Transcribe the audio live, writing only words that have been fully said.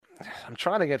I'm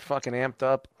trying to get fucking amped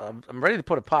up. I'm ready to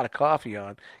put a pot of coffee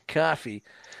on. Coffee.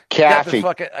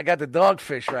 I got the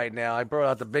dogfish right now. I brought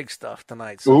out the big stuff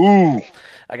tonight. So Ooh.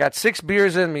 I got 6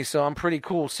 beers in me, so I'm pretty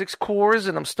cool. 6 Coors,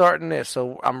 and I'm starting this,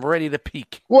 so I'm ready to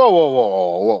peak.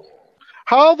 Whoa.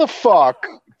 How the fuck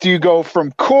do you go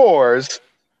from Coors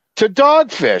to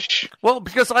dogfish? Well,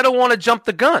 because I don't want to jump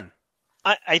the gun.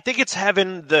 I think it's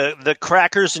having the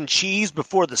crackers and cheese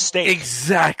before the steak.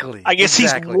 Exactly. I guess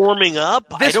he's warming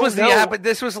up. This was but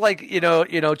this was like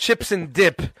chips and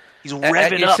dip. He's revving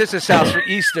at your up. sister's house for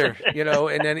Easter,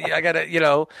 and then I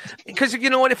gotta, because you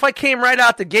know what? If I came right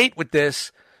out the gate with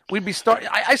this, we'd be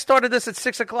I started this at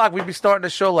 6:00. We'd be starting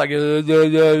the show like, No,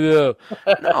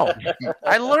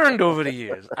 I learned over the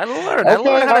years. I learned how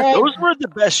to. Those were the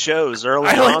best shows early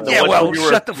on.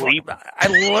 Shut the fuck. I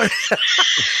learned.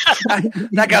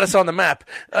 That got us on the map.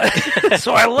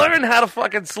 So I learned how to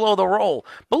fucking slow the roll.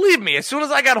 Believe me, as soon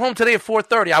as I got home today at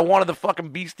 4:30, I wanted the fucking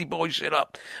Beastie Boys shit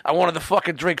up. I wanted to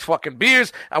fucking drink fucking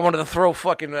beers. I wanted to throw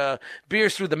fucking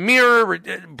beers through the mirror,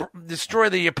 destroy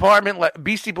the apartment like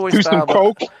Beastie Boys Do style. some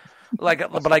coke.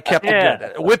 But I kept it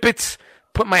good. Whippets,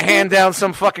 put my hand down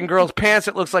some fucking girl's pants.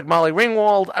 It looks like Molly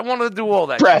Ringwald. I wanted to do all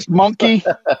that. Brass monkey.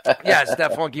 Yes,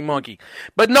 that funky monkey.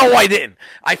 But no, I didn't.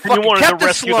 I fucking kept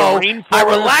it slow. I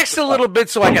relaxed a little bit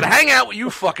so I could hang out with you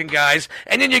fucking guys,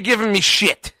 and then you're giving me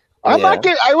shit. I'm not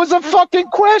getting. I was a fucking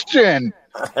question.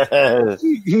 Wait, is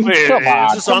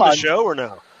this on the show or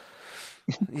no?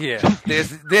 Yeah,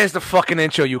 there's the fucking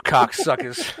intro, you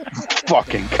cocksuckers.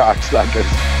 Fucking cocksuckers.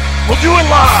 We'll do it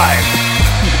live.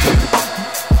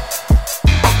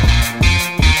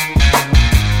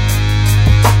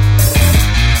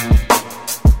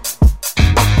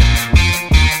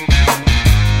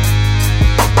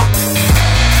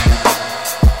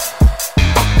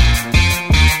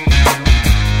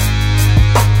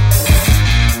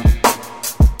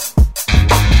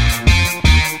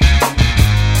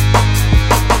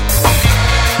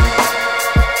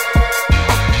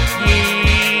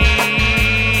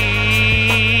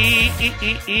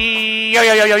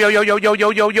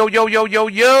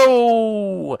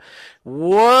 Yo.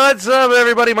 What's up,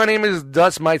 everybody? My name is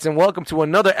Dust Mites, and welcome to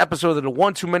another episode of the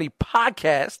One Too Many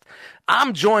podcast.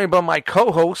 I'm joined by my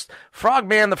co-host,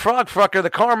 Frogman, the Frog Fucker, the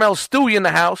Carmel Stewie in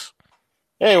the house.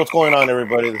 Hey, what's going on,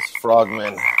 everybody? This is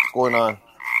Frogman. What's going on?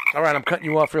 All right, I'm cutting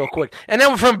you off real quick. And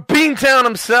then from Beantown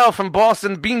himself, from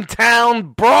Boston,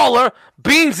 Beantown Brawler,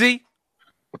 Beansy.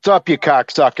 What's up, you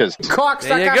cocksuckers?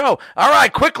 There you go. All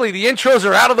right, quickly, the intros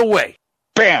are out of the way.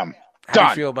 Bam. How Done. do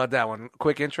you feel about that one?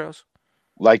 Quick intros?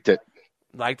 Liked it.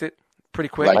 Liked it? Pretty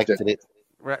quick? Liked it.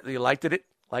 You liked it?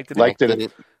 Liked it. Liked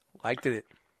it.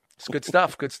 It's good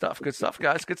stuff, guys.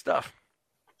 Good stuff.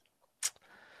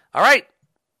 All right.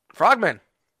 Frogman.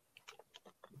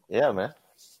 Yeah, man.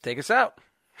 Take us out.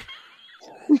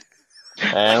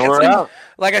 And we're out.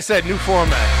 Like I said, new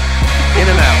format. In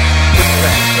and out.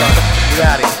 Get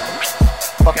out of here.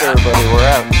 Fuck everybody, we're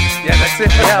out. Yeah, that's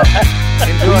it. We're out.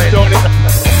 Enjoy it.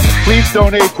 Please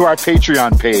donate to our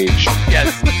Patreon page.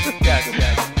 Yes.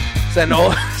 Send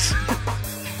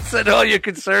all your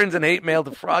concerns and hate mail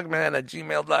to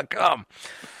frogman@gmail.com.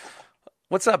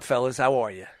 What's up, fellas? How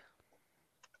are you?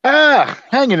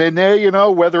 Hanging in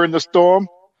there, weathering the storm.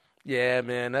 Yeah,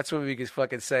 man. That's what we can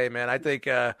fucking say, man. I think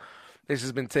this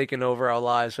has been taking over our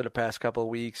lives for the past couple of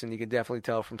weeks, and you can definitely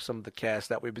tell from some of the casts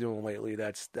that we've been doing lately.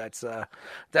 That's the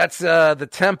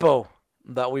tempo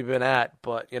that we've been at.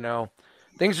 But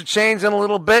things are changing a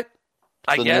little bit.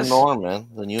 I guess. The new norm, man.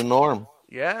 The new norm.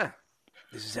 Yeah.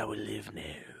 This is how we live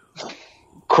now.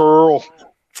 Curl.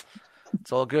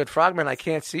 It's all good. Frogman, I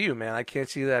can't see you, man. I can't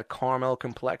see that caramel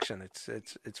complexion.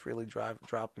 It's really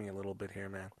dropped me a little bit here,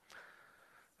 man.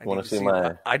 Want to see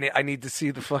my... I need to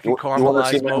see the fucking caramelized you want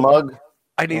to see my mug?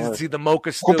 I need to see the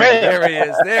mocha stew. There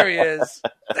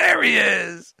he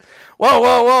is.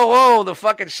 Whoa. The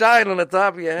fucking shine on the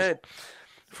top of your head.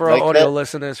 For our audio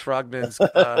listeners, Frogman's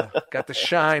got the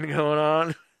shine going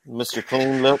on. Mr.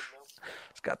 Clean look.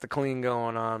 It's got the clean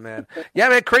going on, man. Yeah,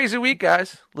 man, crazy week,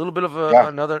 guys. A little bit of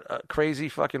another crazy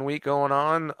fucking week going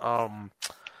on. A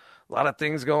lot of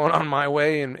things going on my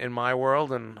way in my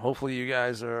world, and hopefully you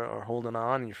guys are holding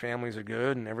on, and your families are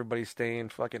good, and everybody's staying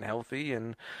fucking healthy,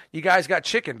 and you guys got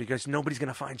chicken, because nobody's going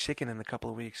to find chicken in a couple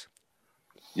of weeks.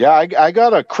 Yeah, I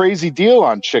got a crazy deal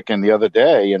on chicken the other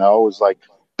day, It was like,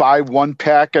 buy 1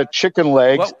 pack of chicken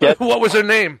legs. What was her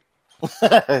name?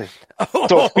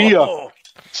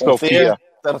 Sophia.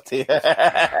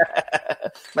 tortilla.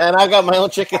 Man, I got my own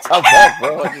chickens out back,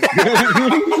 bro. Just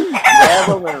grab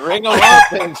them and ring them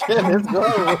up and shit. Let's go.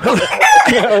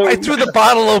 I threw the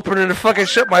bottle opener and fucking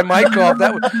shut my mic off.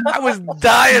 I was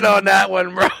dying on that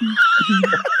one, bro.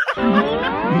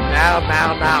 Now,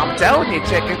 I'm telling you,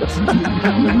 chickens.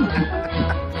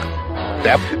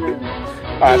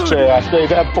 I say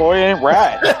that boy ain't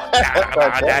right.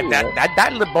 That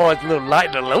little boy's a little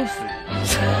light and loafy.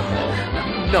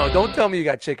 No, don't tell me you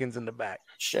got chickens in the back.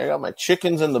 Shit, I got my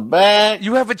chickens in the back.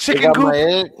 You have a I chicken got coop? my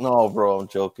egg. No, bro, I'm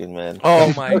joking, man.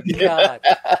 Oh my god!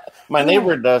 My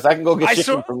neighbor does. I can go get I chicken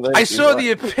saw, from there. I saw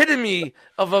the epitome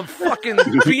of a fucking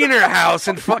beaner house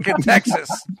in fucking Texas.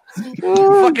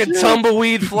 Fucking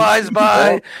tumbleweed flies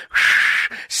by.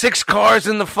 6 cars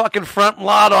in the fucking front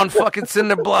lot on fucking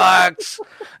cinder blocks.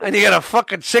 And you got a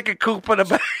fucking chicken coop in the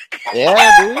back.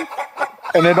 Yeah, dude.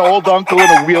 And an old uncle in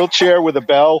a wheelchair with a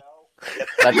bell.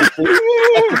 That's his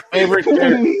favorite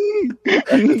chair.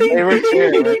 That's his favorite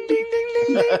chair.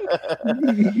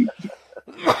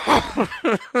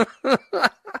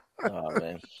 Oh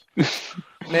man.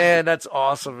 Man, that's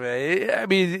awesome, man. I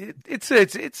mean,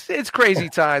 it's crazy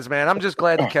times, man. I'm just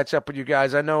glad to catch up with you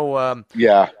guys. I know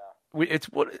Yeah. it's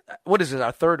what is it?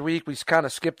 Our 3rd week. We kind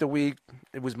of skipped a week.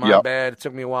 It was my bad. It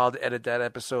took me a while to edit that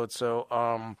episode. So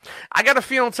I got a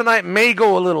feeling tonight may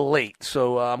go a little late.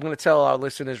 So I'm going to tell our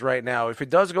listeners right now, if it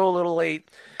does go a little late,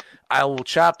 I will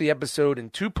chop the episode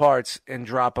in 2 parts and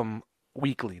drop them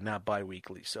weekly, not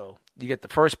bi-weekly. So you get the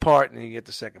first part and you get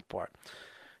the second part.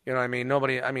 You know what I mean?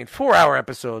 4-hour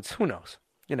episodes, who knows?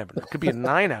 You never know. It could be a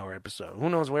 9-hour episode. Who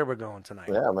knows where we're going tonight?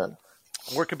 Yeah, man.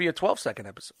 Or it could be a 12-second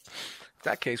episode. In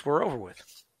that case, we're over with.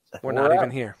 We're not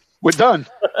even here. We're done.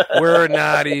 We're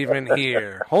not even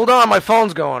here. Hold on, my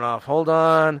phone's going off. Hold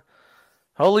on.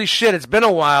 Holy shit, it's been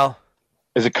a while.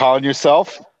 Is it calling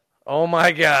yourself? Oh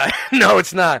my god. No,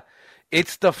 it's not.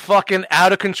 It's the fucking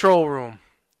out of control room.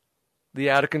 The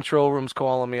out of control room's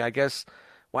calling me, I guess.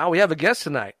 Wow, we have a guest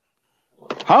tonight.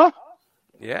 Huh?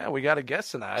 Yeah, we got a guest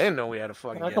tonight. I didn't know we had a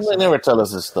fucking How guest come they tonight. never tell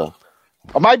us this stuff?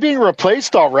 Am I being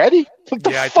replaced already? What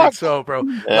the Yeah, I fuck? think so, bro.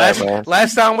 man.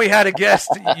 Last time we had a guest,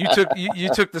 you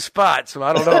took the spot, so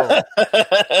I don't know.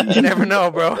 You never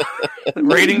know, bro. The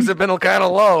ratings have been kind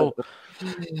of low.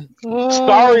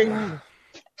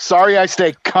 Sorry, I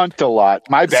say cunt a lot.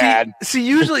 My bad. See,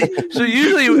 usually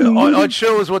on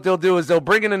shows, what they'll do is they'll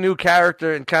bring in a new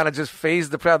character and kind of just phase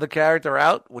the character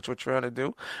out, which we're trying to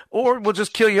do, or we'll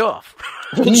just kill you off,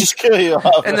 Just kill you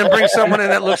off. and then bring someone in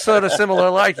that looks sort of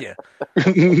similar like you.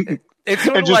 It's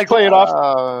sort And of just like play it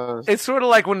off. It's sort of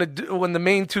like when the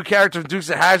main 2 characters,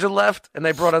 Dukes of Hazzard, left, and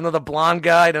they brought another blonde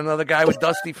guy and another guy with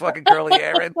dusty fucking curly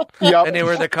hair in, Yep. and they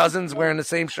were their cousins wearing the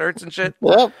same shirts and shit.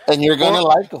 Yep, and you're gonna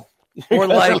like them. Or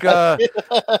like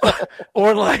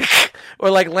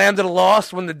Land of the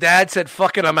Lost when the dad said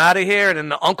 "fucking I'm out of here," and then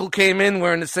the uncle came in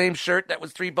wearing the same shirt that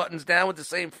was 3 buttons down with the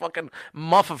same fucking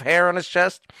muff of hair on his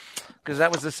chest, because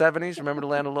that was the 70s. Remember the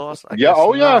Land of the Lost? I Yeah. guess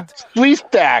Oh, yeah. not. Fleece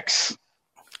stacks.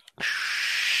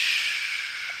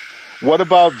 What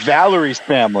about Valerie's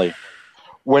Family?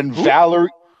 When Valerie,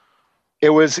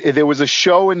 there was a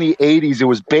show in the 80s. It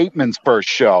was Bateman's first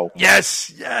show.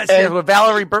 Yes. With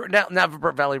Valerie Bertinelli, not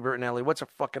Valerie Bertinelli. What's her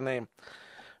fucking name?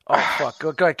 Oh fuck! Go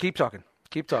ahead, keep talking.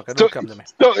 It'll come to me.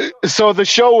 So the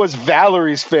show was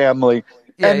Valerie's Family,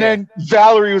 Yeah, and then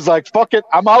Valerie was like, "Fuck it,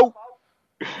 I'm out,"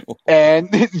 and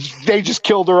they just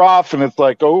killed her off. And it's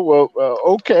like, oh well,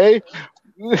 okay.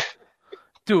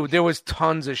 Dude, there was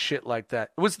tons of shit like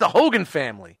that. It was the Hogan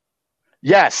family.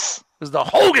 Yes. It was the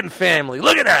Hogan family.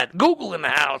 Look at that. Google in the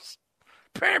house.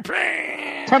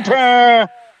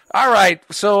 All right.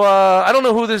 So I don't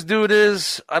know who this dude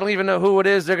is. I don't even know who it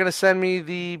is. They're going to send me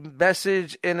the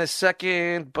message in a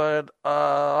second. But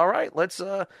all right. Let's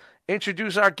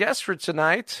introduce our guest for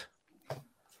tonight.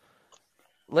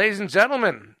 Ladies and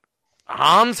gentlemen,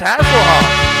 Hans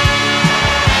Hasselhoff.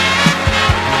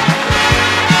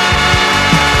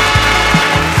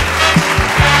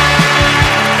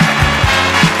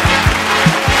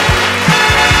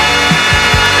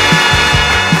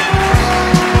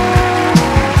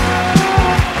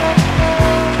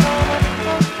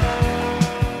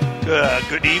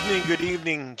 Good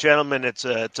evening, gentlemen. It's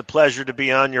a pleasure to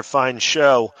be on your fine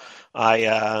show.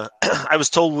 I was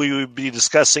told we would be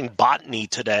discussing botany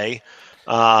today,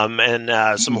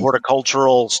 and some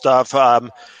horticultural stuff.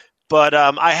 But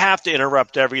I have to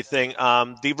interrupt everything.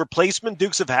 The replacement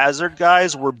Dukes of Hazzard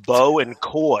guys were Bo and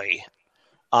Coy.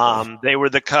 They were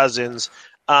the cousins.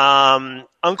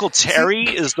 Uncle Terry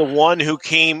is the one who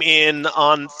came in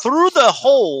on through the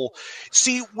hole.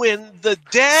 See, when the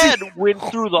dad went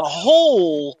through the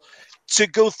hole to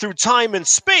go through time and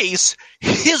space,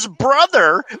 his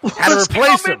brother Had to was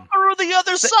replace coming him. through the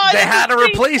other side. They at had the to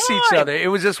same replace each time. other. It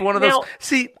was just one of those. Now-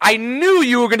 See, I knew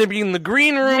you were going to be in the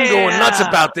green room going nuts Yeah.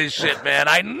 about this shit, man.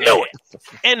 I knew it.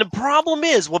 And the problem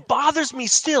is, what bothers me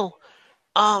still,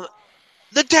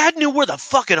 the dad knew where the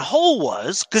fucking hole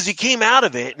was because he came out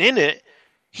of it and in it.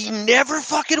 He never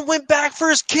fucking went back for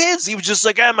his kids. He was just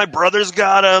like, my brother's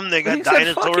got them. They got He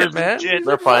said, "Fuck dinosaurs it, man." and shit.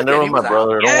 They're fine. They're He with my was out.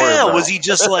 brother. Don't worry Yeah, about was it. he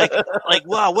just like,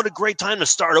 wow, what a great time to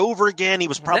start over again? He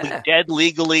was probably Yeah. dead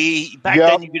legally. Back Yep.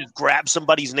 then, you could just grab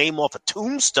somebody's name off a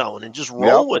tombstone and just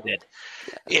roll with it.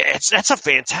 Yeah, that's a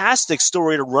fantastic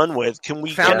story to run with. Can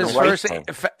we Found get his the right- first, hit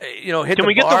Can the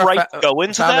we get bar, the right to go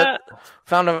into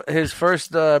found that? his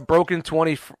first broken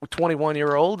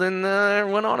 21-year-old and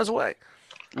went on his way.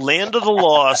 Land of the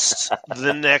Lost,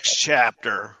 the next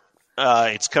chapter.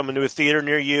 It's coming to a theater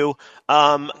near you.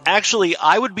 Actually,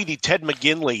 I would be the Ted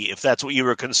McGinley if that's what you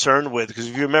were concerned with, because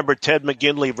if you remember, Ted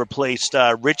McGinley replaced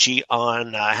Richie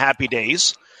on Happy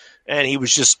Days, and he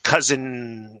was just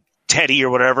cousin Teddy or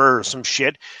whatever, or some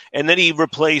shit. And then he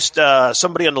replaced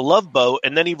somebody on the Love Boat,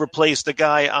 and then he replaced the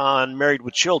guy on Married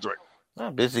with Children.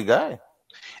 Oh, busy guy.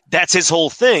 That's his whole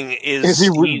thing. Is he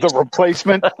the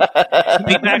replacement?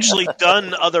 They've actually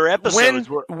done other episodes.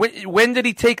 When did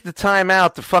he take the time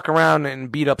out to fuck around and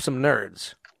beat up some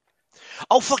nerds?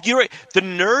 Oh fuck, you're right. The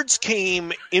nerds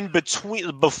came in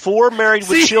between, before Married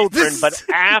with See, Children, this- but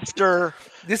after.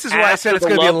 This is why I said it's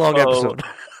After going to the be a long Love episode.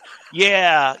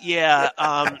 Yeah.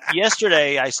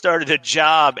 Yesterday I started a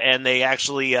job, and they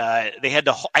actually they had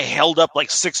to. I held up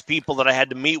like 6 people that I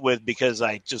had to meet with because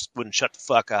I just wouldn't shut the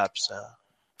fuck up.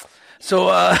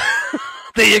 So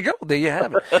there you go. There you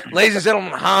have it. Ladies and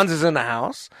gentlemen, Hans is in the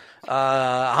house.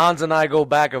 Hans and I go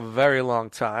back a very long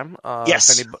time.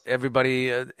 Yes. If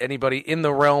anybody in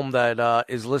the realm that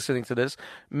is listening to this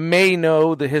may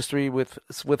know the history with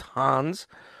Hans.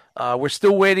 We're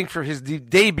still waiting for his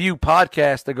debut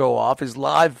podcast to go off, his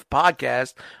live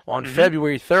podcast on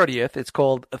February 30th. It's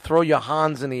called Throw Your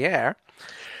Hans in the Air.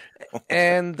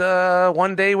 And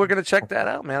one day we're going to check that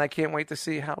out, man. I can't wait to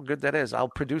see how good that is. I'll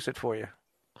produce it for you.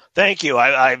 Thank you.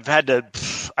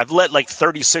 I've let like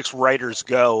 36 writers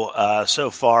go so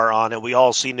far on it. We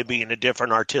all seem to be in a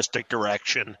different artistic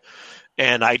direction.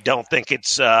 And I don't think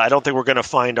we're going to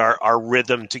find our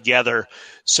rhythm together.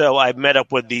 So I met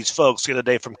up with these folks the other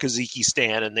day from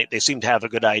Kazakhstan, and they seem to have a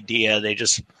good idea. They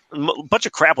just a bunch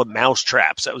of crap with mouse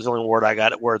traps. That was the only words I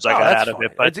got out of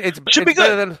it. But it's should be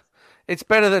good. It's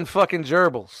better than fucking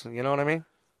gerbils. You know what I mean?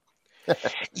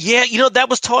 Yeah, that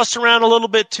was tossed around a little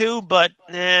bit too, but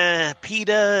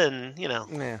PETA and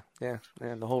Yeah.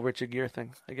 The whole Richard Gere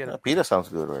thing. I get it. PETA sounds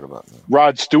good right about now.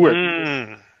 Rod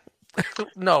Stewart.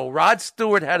 No, Rod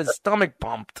Stewart had his stomach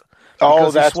pumped. Oh,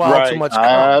 because he that's swallowed right. too much cum.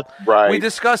 That's right. We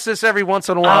discuss this every once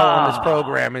in a while on this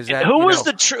program. Is that who was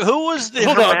the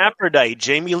Hold on. hermaphrodite?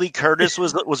 Jamie Lee Curtis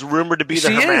was rumored to be the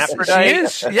She is. hermaphrodite. She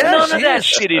is. Yeah, None she of that is.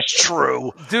 shit is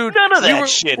true, Dude? None of that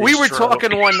shit is We were true.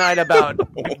 talking one night about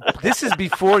this is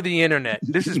before the internet.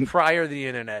 This is prior to the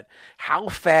internet. How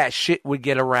fast shit would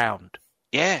get around.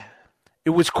 Yeah.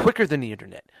 It was quicker than the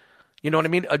internet. You know what I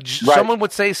mean? Someone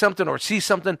would say something or see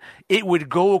something, it would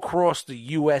go across the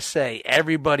USA.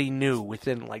 Everybody knew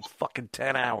within like fucking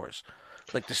 10 hours.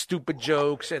 Like the stupid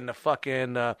jokes and the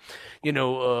fucking, the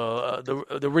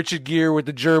Richard Gere with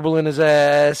the gerbil in his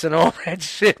ass and all that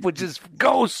shit would just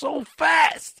go so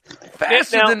fast.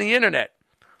 Faster Now- than the internet.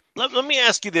 Let me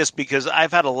ask you this, because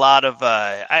I've had a lot of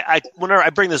whenever I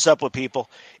bring this up with people,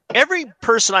 every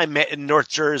person I met in North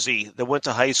Jersey that went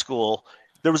to high school,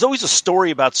 there was always a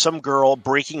story about some girl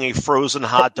breaking a frozen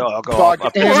hot dog off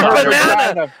Dog a in Or her a banana.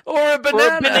 banana. Or a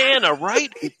banana. Right?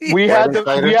 We had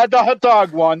the hot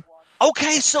dog one.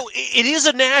 Okay, so it is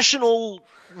a national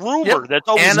rumor Yep. that's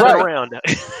always And been right. around.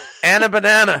 And a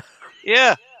banana.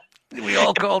 Yeah. We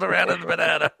all called her Anna the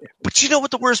banana. But you know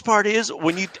what the worst part is?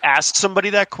 When you ask somebody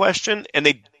that question and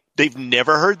they've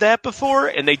never heard that before,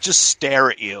 and they just stare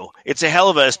at you. It's a hell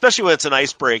of especially when it's an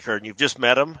icebreaker and you've just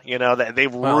met them. That they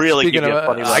really Speaking give you of a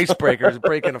funny look. icebreakers,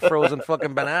 breaking a frozen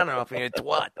fucking banana off you. It's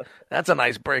what? That's an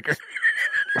icebreaker.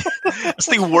 It's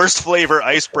the worst flavor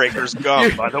icebreakers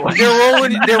gum, by the way.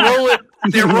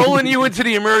 They're rolling you into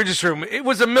the emergency room. It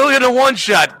was 1,000,001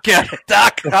 shot,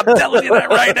 Doc. I'm telling you that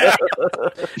right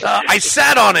now. I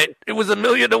sat on it. It was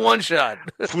 1,000,001 shot.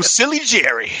 Fusilli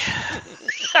Jerry.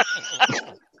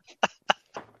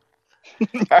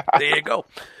 There you go.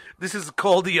 This is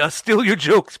called the Steal Your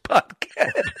Jokes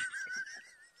podcast.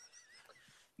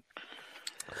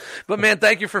 But man,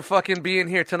 thank you for fucking being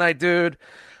here tonight, dude.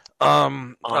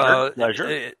 Honor,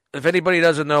 pleasure. If anybody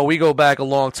doesn't know, we go back a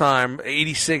long time,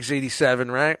 86,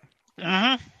 87, right?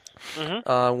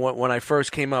 When I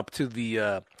first came up to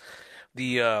the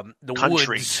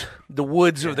Country.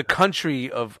 woods of the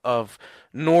country of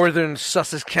northern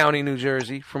Sussex County, New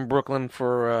Jersey, from Brooklyn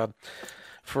for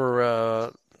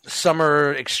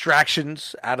summer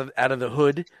extractions out of the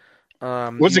hood.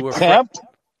 Was it camp?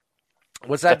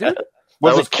 What's that, dude?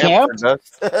 Was it camp?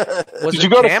 Did you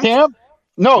go to camp?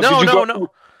 No. No.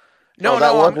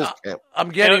 Camp. I'm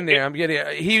getting there.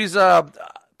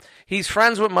 He's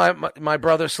friends with my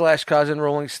brother / cousin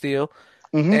Rolling Steel,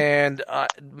 and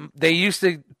they used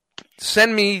to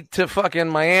send me to fucking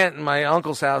my aunt and my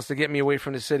uncle's house to get me away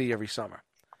from the city every summer,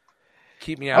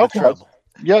 keep me out of trouble.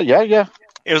 Yeah.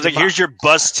 It was like, here's your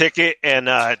bus ticket and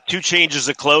 2 changes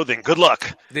of clothing. Good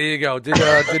luck. There you go. Did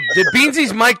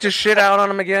Beansy's mic just shit out on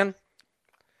him again?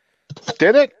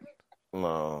 Did it?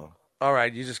 No. All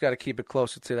right, you just got to keep it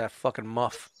closer to that fucking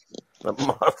muff. The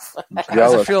muff.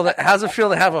 How's it feel to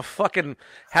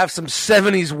have some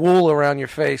 70s wool around your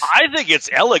face? I think it's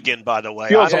elegant, by the way.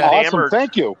 Feels I'm awesome. enamored.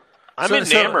 Thank you. I'm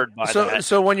enamored by that.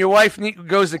 So when your wife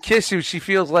goes to kiss you, she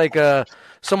feels like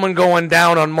someone going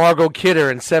down on Margot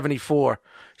Kidder in 74.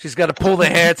 She's got to pull the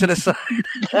hair to the side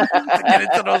to get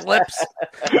into those lips.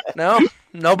 No?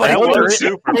 Nobody? That was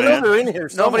super, man.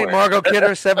 Nobody? Margot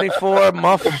Kidder, 74,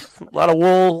 muff, a lot of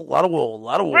wool.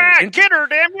 Kidder,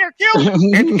 damn, you're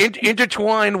cute.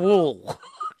 Intertwined wool.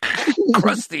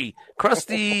 Crusty,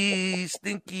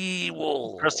 stinky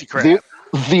wool. Crusty crab.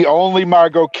 The only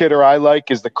Margot Kidder I like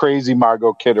is the crazy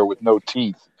Margot Kidder with no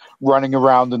teeth running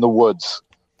around in the woods.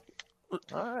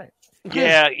 All right.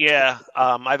 Yeah.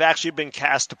 I've actually been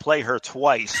cast to play her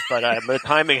twice, but the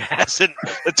timing hasn't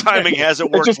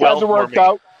It worked just well hasn't for worked me.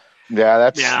 out. Yeah,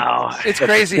 that's It's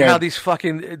crazy how these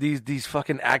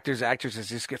fucking actresses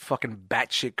just get fucking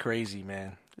batshit crazy,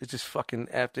 man. It's just fucking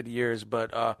after the years,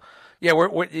 but yeah,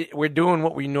 we're doing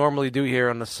what we normally do here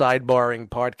on the Sidebarring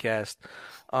podcast.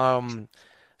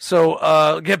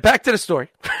 So get back to the story.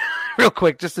 Real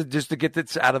quick, just to get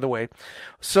this out of the way.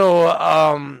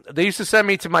 So they used to send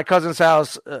me to my cousin's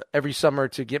house every summer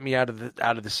to get me out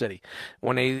of the city.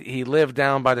 When he lived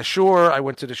down by the shore, I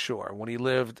went to the shore. When he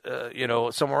lived,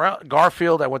 somewhere else,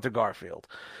 Garfield, I went to Garfield.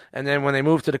 And then when they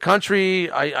moved to the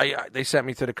country, they sent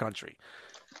me to the country.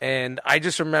 And I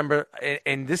just remember,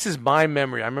 and this is my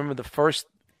memory. I remember the first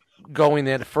going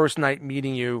there, the first night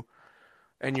meeting you,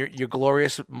 and your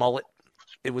glorious mullet.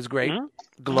 It was great. Mm-hmm.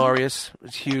 Glorious. It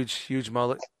was huge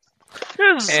mullet.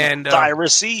 And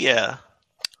Cyrusy, yeah.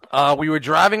 We were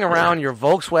driving around your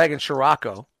Volkswagen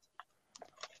Scirocco.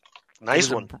 Nice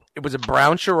one. It was a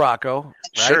brown Scirocco. Right?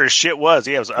 Sure as shit was.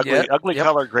 Yeah, it was an ugly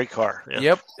color, great car. Yeah.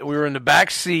 Yep. We were in the back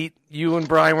seat. You and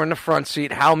Brian were in the front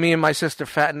seat. How me and my sister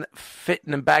fit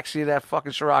in the back seat of that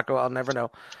fucking Scirocco, I'll never know.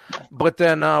 But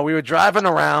then we were driving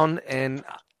around, and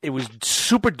it was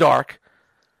super dark.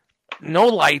 No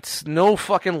lights, no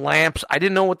fucking lamps. I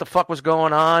didn't know what the fuck was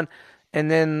going on.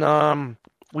 And then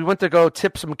we went to go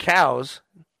tip some cows.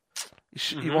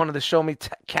 You wanted to show me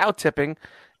cow tipping,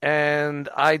 and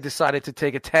I decided to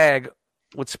take a tag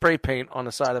with spray paint on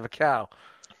the side of a cow.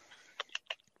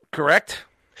 Correct?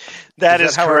 That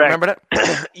is how correct. I remember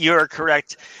that? You're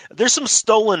correct. There's some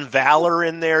stolen valor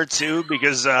in there too,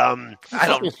 because I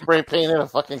don't spray painted a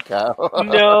fucking cow.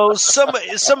 No,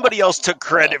 somebody else took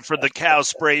credit for the cow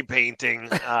spray painting.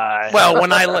 Well,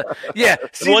 when I left,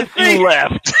 once you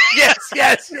left, yes.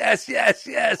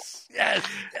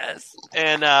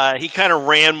 And he kind of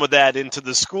ran with that into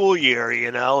the school year,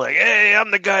 like, hey, I'm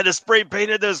the guy that spray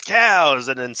painted those cows,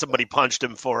 and then somebody punched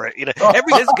him for it. This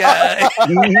guy. All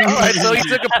right, so he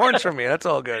took a punch from me. That's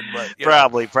all good, but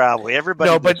probably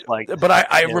everybody. No, but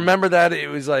I remember that it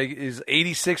was like is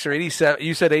 86 or 87.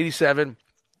 You said 87.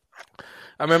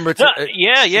 I remember it's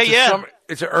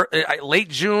it's a late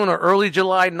June or early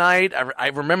July night. I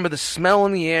remember the smell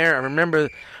in the air. I remember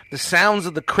the sounds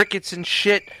of the crickets and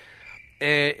shit.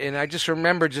 And I just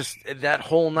remember just that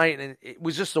whole night, and it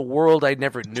was just a world I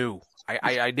never knew.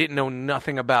 I didn't know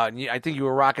nothing about. And I think you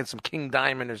were rocking some King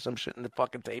Diamond or some shit in the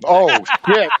fucking tape. Oh,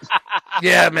 shit.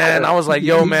 Yeah, man. I was like,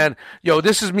 yo,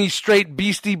 this is me straight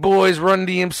Beastie Boys, Run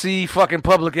DMC, fucking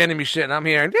Public Enemy shit. And I'm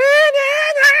hearing.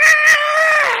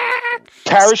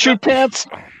 Parachute pants?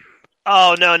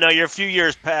 Oh, no. You're a few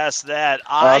years past that.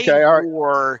 I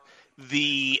wore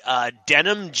the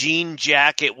denim jean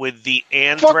jacket with the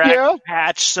anthrax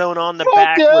patch sewn on the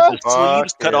back with the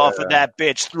sleeves cut off of that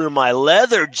bitch through my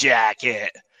leather jacket.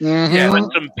 Mm-hmm.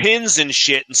 With some pins and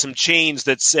shit and some chains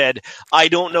that said, I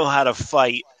don't know how to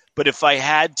fight, but if I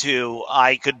had to,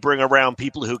 I could bring around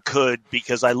people who could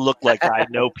because I look like I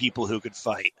know people who could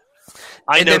fight.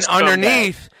 And then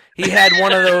underneath, He had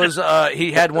one of those.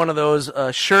 He had one of those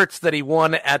shirts that he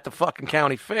won at the fucking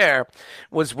county fair,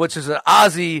 which is an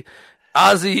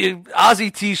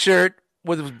Ozzy T-shirt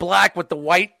was black with the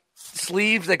white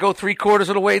sleeves that go 3/4 of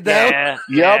the way down. Yeah,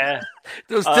 Yep. yeah.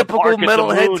 Those typical Bark at the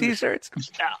metalhead Moon. T-shirts.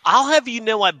 I'll have you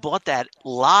know, I bought that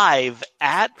live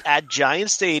at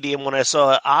Giant Stadium when I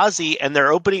saw Ozzy and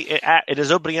their opening. It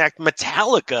is opening act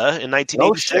Metallica in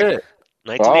 1986. No shit.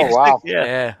 1986. Oh, wow.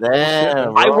 Yeah.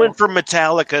 Damn, I bro. went for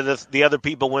Metallica. The other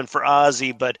people went for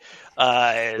Ozzy, but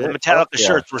the Metallica yeah.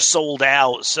 shirts were sold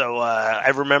out. So I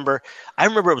remember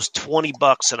it was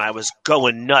 $20, and I was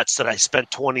going nuts that I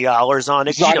spent $20 on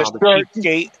it. On a The shirt.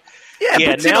 cheapskate. Yeah,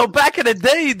 Yeah, but you now- know, back in the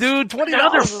day, dude, $20. Now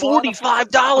they're was a lot of-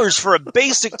 $45 for a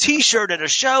basic T-shirt at a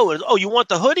show. And, oh, you want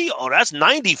the hoodie? Oh, that's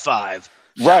 $95.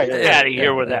 Right. Get out of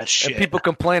here with that shit. And people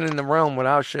complaining in the realm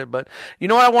without shit. But you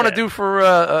know what I want to do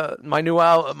for my new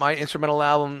album, my instrumental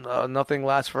album, Nothing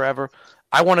Lasts Forever?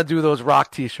 I want to do those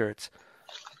rock T-shirts.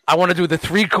 I want to do the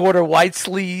 3/4 white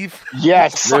sleeve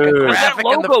Yes. fucking Dude. That graphic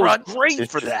in the logo front is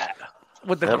great for that.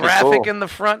 with the That'd be graphic cool. in the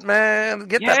front, man.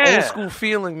 Get that Yeah. old school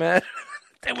feeling, man.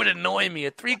 That would annoy me.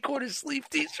 A 3/4 sleeve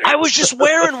T-shirt. I was just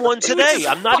wearing one It would today. just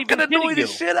I'm not fucking even annoy kidding the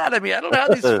you. shit out of me. I don't know how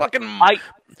these fucking I-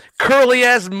 curly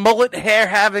ass mullet hair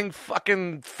having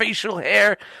fucking facial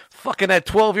hair fucking at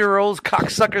 12-year-olds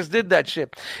cocksuckers did that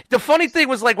shit. The funny thing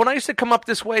was, like, when I used to come up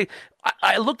this way,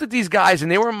 I looked at these guys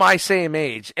and they were my same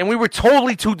age and we were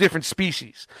totally two different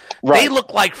species. Right. They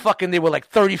looked like fucking they were like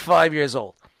 35 years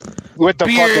old. With the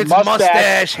Beards, fucking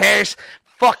mustache. hairs,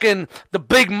 fucking the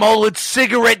big mullet,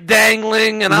 cigarette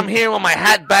dangling, and I'm here with my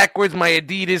hat backwards, my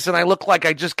Adidas, and I look like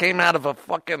I just came out of a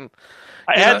fucking.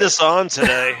 I had this on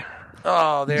today.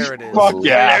 Oh, there it is. Fuck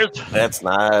yeah. There's- That's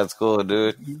nice. That's cool,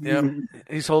 dude. Yep.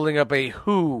 He's holding up a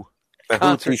Who A Who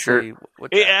concert T-shirt. tee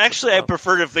with It- that. actually, I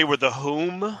preferred if they were the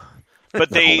whom,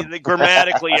 but they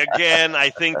grammatically, again,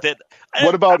 I think that.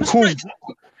 What about I'm whom? surprised-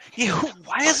 Yeah,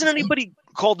 why hasn't anybody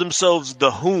called themselves the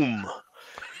whom?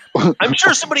 I'm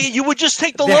sure somebody, you would just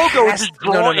take the There logo and has- just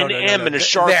draw no, an no, M no. and a There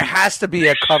Sharpie has to be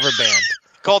a cover band.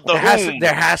 called the whom.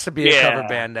 There has to be a Yeah. cover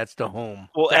band that's the Whom.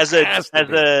 Well, There as has to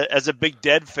be. a Big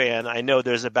Dead fan, I know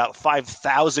there's about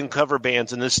 5,000 cover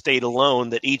bands in this state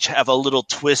alone that each have a little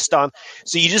twist on.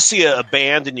 So you just see a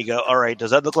band and you go, "All right,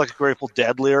 does that look like a Grateful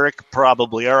Dead lyric?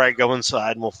 Probably. All right, go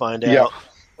inside and we'll find Yeah. out."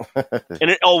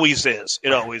 And it always is.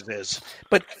 It always is.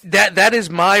 But that is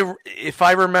my, if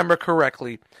I remember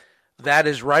correctly, that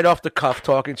is right off the cuff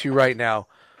talking to you right now.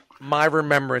 My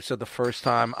remembrance of the first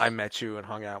time I met you and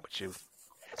hung out with you.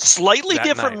 Slightly That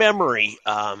different night. memory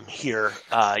here.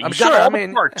 You I'm got sure, all I the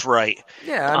mean- parts right.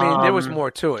 Yeah, I mean there was Um,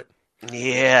 more to it.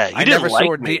 Yeah, you I didn't never like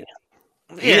saw me.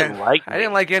 You didn't like I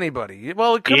didn't like anybody.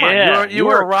 Well, come Yeah, on, you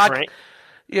were a rock. crank.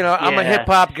 You know, I'm a Yeah. hip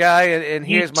hop guy, and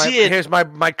You here's did. here's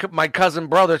my cousin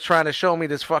brother trying to show me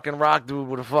this fucking rock dude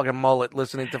with a fucking mullet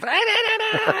listening to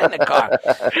in the car.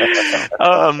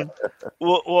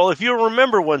 Well, if you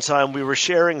remember one time, we were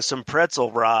sharing some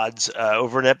pretzel rods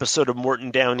over an episode of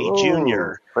Morton Downey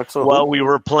Jr. Pretzel while hoop. we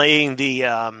were playing the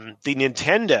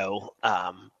Nintendo.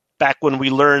 Back when we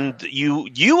learned,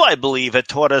 you I believe had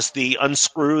taught us the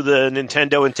unscrew the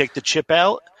Nintendo and take the chip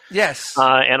out. Yes,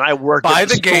 And I worked buy at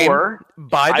the the game, store.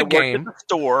 buy I the worked at game, the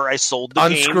store. I sold the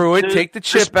game. unscrew it, to take the this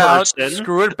chip out, person,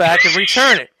 screw it back, and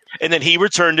return it. and then he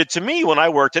returned it to me when I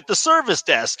worked at the service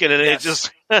desk, and it Yes.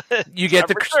 just You get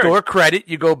the returned. store credit.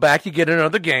 You go back. You get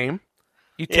another game.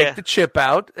 You take Yeah. the chip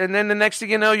out, and then the next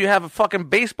thing you know, you have a fucking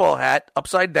baseball hat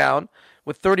upside down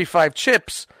with 35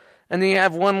 chips, and then you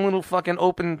have one little fucking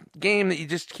open game that you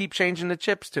just keep changing the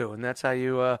chips to, and that's how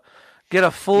you get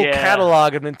a full Yeah.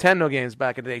 catalog of Nintendo games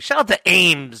back in the day. Shout out to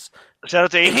Ames. Shout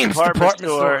out to Ames Ames Department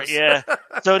Department Store. Stores. Yeah.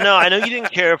 So no, I know you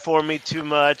didn't care for me too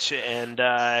much, and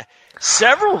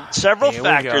several Here we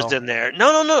factors go. in there.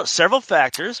 No, several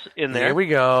factors in there. There we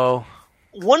go.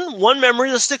 One memory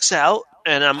that sticks out,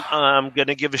 and I'm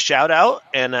gonna give a shout out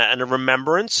and a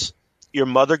remembrance. Your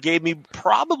mother gave me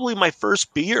probably my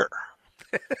first beer.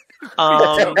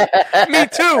 Me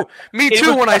too. Me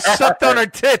too. When I sucked on her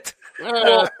tit.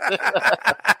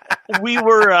 We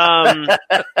were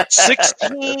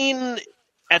 16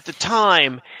 at the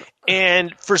time,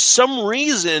 and for some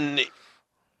reason,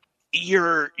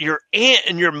 your aunt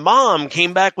and your mom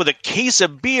came back with a case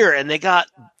of beer, and they got,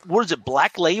 what is it,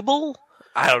 Black Label?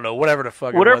 I don't know. Whatever the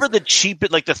fuck. Whatever it was. the cheap,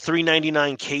 like the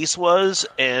 $3.99 case was,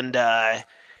 and I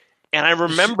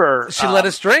remember She let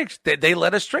us drink. They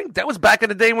let us drink. That was back in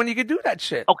the day when you could do that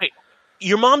shit. Okay,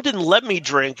 your mom didn't let me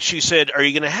drink. She said, "Are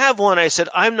you going to have one?" I said,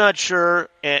 "I'm not sure."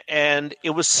 And it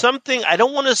was something, I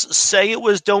don't want to say it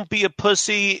was "Don't be a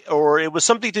pussy," or it was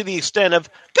something to the extent of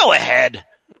 "Go ahead."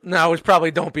 No, it was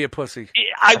probably "Don't be a pussy."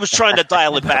 I was trying to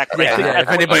dial it back. Yeah. If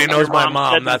anybody knows my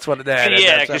mom, that's what it is.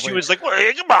 Yeah, because she was like, well,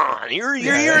 "Come on, you're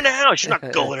here in the house. You're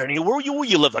not going anywhere.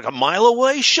 You live like a mile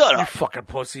away. Shut You up." fucking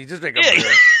pussy. Just make a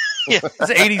beer. Yeah. It's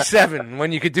 87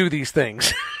 when you could do these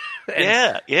things.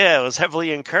 Yeah, it was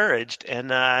heavily encouraged,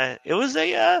 and it was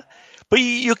but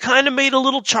you kind of made a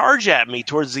little charge at me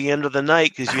towards the end of the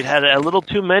night because you'd had a little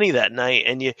too many that night,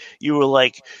 and you were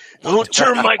like, "Don't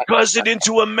turn my cousin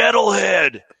into a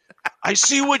metalhead. I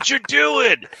see what you're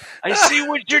doing. I see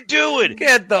what you're doing.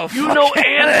 Get the You know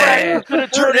Anthrax is going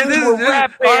to turn into a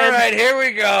rap band. All right, here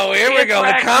we go. The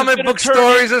Anthrax comic book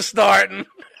stories are starting.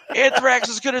 Anthrax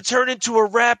is going to turn into a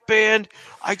rap band.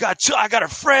 I got a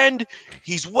friend.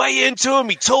 He's way into him.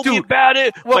 He told me about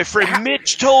it. Well, my friend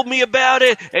Mitch told me about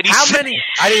it. And he said,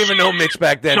 I didn't even know Mitch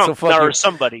back then. So fuck or you.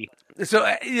 somebody. So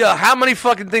how many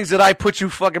fucking things did I put you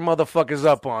fucking motherfuckers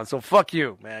up on? So fuck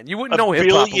you, man. You wouldn't know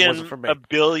hip hop if it wasn't for me. A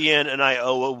billion, and I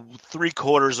owe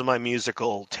 3/4 of my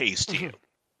musical taste to you.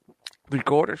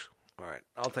 3/4? All right,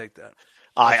 I'll take that.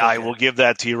 I will give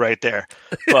that to you right there.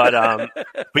 But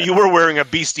you were wearing a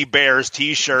Beastie Bears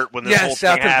T-shirt when this whole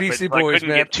thing happened. Beastie so I Boys, couldn't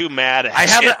man. get too mad at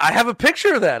I have a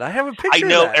picture of that. I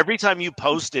know. Every time you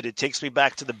post it takes me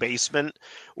back to the basement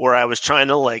where I was trying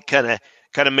to like kind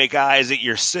of make eyes at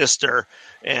your sister.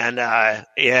 And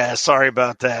sorry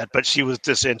about that, but she was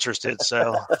disinterested.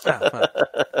 So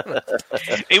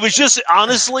it was just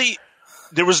honestly,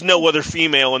 there was no other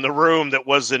female in the room that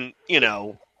wasn't,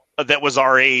 that was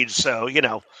our age, so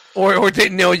or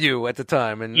didn't know you at the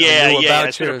time, and knew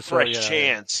about you. A fresh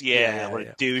chance, what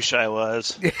a douche I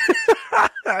was.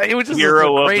 It was just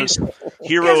hero of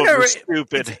the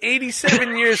stupid. It's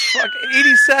 87 years,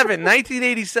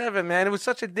 1987, man. It was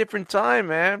such a different time,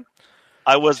 man.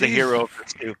 I was the hero of the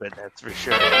stupid, that's for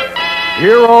sure.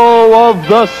 Hero of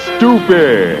the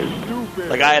stupid.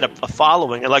 Like I had a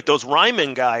following, and like those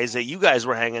Ryman guys that you guys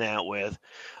were hanging out with.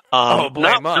 Not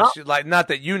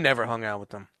that you never hung out with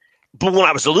them. But when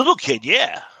I was a little kid,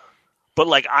 yeah. But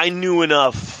like I knew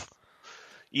enough.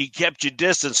 You kept your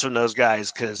distance from those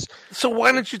guys because. So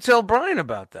why didn't you tell Brian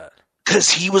about that? Because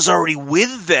he was already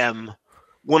with them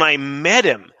when I met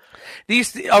him.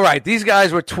 These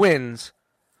guys were twins,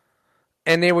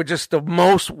 and they were just the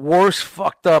worst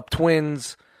fucked up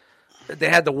twins. They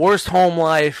had the worst home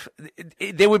life.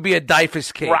 They would be a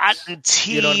Dyfus case. Rotten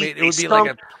teeth. You know what I mean? It would be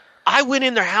like a. I went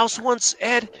in their house once,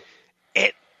 Ed.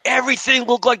 Everything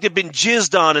looked like they'd been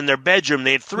jizzed on in their bedroom.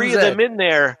 They had 3 of them in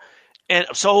there. And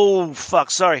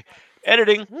sorry.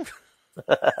 Editing.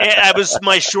 I was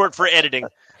my short for editing.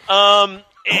 And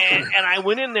I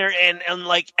went in there and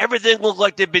like everything looked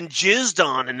like they'd been jizzed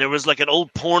on. And there was like an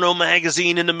old porno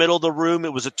magazine in the middle of the room.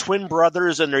 It was a twin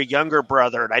brothers and their younger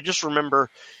brother. And I just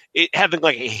remember it having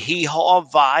like a hee-haw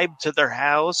vibe to their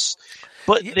house.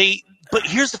 But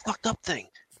here's the fucked up thing.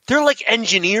 They're like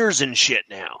engineers and shit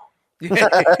now.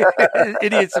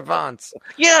 Idiot savants.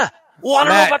 Yeah. Well, I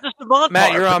don't know about the savant Matt,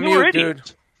 part. you're on mute, dude.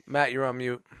 Matt, you're on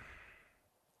mute.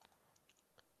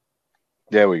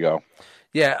 There we go.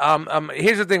 Yeah.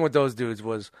 Here's the thing with those dudes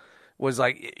was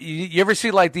like you ever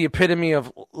see like the epitome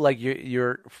of like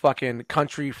your fucking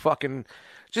country fucking.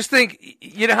 Just think,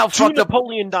 how fucked up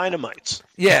Napoleon Dynamites.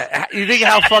 Yeah, you think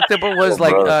how fucked up it was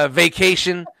like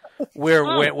Vacation.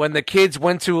 Where when the kids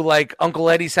went to like Uncle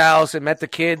Eddie's house and met the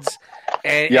kids,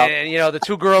 and the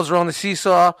 2 girls were on the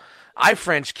seesaw, I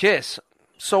French kiss.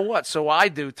 So what? So I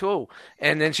do too.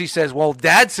 And then she says, "Well,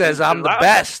 Dad says I'm the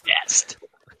best."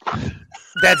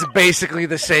 That's basically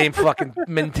the same fucking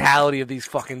mentality of these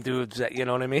fucking dudes. That you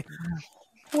know what I mean?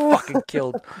 Fucking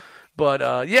killed.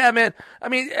 But yeah, man. I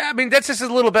mean that's just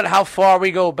a little bit how far we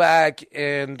go back,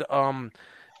 and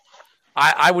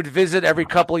I would visit every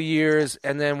couple of years,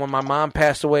 and then when my mom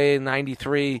passed away in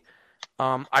 '93,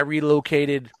 I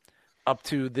relocated up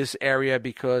to this area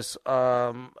because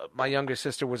my younger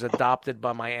sister was adopted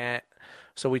by my aunt,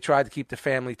 so we tried to keep the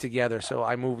family together. So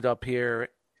I moved up here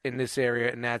in this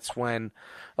area, and that's when,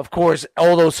 of course,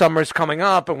 all those summers coming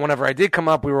up, and whenever I did come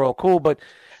up, we were all cool, but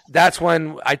that's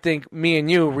when I think me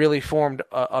and you really formed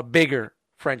a bigger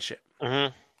friendship.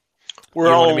 Mm-hmm.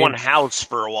 We're all in one house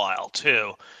for a while,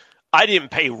 too. I didn't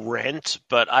pay rent,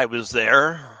 but I was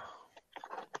there.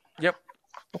 Yep.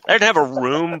 I didn't have a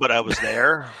room, but I was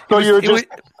there. So you were just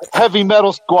heavy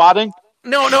metal squatting?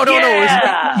 No.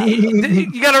 Yeah.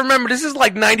 You got to remember, this is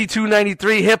like 92,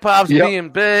 93. Hip hop's being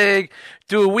big,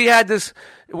 dude. We had this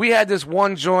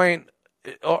one joint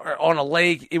on a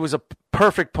lake. It was a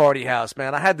perfect party house,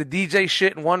 man. I had the DJ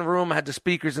shit in one room. I had the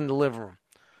speakers in the living room,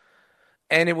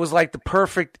 And it was like a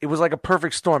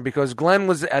perfect storm because Glenn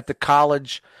was at the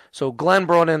college. So Glenn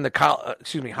brought in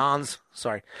Hans.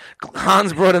 Sorry.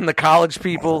 Hans brought in the college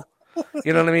people.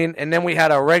 You know what I mean? And then we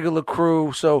had our regular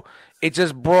crew. So it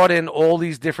just brought in all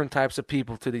these different types of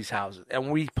people to these houses.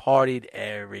 And we partied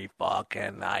every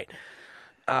fucking night.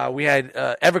 We had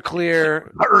Everclear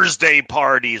Thursday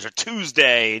parties or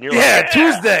Tuesday, and you're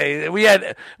Tuesday. We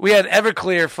had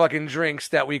Everclear fucking drinks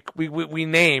that we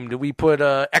named. We put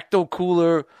Ecto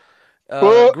Cooler,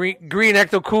 green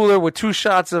Ecto Cooler with 2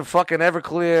 shots of fucking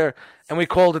Everclear, and we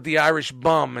called it the Irish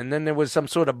Bum. And then there was some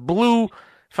sort of blue,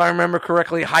 if I remember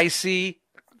correctly, High C.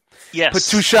 Yes. Put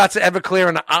 2 shots of Everclear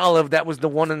and an olive. That was the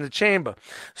one in the chamber.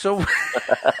 So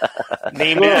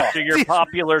named after your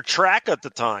popular track at the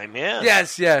time. Yeah.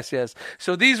 Yes.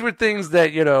 So these were things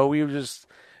that, we were just,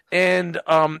 and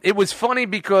it was funny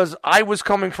because I was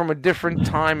coming from a different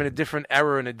time and a different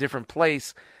era and a different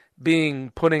place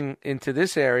being putting into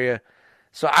this area.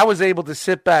 So I was able to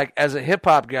sit back as a hip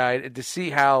hop guy to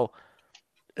see how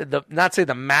not say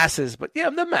the masses, but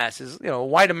the masses,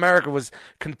 white America was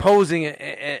composing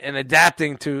and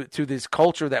adapting to this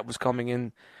culture that was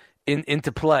coming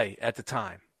into play at the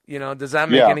time. Does that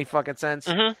make any fucking sense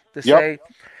to say?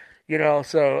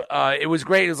 So it was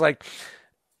great. It was like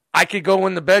I could go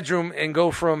in the bedroom and go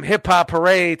from Hip Hop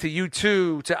Hooray to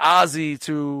U2 to Ozzy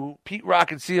to Pete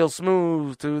Rock and Seal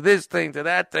Smooth to this thing to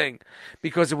that thing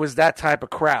because it was that type of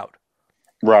crowd.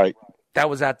 Right. That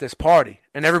was at this party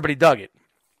and everybody dug it.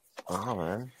 Oh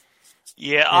man.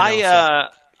 Yeah,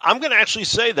 I'm going to actually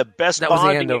say the best that was the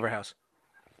bonding Andover House.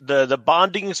 The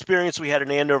bonding experience we had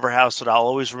in Andover House that I'll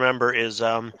always remember is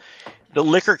the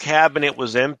liquor cabinet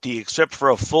was empty except for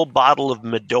a full bottle of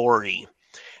Midori.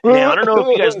 Now, I don't know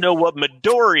if you guys know what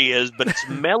Midori is, but it's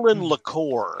melon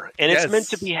liqueur. And it's meant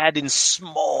to be had in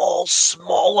small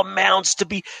amounts to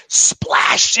be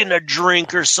splashed in a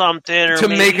drink or something. Or to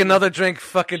make another drink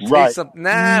fucking taste something.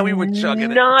 Nah, we were chugging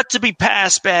it. Not to be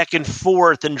passed back and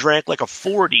forth and drank like a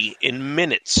 40 in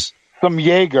minutes. Some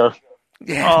Jaeger.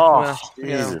 Yeah. Oh,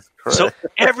 Jesus Christ. So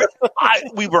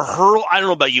we were I don't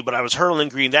know about you, but I was hurling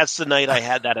green. That's the night I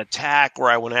had that attack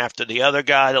where I went after the other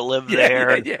guy that lived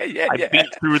there. I beat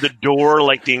through the door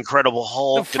like the Incredible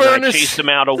Hulk, and I chased him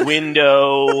out a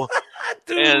window.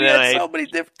 Dude, and we then had so many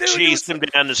different chased him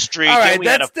down the street. All right, then we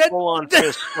had a full-on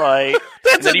fist fight.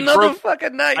 That's another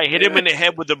fucking night. I hit him in the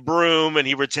head with a broom, and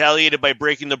he retaliated by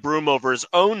breaking the broom over his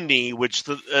own knee, which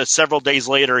several days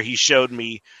later he showed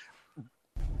me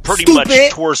pretty much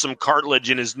tore some cartilage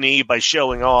in his knee by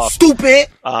showing off. Stupid.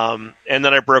 And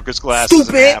then I broke his glasses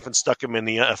in half and stuck him in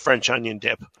the French onion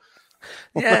dip.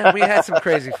 Yeah, we had some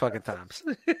crazy fucking times.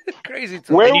 Crazy times.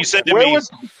 And you said to me,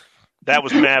 that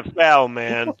was mad foul,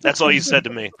 man. That's all you said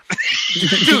to me.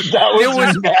 Dude, hold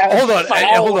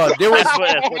on. There was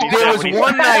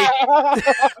one night.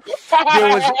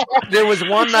 There was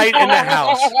one night in the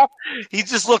house. He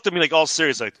just looked at me like all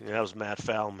serious, like that was mad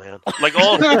foul, man. Like it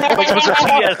was a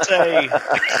PSA.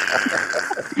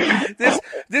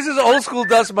 This is old school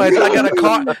dust mites. I got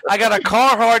a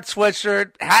Carhartt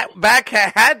sweatshirt,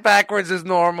 hat backwards as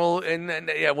normal, and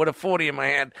with a 40 in my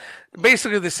hand.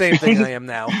 Basically the same thing I am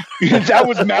now. That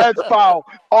was mad foul.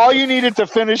 All you needed to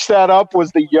finish that up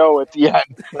was the yo at the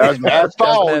end. That was mad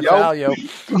foul, yo.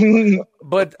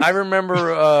 But I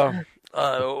remember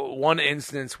one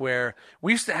instance where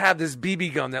we used to have this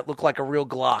BB gun that looked like a real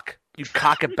Glock. You'd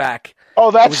cock it back.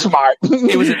 Oh, that's smart.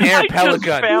 It was an air pellet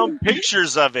gun. I found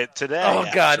pictures of it today. Oh,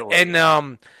 God. Actually.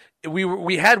 And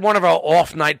we had one of our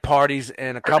off night parties,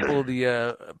 and a couple of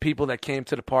the people that came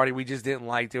to the party we just didn't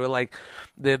like. They were like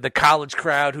the college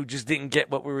crowd who just didn't get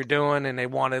what we were doing, and they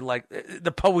wanted like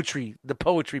the poetry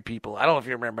people. I don't know if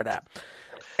you remember that.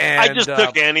 And, I just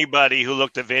took anybody who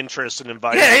looked of interest and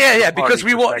invited. Yeah. Because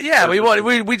we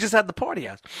just had the party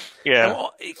house. Yeah.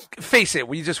 And, face it,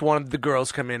 we just wanted the girls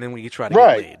to come in and we could try to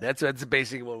get laid. That's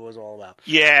basically what it was all about.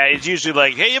 Yeah, it's usually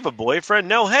like, hey, you have a boyfriend?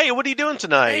 No. Hey, what are you doing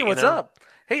tonight? Hey, what's up?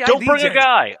 Hey, don't bring a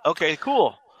guy. Okay,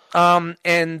 cool.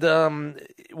 And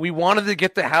we wanted to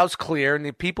get the house clear, and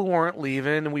the people weren't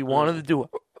leaving, and we wanted to do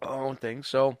our own thing.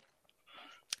 So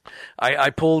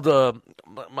I pulled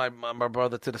my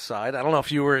brother to the side. I don't know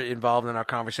if you were involved in our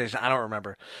conversation. I don't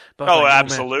remember. But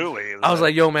absolutely. I was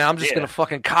like, yo, man, I'm just going to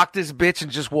fucking cock this bitch and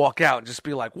just walk out and just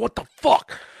be like, what the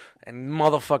fuck? And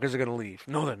motherfuckers are going to leave.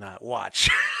 No, they're not. Watch.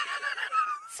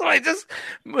 So I just,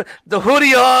 the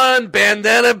hoodie on,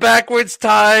 bandana backwards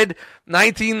tied,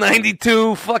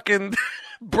 1992 fucking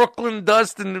Brooklyn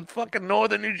dust in fucking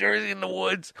northern New Jersey in the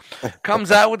woods.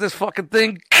 Comes out with this fucking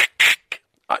thing.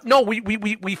 No,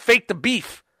 we faked the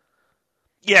beef.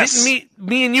 Yes.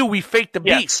 Me and you, we faked the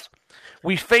beef.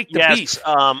 We faked the Yes, beef.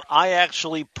 I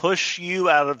actually push you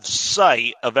out of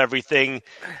sight of everything,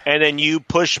 and then you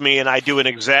push me, and I do an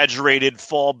exaggerated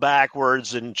fall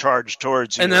backwards and charge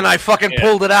towards you. And then I fucking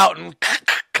pulled it out and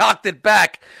cocked it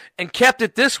back and kept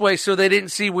it this way so they didn't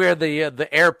see where the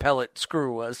air pellet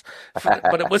screw was.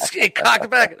 But it cocked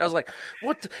back. And I was like,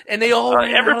 what? And they all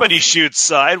everybody shoots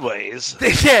sideways.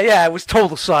 Yeah, it was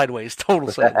total sideways.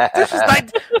 This is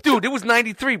dude, it was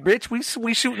 93, bitch.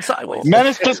 We shooting sideways.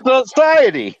 Menace to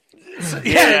society.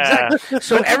 Yeah, exactly.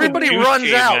 So everybody New runs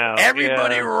came out. out,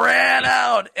 Everybody ran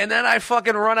out, and then I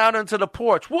fucking run out into the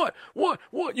porch. What?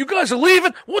 You guys are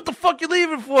leaving? What the fuck you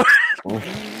leaving for?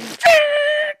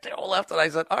 They all left, and I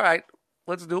said, "All right,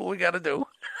 let's do what we got to do."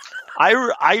 I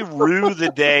rue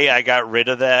the day I got rid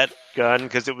of that gun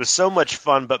because it was so much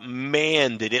fun, but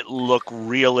man, did it look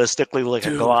realistically like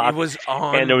Dude, a Glock. it was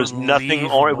and there was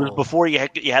nothing. Or it was before you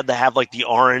had to have like the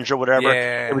orange or whatever.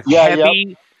 Yeah. It was Yeah,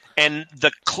 heavy. And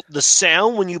the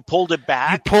sound when you pulled it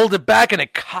back, You pulled it back, and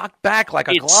it cocked back like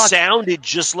a it Glock. sounded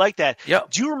just like that. Yep.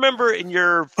 Do you remember in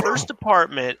your first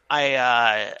apartment? You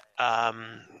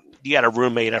had a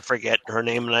roommate. I forget her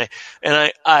name, and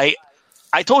I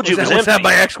told you it was Was empty. that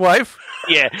my ex-wife?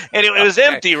 Yeah, and it was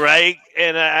empty, right?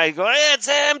 And I go, hey, it's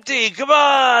empty. Come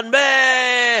on,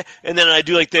 man. And then I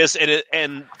do like this,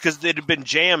 and because it had been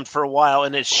jammed for a while,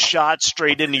 and it shot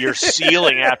straight into your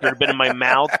ceiling after it had been in my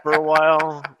mouth for a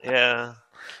while. Yeah.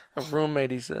 A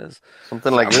roommate, he says.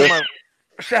 Something like this.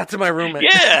 Shout out to my roommate.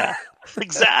 Yeah,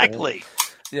 exactly.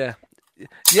 Yeah.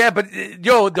 Yeah, but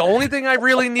the only thing I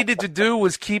really needed to do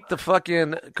was keep the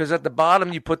fucking, because at the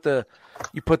bottom you put those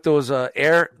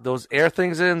air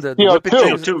things in the CO2. whipping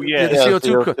things. CO2, yeah. the Yeah,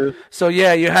 CO2. CO2. So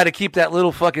yeah, you had to keep that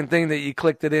little fucking thing that you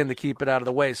clicked it in to keep it out of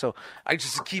the way. So I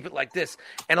just keep it like this.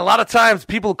 And a lot of times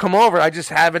people come over, I just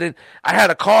have it in. I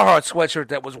had a Carhartt sweatshirt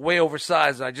that was way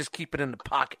oversized, and I just keep it in the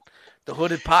pocket. The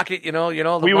hooded pocket, you know.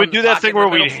 We would do that thing where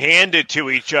we'd hand it to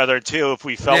each other too if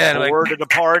we felt bored at a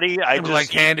party. hand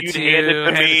it you'd to hand you, it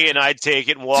to me, and I'd take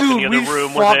it and walk in the Dude, other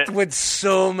room we fucked with it. with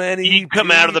so many. You'd come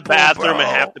out of the people, bathroom bro. and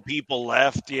half the people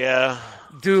left. Yeah.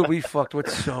 Dude, we fucked with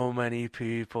so many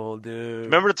people, dude.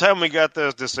 Remember the time we got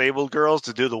those disabled girls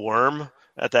to do the worm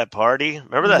at that party?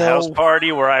 Remember the No. house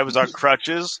party where I was on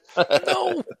crutches?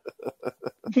 No.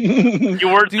 You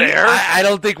weren't Dude, there. I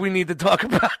don't think we need to talk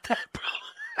about that, bro.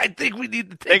 I think we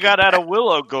need to take They got out of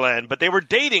Willow Glen, but they were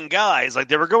dating guys. Like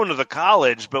they were going to the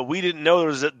college, but we didn't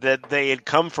know that they had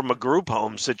come from a group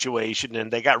home situation,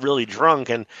 and they got really drunk.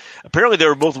 And apparently, they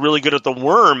were both really good at the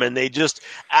worm, and they just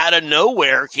out of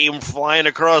nowhere came flying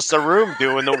across the room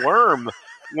doing the worm.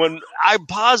 When I'm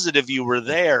positive you were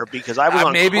there because I was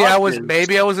on maybe crutches. I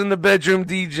was in the bedroom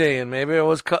DJing. Maybe I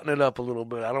was cutting it up a little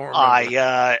bit. I don't remember.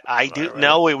 I do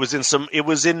know it was in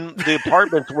the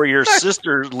apartments where your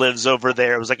sister lives over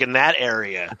there. It was like in that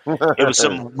area. It was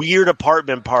some weird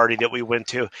apartment party that we went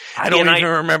to. I don't even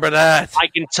remember that. I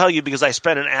can tell you because I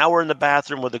spent an hour in the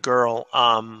bathroom with a girl.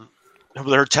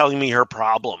 With her telling me her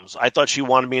problems. I thought she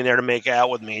wanted me in there to make out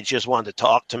with me, and she just wanted to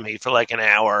talk to me for like an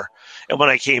hour. And when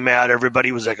I came out,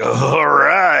 everybody was like, "All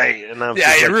right," and I was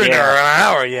just you like, ruined her an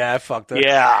hour. Yeah, I fucked her.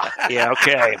 yeah,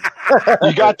 okay.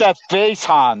 You got that face,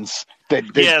 Hans. That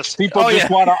Yes. people just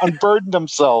want to unburden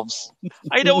themselves.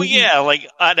 I know, yeah, like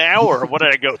an hour. What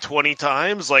did I go 20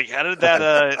 times? Like, how did that?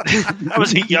 I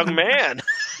was a young man.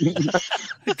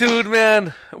 Dude,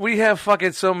 man, we have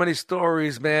fucking so many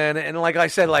stories, man. And like I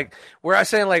said, like where I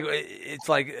saying, like it's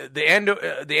like the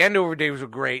Andover days were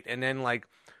great, and then like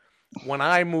when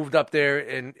I moved up there,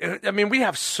 and I mean we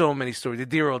have so many stories. The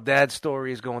Dear Old Dad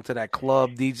stories, going to that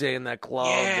club, DJ in that club.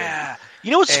 Yeah.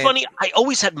 You know what's funny? I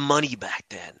always had money back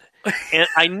then. And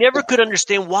I never could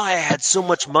understand why I had so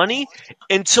much money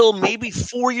until maybe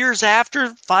 5 years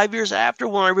after,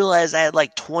 when I realized I had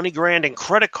like 20 grand in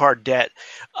credit card debt.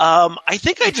 I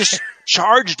think I just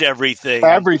charged everything.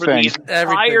 Everything. For the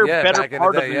entire yeah, better back in the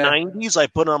part day, of the yeah. 90s, I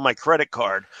put on my credit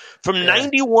card. From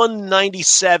 91 to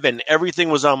 97, everything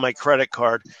was on my credit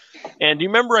card. And do you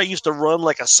remember I used to run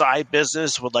like a side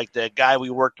business with like the guy we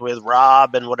worked with,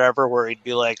 Rob, and whatever, where he'd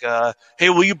be like, hey,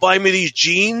 will you buy me these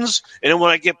jeans? And then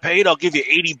when I get paid, I'll give you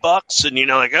 $80. And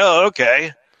like, oh,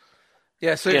 okay.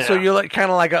 Yeah, so you're like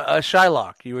kind of like a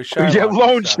Shylock. You were Shylock. Yeah,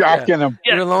 loan sharking them.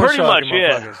 You were Yeah, loan pretty much, sharking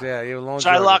yeah. motherfuckers. Yeah, you were loan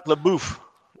Shylock LaBouffe.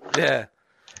 Yeah.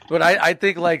 But I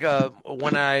think like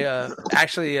when I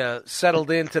actually settled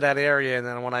into that area, and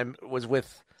then when I was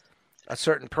with a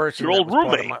certain person, Your that old was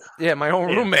part of roommate. my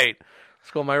own roommate.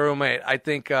 Let's go, my roommate. I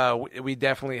think we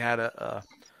definitely had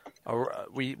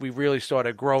we really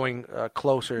started growing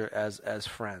closer as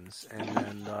friends,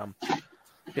 and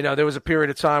there was a period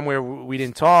of time where we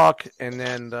didn't talk, and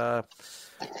then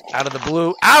Out of the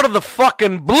blue. Out of the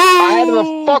fucking blue. Out of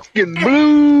the fucking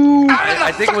blue.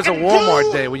 I think it was a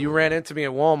Walmart day where you ran into me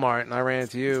at Walmart and I ran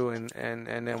into you, and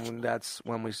then that's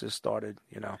when we just started,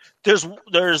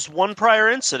 There's one prior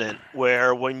incident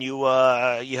where when you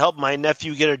helped my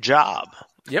nephew get a job.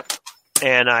 Yep.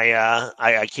 And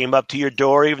I came up to your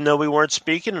door even though we weren't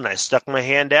speaking, and I stuck my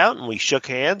hand out and we shook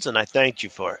hands and I thanked you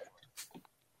for it.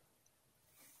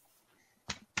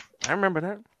 I remember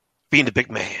that. Being a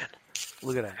big man.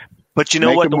 Look at that. But you know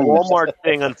Make what? a The move. Walmart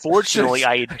thing, unfortunately,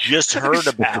 I had just heard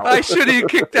about. I should have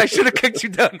kicked you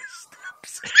down the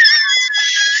steps.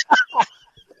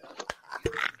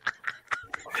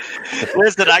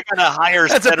 Listen, I got a higher.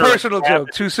 That's a center personal of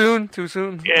joke. Too soon? Too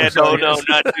soon? Yeah, I'm sorry, no, guys.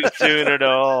 not too soon at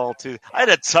all. I'd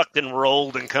have tucked and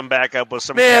rolled and come back up with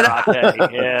some Man,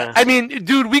 karate. Yeah. I mean,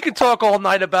 dude, we could talk all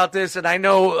night about this, and I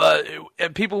know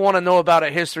people want to know about our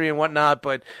history and whatnot,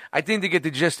 but I think to get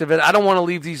the gist of it, I don't want to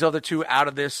leave these other two out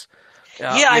of this.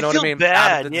 Yeah, you know I feel what I mean?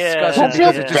 bad. Out of the Yeah. discussion, Don't because feel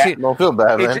it just bad. seems- Don't feel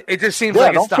bad, man. It just seems Yeah,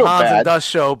 like it's don't the feel Hans bad. and Dust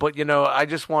show, but I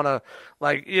just want to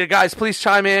guys, please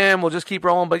chime in. We'll just keep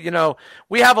rolling. But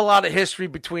we have a lot of history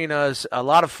between us, a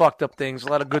lot of fucked up things, a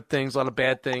lot of good things, a lot of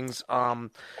bad things. But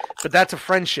that's a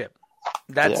friendship.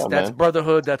 That's man.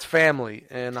 brotherhood. That's family,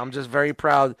 and I'm just very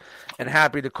proud and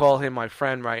happy to call him my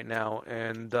friend right now.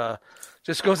 And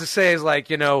just goes to say is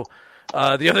the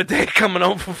other day coming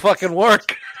home from fucking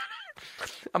work.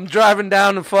 I'm driving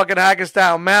down the fucking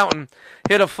Hackettstown Mountain,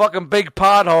 hit a fucking big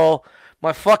pothole.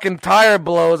 My fucking tire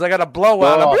blows. I got a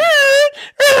blowout.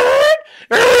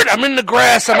 I'm in the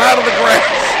grass. I'm out of the grass.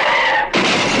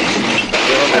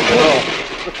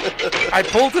 I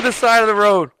pulled to the side of the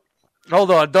road.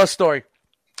 Hold on, Dust story.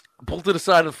 I pulled to the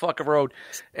side of the fucking road,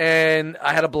 and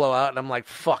I had a blowout, and I'm like,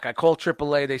 fuck. I called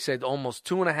AAA. They said almost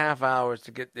 2.5 hours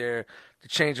to get there to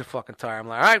change a fucking tire. I'm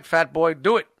like, all right, fat boy,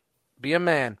 do it. Be a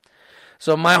man.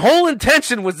 So my whole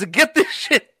intention was to get this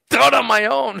shit done on my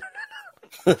own.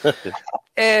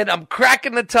 And I'm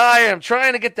cracking the tire. I'm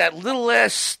trying to get that little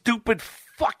ass stupid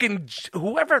fucking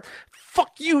whoever,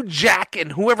 fuck you, Jack,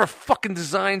 and whoever fucking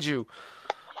designed you.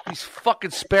 These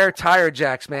fucking spare tire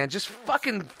jacks, man. Just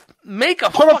fucking make a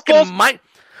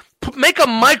make a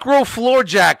micro floor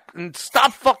jack and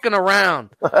stop fucking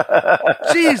around.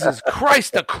 Jesus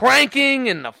Christ, the cranking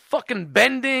and the fucking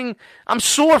bending. I'm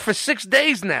sore for 6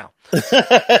 days now. And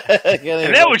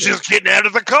that was just getting out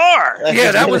of the car.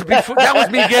 Yeah, that was before. That was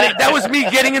me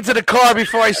getting into the car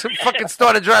before I fucking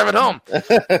started driving home.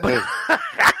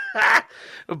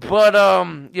 But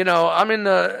I'm in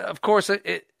the, of course,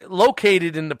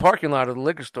 located in the parking lot of the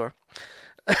liquor store.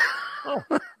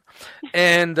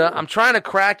 And I'm trying to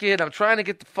crack it. I'm trying to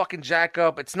get the fucking jack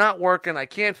up. It's not working. I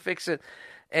can't fix it.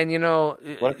 And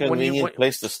what a convenient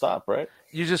place to stop, right?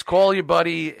 You just call your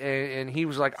buddy, and he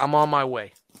was like, "I'm on my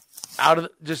way."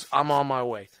 I'm on my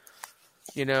way.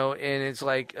 And it's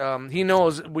like he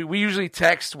knows. We usually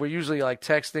text. We're usually like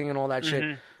texting and all that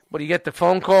shit. But you get the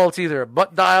phone call, it's either a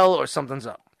butt dial or something's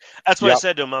up. That's what I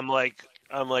said to him. I'm like,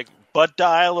 butt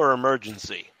dial or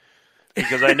emergency,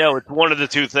 because I know it's one of the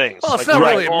two things. Well, it's not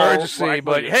really emergency,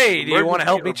 but hey, do you want to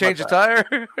help me change a tire?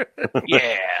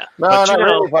 Yeah. No, not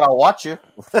really, but I'll watch you.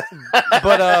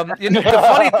 But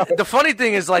the funny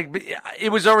thing is, like, it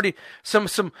was already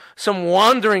some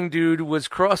wandering dude was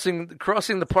crossing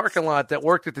the parking lot that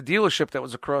worked at the dealership that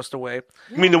was across the way.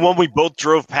 You mean the one we both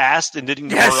drove past and didn't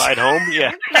get a ride home?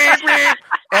 Yeah.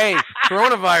 Hey,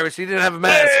 coronavirus. He didn't have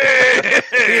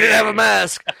a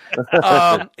mask.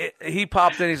 He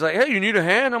popped in. He's like, "Hey, you need a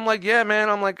hand?" I'm like, "Yeah, man."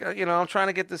 I'm like, I'm trying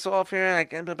to get this off here. I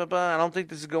don't think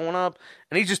this is going up.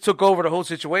 And he just took over the whole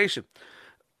situation.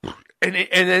 And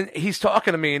then he's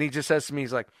talking to me, and he just says to me,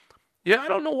 he's like, "Yeah, I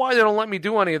don't know why they don't let me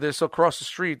do any of this across the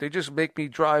street. They just make me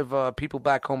drive people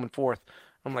back home and forth."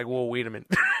 I'm like, "Whoa, wait a minute."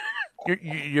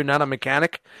 You're not a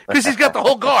mechanic? Because he's got the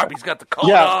whole garb. He's got the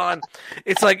coat on.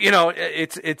 It's like,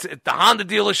 it's the Honda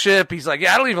dealership. He's like,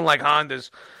 "Yeah, I don't even like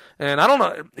Hondas." And I don't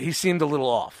know. He seemed a little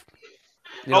off.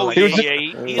 He's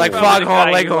Like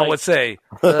Foghorn Leghorn would say.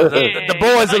 The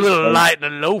boy's a little light in the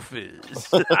loafers.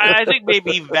 I think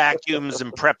maybe he vacuums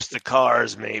and preps the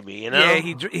cars, maybe, Yeah,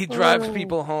 he drives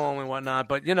people home and whatnot.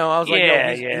 But, I was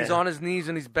like, he's on his knees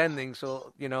and he's bending.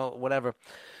 So, whatever.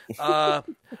 And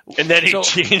then he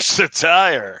changed the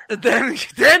tire. Then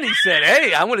he said,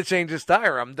 "Hey, I'm going to change this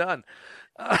tire. I'm done."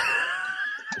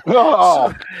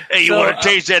 Hey, you want to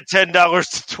change that $10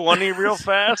 to $20 real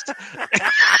fast?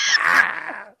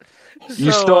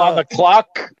 You still on the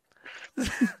clock?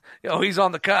 He's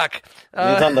on the cock.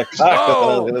 He's on the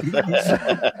cock.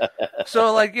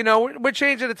 So, like, we're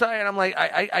changing the tire, and I'm like,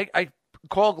 I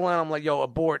call Glenn. I'm like, yo,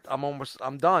 abort.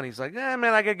 I'm done. He's like, man,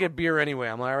 I gotta get beer anyway.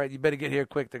 I'm like, all right, you better get here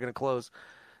quick. They're gonna close.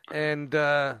 And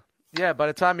yeah, by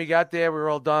the time he got there, we were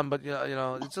all done. But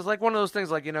it's just like one of those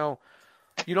things. Like,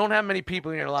 you don't have many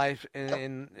people in your life,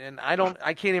 and I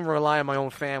can't even rely on my own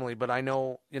family. But I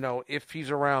know, if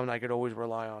he's around, I could always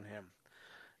rely on him.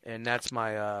 And that's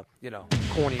my,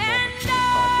 corny moment for this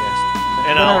podcast.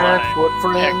 And I'll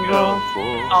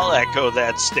echo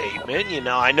that statement.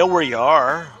 I know where you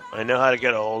are. I know how to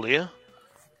get a hold of you.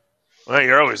 Well,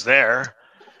 you're always there.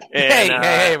 And,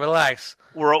 hey, relax.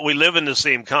 We live in the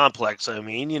same complex. I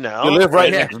mean, You live right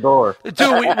next door. Dude,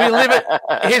 we live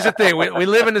here's the thing. We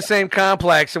live in the same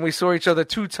complex, and we saw each other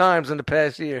 2 times in the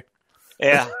past year.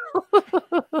 Yeah.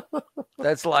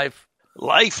 That's life.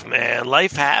 Life, man.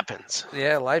 Life happens.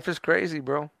 Yeah, life is crazy,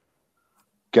 bro.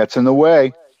 Gets in the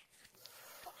way.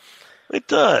 It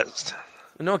does.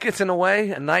 You know what gets in the way?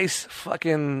 A nice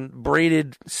fucking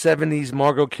braided 70s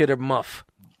Margot Kidder muff.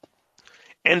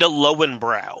 And a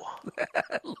Lowenbrow.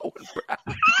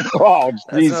 Oh, That's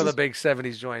Jesus. another big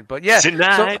 70s joint. But yeah.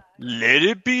 Tonight, let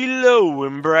it be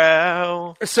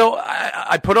Lowenbrow. So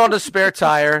I put on the spare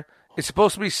tire. It's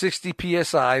supposed to be 60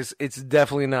 PSIs. It's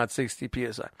definitely not 60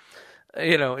 PSI.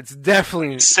 It's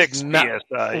definitely 6 not,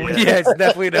 PSI. Yeah, it's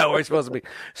definitely not where it's supposed to be.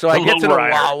 So I get to the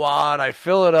Wawa and I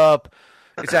fill it up.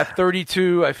 It's at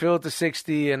 32. I fill it to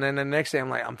 60, and then the next day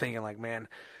I'm thinking like, man,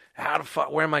 how the fuck?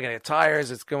 Where am I going to get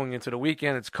tires? It's going into the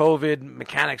weekend. It's COVID.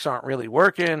 Mechanics aren't really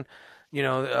working.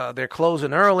 They're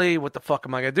closing early. What the fuck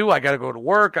am I going to do? I got to go to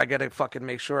work. I got to fucking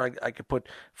make sure I could put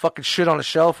fucking shit on the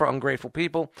shelf for ungrateful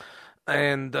people.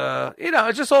 And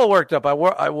it just all worked up. I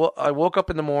woke up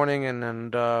in the morning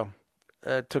and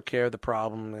took care of the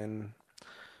problem, and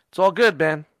it's all good,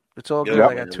 man. It's all good. Yep.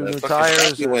 I got 2 new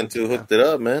tires. You went to hooked it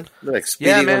up, man. Like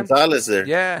Speedy Gonzalez there.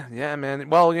 Yeah, man.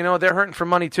 Well, they're hurting for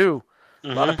money too.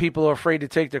 Mm-hmm. A lot of people are afraid to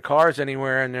take their cars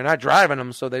anywhere, and they're not driving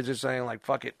them, so they're just saying like,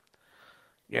 "Fuck it."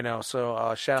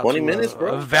 So shout out 20 to minutes,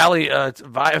 bro. Valley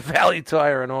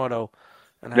Tire and Auto.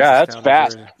 And That's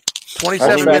fast.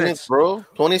 27 minutes, bro.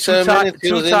 27 minutes.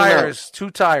 Two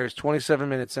tires, 27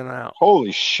 minutes in and out.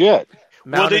 Holy shit.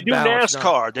 Well, they do Balance,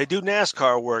 NASCAR. No. They do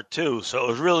NASCAR work too, so it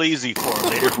was real easy for them.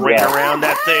 They just ran around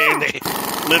that thing. They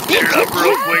lifted it up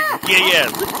real quick.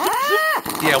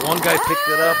 Yeah, one guy picked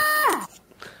it up.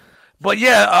 But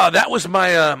yeah, that was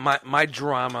my my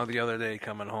drama the other day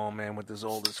coming home, man, with this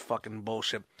fucking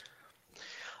bullshit.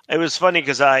 It was funny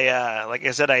because like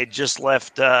I said, I had just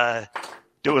left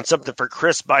doing something for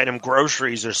Chris, buying him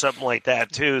groceries or something like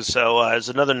that too. So it was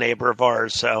another neighbor of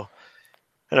ours. So,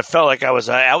 and it felt like I was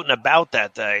out and about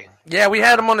that day. Yeah, we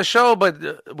had him on the show,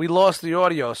 but we lost the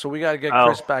audio, so we got to get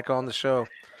Chris back on the show.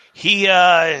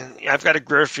 I've got a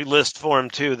grocery list for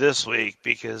him too this week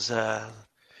because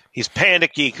he's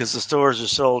panicky because the stores are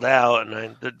sold out,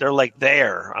 and they're like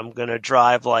there. I'm gonna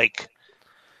drive like.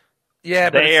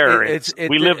 Yeah, but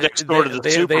we live next door to the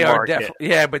supermarket.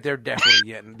 But they're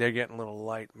definitely getting a little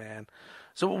light, man.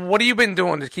 So what have you been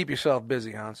doing to keep yourself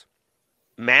busy, Hans?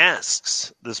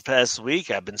 Masks. This past week,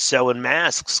 I've been sewing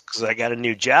masks because I got a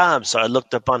new job. So I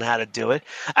looked up on how to do it.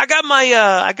 I got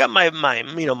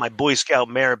my Boy Scout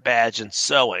merit badge in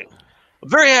sewing. I'm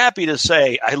very happy to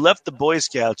say I left the Boy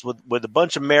Scouts with a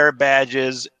bunch of merit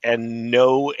badges and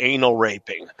no anal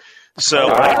raping. So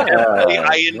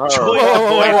I enjoy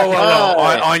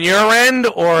on your end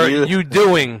or you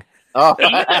doing?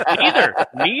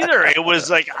 Neither. It was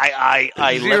like I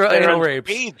left there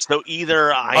unscathed. So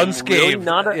either I'm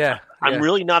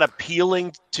really not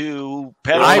appealing to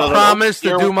pedophiles. I promise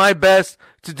to do my best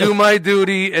to do my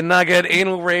duty and not get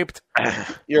anal raped.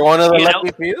 You're one of the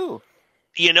lucky few.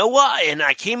 You know what? And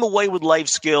I came away with life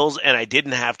skills, and I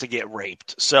didn't have to get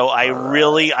raped. So I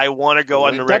want to go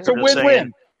on the record of saying,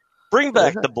 win-win. Bring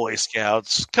back the Boy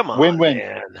Scouts. Come on, win-win.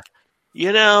 Man.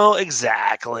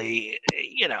 Exactly.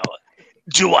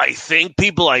 Do I think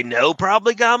people I know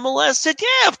probably got molested?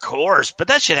 Yeah, of course. But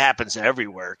that shit happens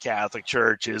everywhere. Catholic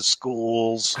churches,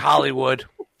 schools. Hollywood.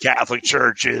 Catholic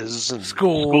churches and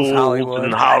schools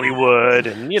Hollywood,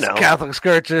 and Catholic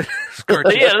churches. Yeah,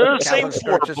 they're the same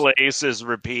 4 places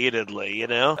repeatedly.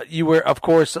 You were, of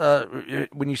course,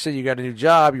 when you said you got a new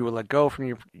job, you were let go from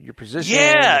your position.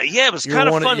 Yeah, it was kind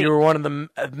of funny. You were one of the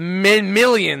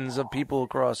millions of people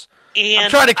across. And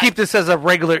I'm trying to keep this as a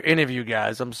regular interview,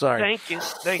 guys. I'm sorry.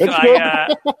 Thank you.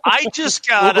 I just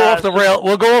got. We'll go off the rail.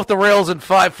 We'll go off the rails in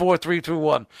 5, 4, 3, 2,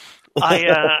 1.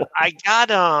 I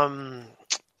got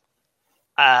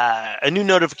a new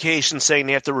notification saying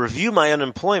they have to review my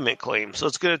unemployment claim. So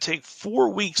it's going to take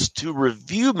 4 weeks to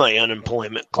review my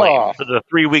unemployment claim for the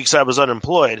 3 weeks I was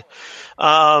unemployed.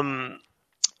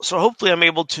 So hopefully I'm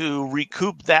able to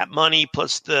recoup that money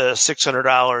plus the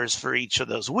 $600 for each of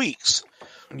those weeks.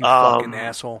 You fucking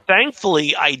asshole.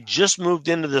 Thankfully, I just moved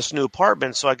into this new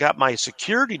apartment, so I got my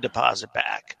security deposit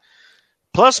back,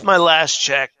 plus my last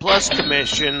check, plus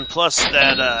commission, plus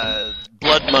that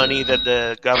blood money that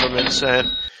the government sent.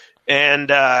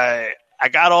 And I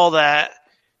got all that.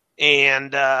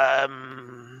 And,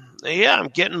 yeah, I'm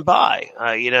getting by.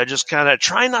 Just kind of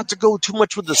try not to go too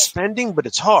much with the spending, but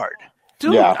it's hard.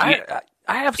 Dude, Yeah.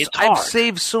 I've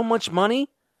saved so much money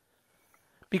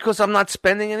because I'm not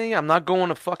spending any. I'm not going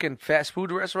to fucking fast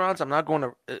food restaurants. I'm not going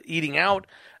to eating out.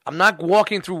 I'm not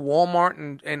walking through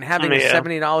Walmart and having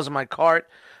 $70 in my cart.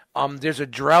 There's a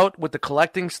drought with the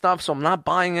collecting stuff, so I'm not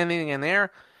buying anything in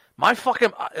there. My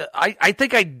fucking, I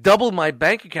think I doubled my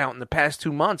bank account in the past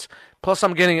 2 months. Plus,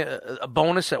 I'm getting a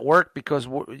bonus at work because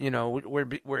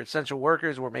we're essential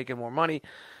workers. We're making more money.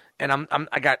 And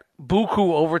I got buku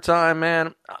overtime,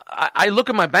 man. I look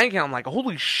at my bank account, I'm like,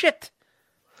 holy shit.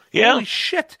 Yeah. Holy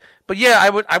shit. But yeah,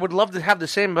 I would love to have the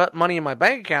same money in my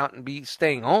bank account and be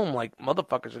staying home like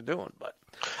motherfuckers are doing. But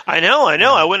I know.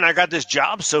 I went and I got this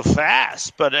job so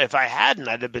fast, but if I hadn't,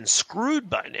 I'd have been screwed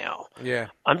by now. Yeah.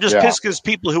 I'm just pissed because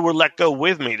people who were let go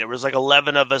with me, there was like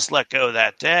 11 of us let go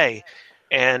that day,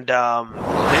 and they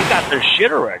got their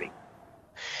shit already.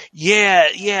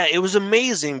 Yeah, it was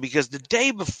amazing because the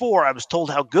day before I was told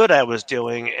how good I was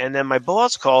doing, and then my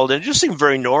boss called, and it just seemed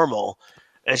very normal.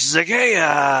 And she's like, "Hey,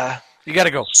 you got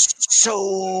to go."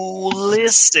 So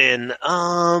listen,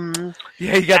 yeah,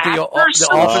 you got the office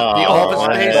space.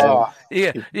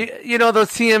 Yeah, you know those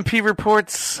TMP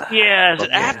reports. Yeah,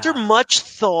 after much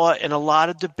thought and a lot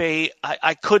of debate,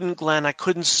 I couldn't, Glenn. I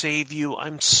couldn't save you.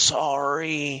 I'm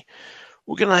sorry.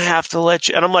 We're gonna have to let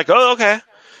you. And I'm like, oh, okay.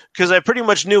 Because I pretty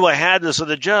much knew I had this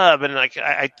other job, and like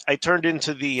I turned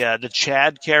into the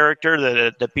Chad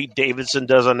character that Pete Davidson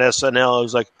does on SNL. I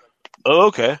was like, oh,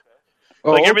 okay.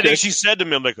 Everything she said to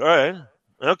me, I'm like, all right,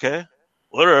 okay,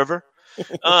 whatever.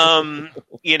 And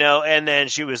then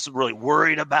she was really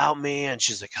worried about me, and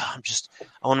she's like, I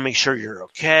want to make sure you're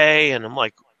okay. And I'm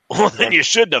like, well, then you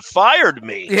shouldn't have fired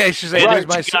me. Yeah, she's like,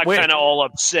 she got kind of all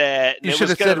upset. You should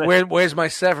have said, where's my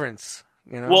severance?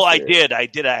 Well, I did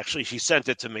actually. She sent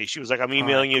it to me. She was like, "I'm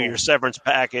emailing you your severance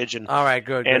package, and all right,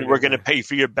 good, and we're going to pay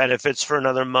for your benefits for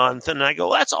another month." And I go,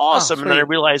 well, "That's awesome." And then I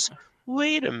realized,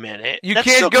 wait a minute, you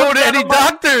can't go to any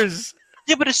doctors.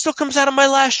 Yeah, but it still comes out of my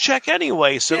last check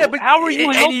anyway. So how are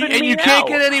you helping me? And you can't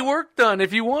get any work done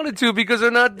if you wanted to because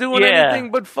they're not doing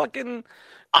anything but fucking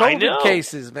COVID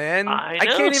cases, man. I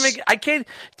can't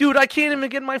even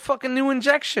get my fucking new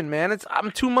injection, man.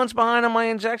 I'm 2 months behind on my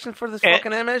injection for this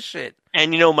fucking MS shit.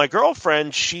 And my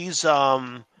girlfriend, she's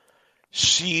down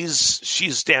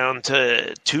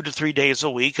to 2 to 3 days a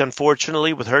week,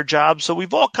 unfortunately, with her job. So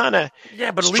we've all kind of but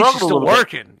at least she's still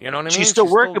working. You know what I mean? She's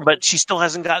still working, but she still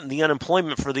hasn't gotten the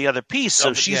unemployment for the other piece.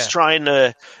 So she's trying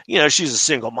to, she's a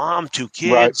single mom, 2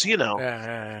 kids,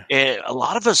 And a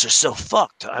lot of us are so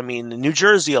fucked. I mean, New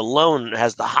Jersey alone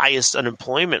has the highest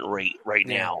unemployment rate right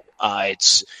now.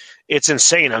 It's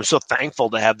insane. I'm so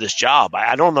thankful to have this job.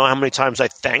 I don't know how many times I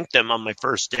thanked them on my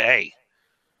first day.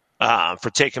 For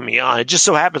taking me on. It just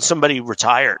so happened somebody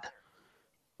retired.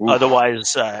 Oof.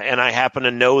 Otherwise, and I happen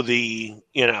to know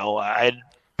I'd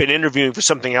been interviewing for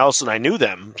something else and I knew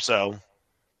them, so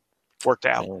worked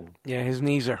out. Yeah, his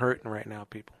knees are hurting right now,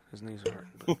 people. His knees are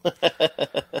hurting. But,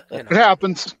 It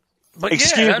happens. But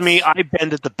excuse me, I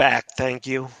bend at the back. Thank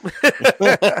you.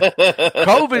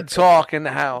 COVID talk in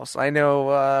the house. I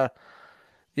know.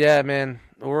 Yeah, man.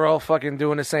 We're all fucking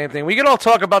doing the same thing. We can all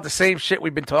talk about the same shit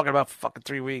we've been talking about for fucking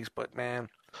 3 weeks, but man.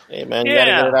 Hey, man, you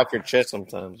gotta get it off your chest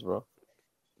sometimes, bro.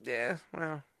 Yeah,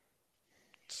 well,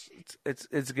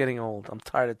 it's getting old. I'm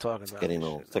tired of talking about it. Getting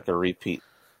old. It's like a repeat.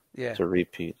 Yeah. To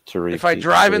repeat. If I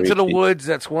drive into the woods,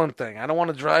 that's one thing. I don't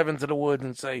want to drive into the woods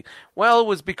and say, well, it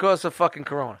was because of fucking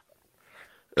Corona.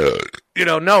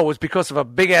 No, it was because of a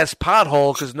big-ass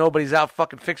pothole because nobody's out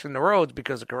fucking fixing the roads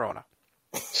because of Corona.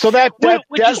 So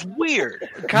which is weird.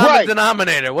 Common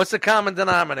denominator. What's the common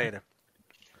denominator?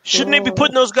 Shouldn't they be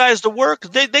putting those guys to work?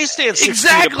 They stand 6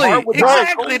 feet apart.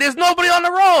 Exactly. There's nobody on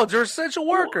the roads. They're essential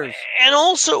workers. And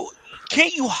also,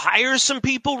 can't you hire some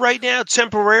people right now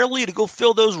temporarily to go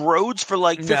fill those roads for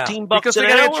like $15 an hour? Because they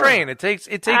got to train. It takes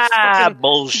fucking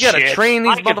bullshit. You got to train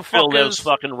these motherfuckers. Fill those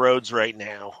fucking roads right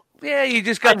now. Yeah, you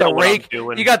just got the rake.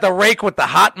 You got the rake with the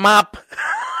hot mop.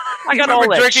 I got all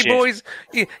remember that Jerky shit. Boys?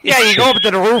 Yeah, you go up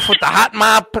to the roof with the hot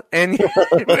mop, and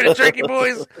the Jerky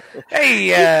Boys.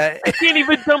 Hey, I can't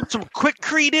even dump some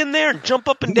Quikrete in there and jump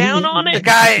up and down on the it.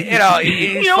 guy,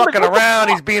 he's You know, fucking around.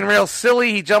 He's being real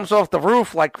silly. He jumps off the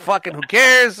roof like fucking. Who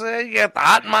cares? You got the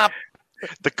hot mop.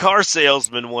 The car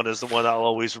salesman one is the one I'll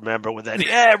always remember with that.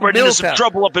 Yeah, we're into some Middletown.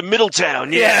 trouble up in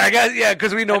Middletown. Yeah,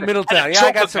 because we know Middletown. Yeah,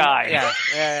 I got some. guy.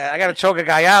 Yeah, I got to choke a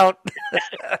guy out.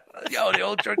 Yo, the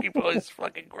old Jerky Boys is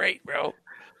fucking great, bro.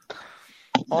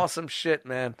 Awesome shit,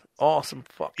 man. Awesome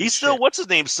fucking. He's still, shit. what's his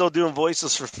name? Still doing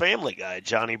voices for Family Guy,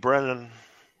 Johnny Brennan.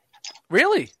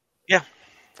 Really? Yeah.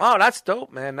 Oh, that's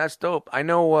dope, man. That's dope. I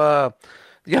know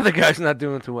the other guy's not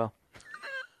doing too well.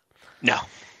 No.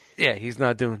 Yeah, he's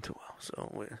not doing too well.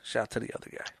 So shout to the other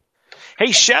guy.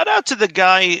 Hey, shout out to the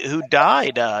guy who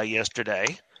died yesterday.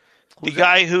 Who's the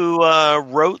guy who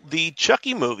wrote the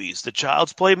Chucky movies, the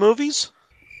Child's Play movies.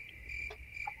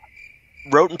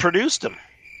 Wrote and produced them.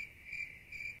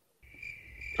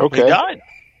 He Okay. died.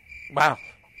 Wow.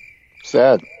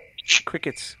 Sad.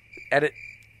 Crickets. Edit.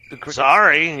 The crickets.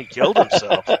 Sorry, he killed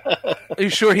himself. Are you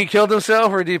sure he killed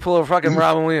himself, or did he pull a fucking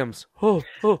Robin Williams? Oh,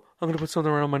 I'm gonna put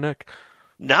something around my neck.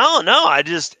 No, I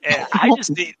just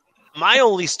my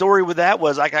only story with that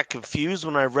was I got confused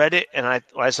when I read it, and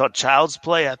when I saw Child's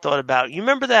Play. I thought about, you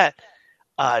remember that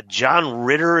John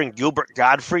Ritter and Gilbert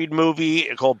Gottfried movie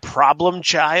called Problem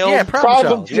Child? Yeah,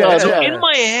 Problem Child. Child, yeah. In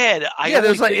my head,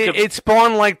 there's like it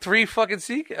spawned like 3 fucking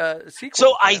sequels.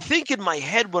 So I think in my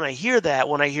head when I hear that,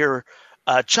 when I hear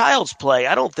Child's Play,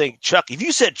 I don't think Chucky. If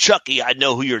you said Chucky, I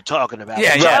know who you're talking about.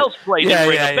 Yeah, Child's Play didn't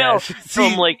ring a bell. See, So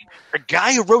I'm like, the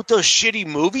guy who wrote those shitty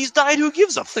movies died? Who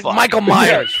gives a fuck? like Michael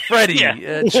Myers, Freddy,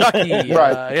 Chucky,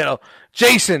 Right.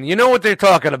 Jason. You know what they're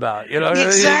talking about.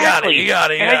 Exactly. You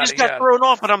got it. And I just got thrown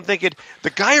off, and I'm thinking, the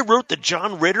guy who wrote the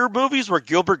John Ritter movies where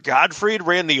Gilbert Gottfried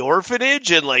ran the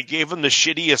orphanage and like gave him the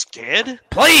shittiest kid?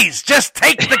 Please, just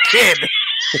take the kid.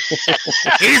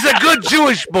 He's a good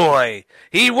Jewish boy.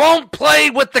 He won't play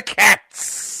with the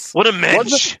cats. What a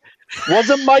mensch.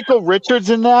 Wasn't Michael Richards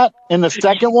in that in the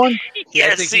second one?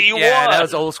 Yes, he was. Yeah, that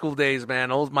was old school days,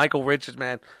 man. Old Michael Richards,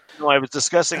 man. No, I was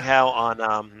discussing how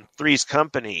on Three's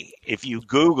Company, if you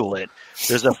Google it,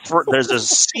 there's a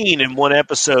scene in one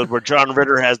episode where John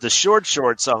Ritter has the short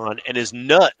shorts on and his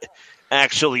nut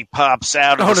actually pops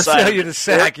out of the to side. sell you the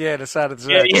sack. Yeah, the side of the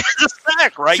sack. Yeah, the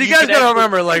sack, right? So you guys gotta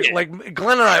remember, like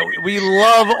Glenn and I, we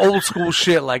love old school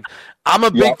shit. Like I'm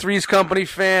a big Three's Company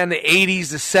fan. The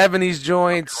 '80s, the '70s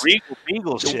joints.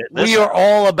 Regal shit. We are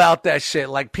all about that shit.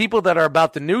 Like people that are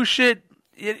about the new shit,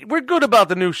 we're good about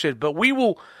the new shit, but we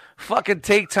will fucking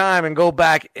take time and go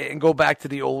back to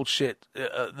the old shit,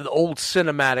 the old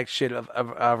cinematic shit of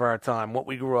our time, what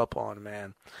we grew up on,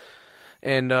 man.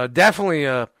 And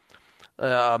definitely,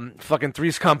 fucking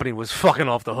Three's Company was fucking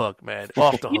off the hook, man.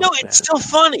 Off the hook. It's still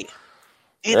funny.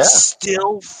 It's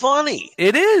still funny.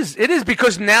 It is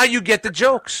because now you get the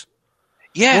jokes.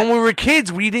 Yeah. When we were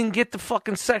kids, we didn't get the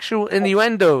fucking sexual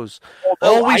innuendos.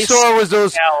 All we saw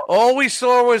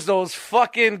was those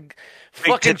fucking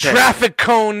traffic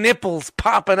cone nipples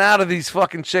popping out of these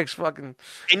fucking chicks. Fucking.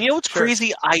 And you know what's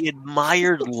crazy? I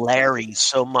admired Larry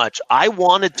so much. I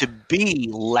wanted to be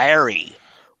Larry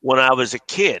when I was a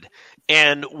kid.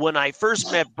 And when I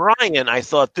first met Brian, I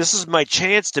thought, this is my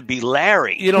chance to be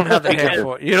Larry. You don't have the hair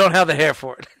for it. You don't have the hair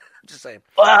for it. I'm just saying.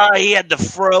 Well, he had the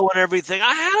fro and everything.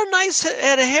 I had a nice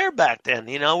head of hair back then,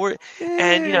 you want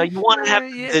to have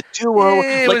the duo.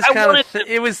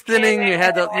 It was thinning. You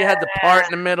had the part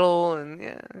in the middle, and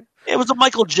it was a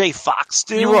Michael J. Fox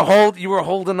dude. You were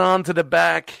holding on to the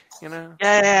back.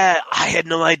 Yeah, I had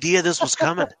no idea this was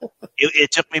coming.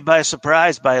 It took me by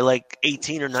surprise by like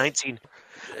 18 or 19.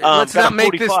 Let's not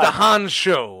make this the Hans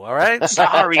show, all right?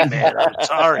 Sorry, man. I'm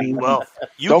sorry. Well,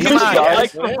 Don't can be buy sorry.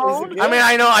 microphone. I mean,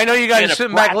 I know you guys are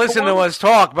sitting back listening to us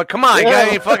talk, but come on, you got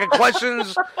any fucking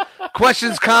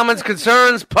questions, comments,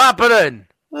 concerns? Pop it in.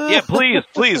 Yeah,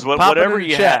 please, whatever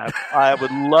you have. I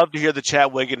would love to hear the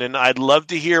chat, Wigan, and I'd love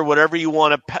to hear whatever you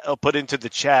want to put into the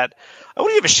chat. I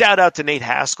want to give a shout out to Nate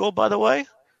Haskell, by the way.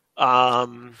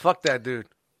 Fuck that dude.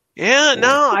 Yeah,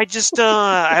 no, I just all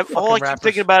I keep rappers.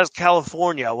 thinking about is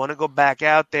California. I want to go back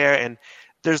out there, and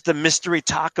there's the mystery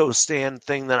taco stand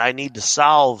thing that I need to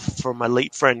solve for my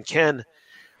late friend Ken.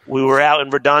 We were out in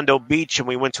Redondo Beach, and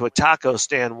we went to a taco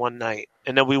stand one night,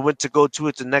 and then we went to go to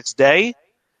it the next day,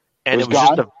 and it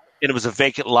was a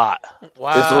vacant lot.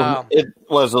 Wow. It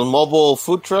was a mobile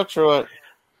food trucks or what?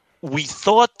 we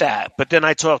thought that, but then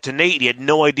I talked to Nate. He had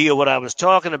no idea what I was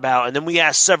talking about, and then we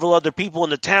asked several other people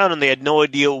in the town, and they had no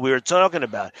idea what we were talking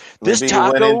about. This Maybe taco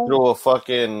you went in through a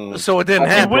fucking. So it didn't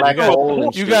fucking happen. black hole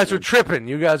and You shit. guys were tripping.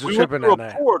 You guys were we went tripping through that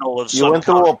a night. portal of You some went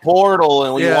through a kind. portal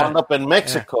and you Yeah. wound up in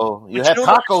Mexico. You But had you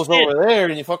don't tacos understand. over there,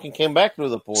 and you fucking came back through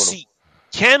the portal. See,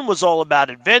 Ken was all about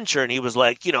adventure, and he was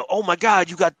like, oh my God,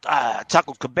 you got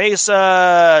taco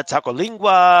cabeza, taco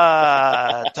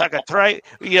lingua, taco tripe,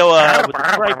 with the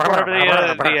tripe,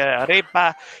 the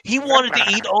arepa. He wanted to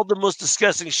eat all the most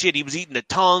disgusting shit. He was eating the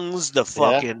tongues, the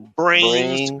fucking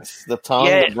brains. The tongue,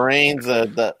 Yeah. the brains,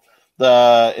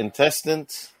 the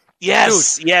intestines.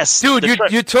 Yes, yes. Dude, The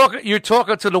you're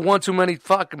talking to the one too many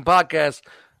fucking podcast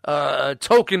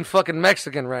token fucking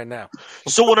Mexican right now.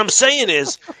 So what I'm saying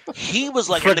is, he was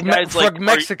like, and the guy's like,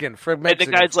 Mexican. and the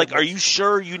guy's like, "Are you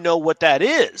sure you know what that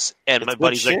is?" And my good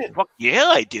buddy's like, shit. "Fuck yeah,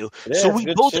 I do." Yeah, so it's we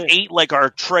good both shit. ate like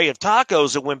our tray of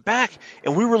tacos and went back,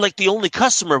 and we were like the only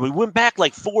customer. We went back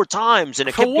like 4 times, and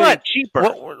it For kept what? getting cheaper.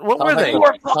 What were Sounds they?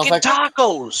 like 4 fucking like-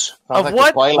 tacos. Sounds Of like what?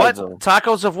 the Twilight What? Zone.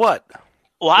 Tacos of what?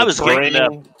 Well, I The was getting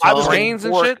brain, I was tongue, getting brains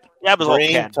and pork. shit? That was all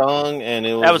Brain, Ken. tongue, and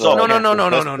it was. That was all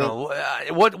No.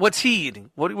 intestine. What's he eating?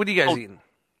 What are you guys Oh, eating?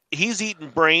 He's eating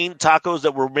brain tacos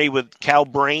that were made with cow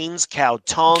brains, cow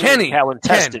tongue, Kenny. and cow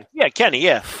intestine. Ken. Yeah, Kenny.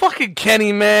 Yeah, Fucking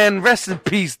Kenny, man. Rest in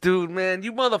peace, dude, man.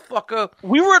 You motherfucker.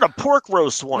 we were at a pork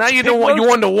roast once. Now you Pig don't want. You roast.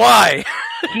 wonder why.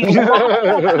 He lopped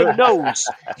off the nose.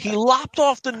 He lopped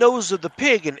off the nose of the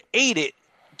pig and ate it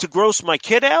to gross my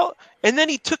kid out. And then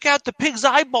he took out the pig's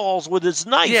eyeballs with his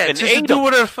knife Yeah, and just to ate do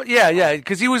them. what yeah,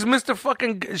 because he was Mr.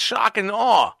 fucking Shock and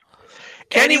Awe.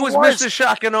 Kenny was Mr.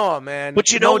 Shock and Awe, man.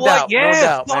 But you know no what? Doubt, Yeah, no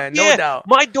doubt, fuck man. yeah. No doubt.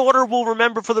 My daughter will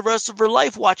remember for the rest of her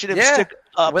life watching him Yeah, stick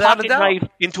a without a pocket doubt. knife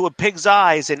into a pig's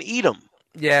eyes and eat them.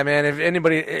 Yeah, man. If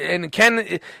anybody and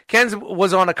Ken's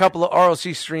was on a couple of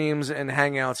ROC streams and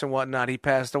hangouts and whatnot. He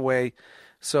passed away.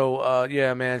 So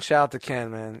yeah, man. Shout out to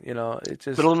Ken, man. It's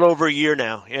just Been a little over a year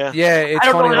now. Yeah. yeah. It's I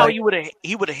don't funny, know how like,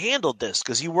 he would have handled this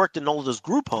because he worked in all those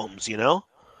group homes,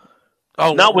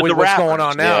 oh, not with the what's rappers. going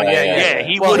on now. Yeah, Yeah. yeah.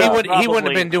 He Well, would've he wouldn't probably-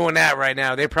 have been doing that right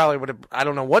now. They probably would have. I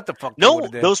don't know what the fuck. They No,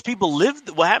 would've did. those people lived.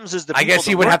 What happens is the I people guess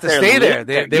he that would work have to stay there.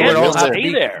 lived They Yeah, would all they'll have to stay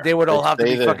be there. They would all have to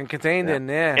Stay be there. fucking contained in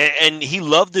there. And he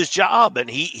loved his job, and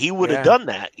he would have Yeah. done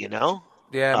that,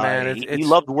 Yeah, man. He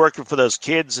loved working for those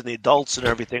kids and the adults and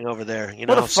everything over there.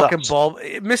 What a so- fucking ball,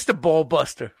 Mr.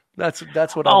 Ballbuster. That's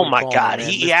what. I Oh would my call God, him, man.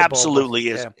 he Mr. absolutely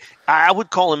Ballbuster. is. I would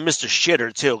call him Mr.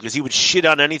 Shitter too, because he would shit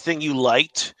on anything you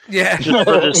liked Yeah. just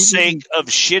for the sake of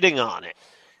shitting on it.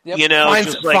 Yep.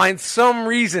 Just like find some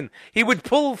reason. He would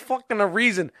pull fucking a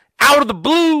reason out of the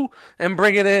blue and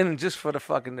bring it in just for the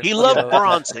fucking. he loved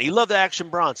Bronson. He loved Action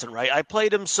Bronson, right? I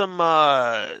played him some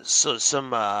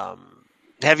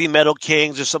Heavy Metal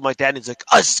Kings or something like that, and he's like,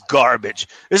 "Us garbage.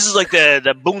 This is like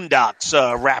the Boondocks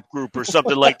rap group or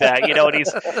something like that." And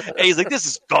he's like, "This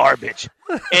is garbage,"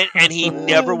 and he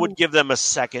never would give them a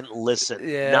second listen.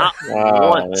 Yeah. Not Wow,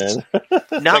 once. man.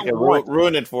 Not Like once.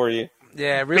 ruin it for you.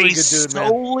 Yeah, really good Based dude, man.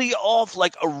 solely off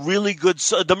like a really good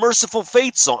the Merciful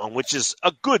Fate song, which is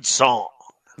a good song,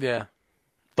 Yeah,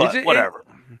 but whatever.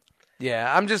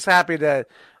 Yeah, I'm just happy that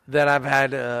I've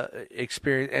had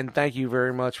experience, and thank you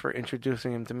very much for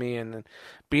introducing him to me and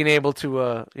being able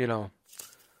to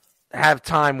have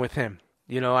time with him.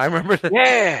 I remember.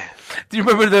 Yeah, Do you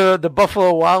remember the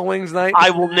Buffalo Wild Wings night? I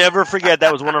will never forget.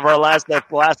 That was one of our last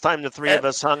time the three of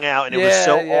us hung out, and it was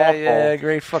so awful. Yeah,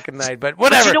 great fucking night. But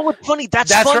whatever. But you know what's funny?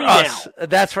 That's for funny us. now.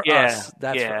 That's for Yeah, us.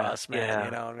 That's for yeah, us, man. yeah.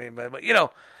 You know what I mean? But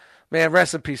man,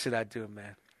 rest in peace to that dude,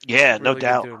 man. Yeah, no Really good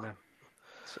doubt. dude, man.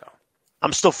 So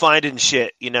I'm still finding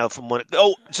shit, from when.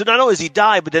 So not only does he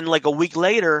die, but then like a week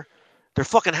later, their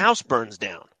fucking house burns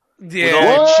down. yeah,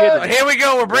 all that shit in it. here we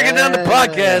go. We're bringing down the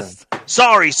podcast.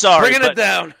 Sorry, Bringing but, it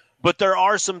down. But there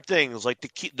are some things like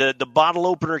the bottle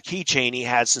opener keychain he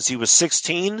had since he was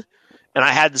 16, and I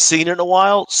hadn't seen it in a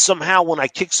while. Somehow, when I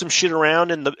kicked some shit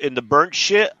around in the burnt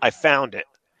shit, I found it.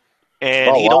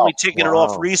 And he'd only taken it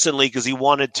off recently because he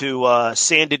wanted to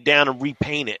sand it down and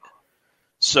repaint it.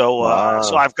 So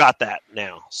so I've got that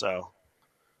now. So,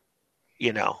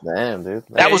 Damn, dude.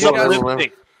 that was you guys-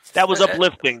 uplifting. That was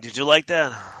uplifting. Did you like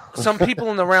that? Some people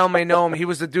in the realm may know him. He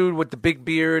was the dude with the big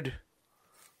beard,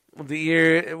 with the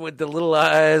ear, with the little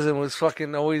eyes, and was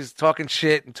fucking always talking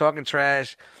shit and talking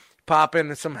trash,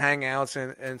 popping some hangouts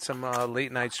and some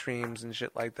late night streams and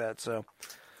shit like that. So,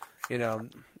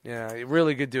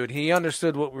 really good dude. He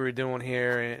understood what we were doing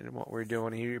here and what we were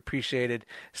doing. He appreciated.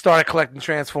 Started collecting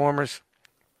Transformers.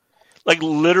 Like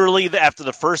literally after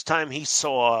the first time he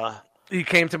saw he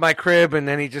came to my crib, and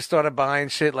then he just started buying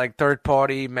shit like third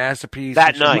party Masterpiece. That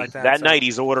and shit night, like that. So, night,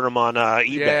 he's ordering them on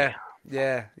eBay.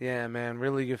 Yeah, man.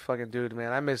 Really good fucking dude,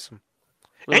 man. I miss him.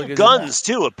 Really And good guns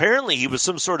too. Apparently, he was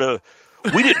some sort of.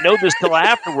 We didn't know this till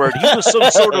afterward. He was some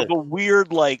sort of a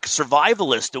weird, like,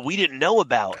 survivalist that we didn't know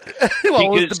about.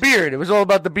 Well, it was the beard. It was all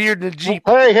about the beard and the Jeep.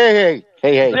 Hey.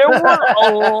 There were a lot.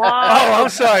 Oh, I'm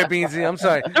sorry, Beansy. I'm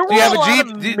sorry. There Do you have were a a lot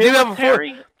Jeep? of Do you have a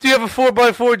military- Do you have a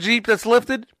 4x4 Jeep that's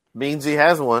lifted? Beansy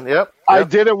has one. Yep. I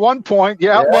did at one point.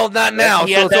 Yeah. Well, not now,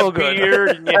 He so had it's all that good. beard.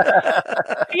 And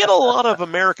he had a lot of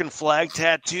American flag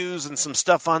tattoos and some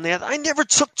stuff on there that I never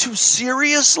took too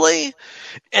seriously.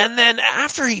 And then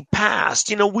after he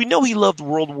passed, we know he loved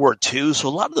World War II, so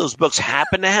a lot of those books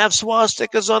happen to have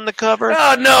swastikas on the cover.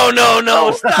 Oh,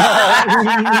 no, stop.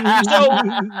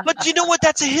 But you know what?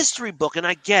 That's a history book, and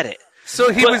I get it.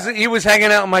 So he was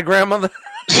hanging out with my grandmother.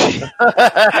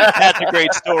 That's a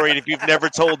great story. And if you've never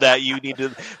told that, you need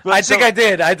to. I think I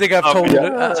did. I think I've told it.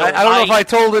 So I don't know if I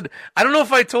told it. I don't know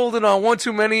if I told it on One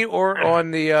Too Many or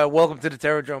on the Welcome to the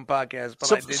Terror Drone podcast.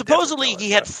 But I did supposedly definitely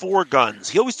he had 4 guns.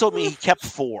 He always told me he kept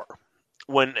 4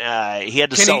 when he had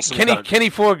to sell some guns. Kenny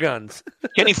 4 guns.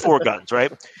 Kenny 4 guns,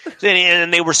 right?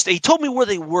 And they were. He told me where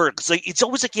they were because it's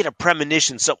always like he had a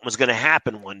premonition something was going to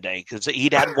happen one day because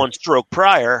he'd had one stroke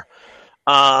prior.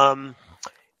 And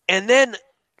then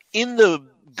in the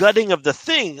gutting of the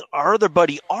thing, our other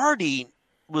buddy Artie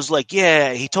was like,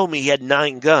 "Yeah, he told me he had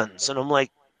 9 guns," and I'm like,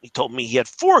 "He told me he had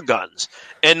 4 guns."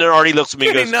 And then Artie looks at me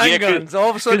and goes, 9 "Yeah, guns. All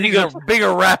of a sudden, he's a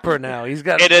bigger rapper now. He's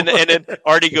got. And then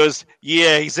Artie goes,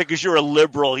 "Yeah," he said, "because you're a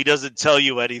liberal, he doesn't tell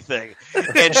you anything."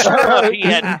 And sure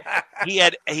enough, he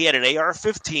had an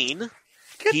AR-15.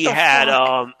 He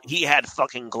had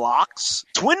fucking Glocks,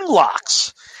 twin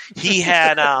Glocks. He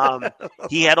had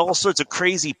all sorts of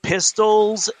crazy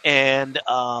pistols and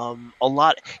a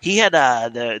lot. He had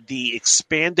the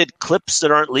expanded clips that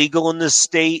aren't legal in this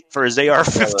state for his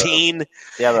AR-15.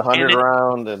 Yeah, the 100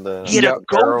 round and the. He had a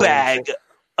go bag,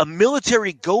 a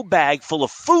military go bag full of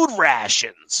food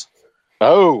rations.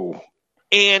 Oh.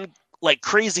 And like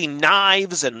crazy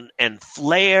knives and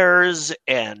flares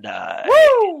and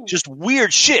just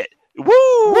weird shit.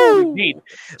 Woo! Indeed.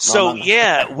 So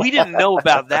yeah, we didn't know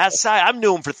about that side. I've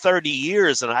known him for 30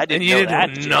 years, and I didn't know that.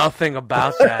 You didn't know nothing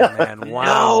about that, man. Wow.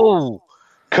 No,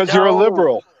 because you're a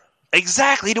liberal.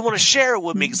 Exactly. He didn't want to share it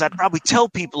with me because I'd probably tell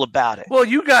people about it. Well,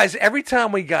 you guys, every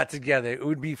time we got together, it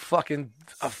would be fucking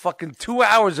 2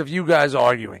 hours of you guys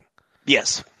arguing.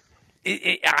 Yes.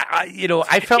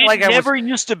 I felt like I never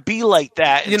used to be like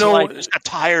that. Until I just got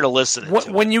tired of listening.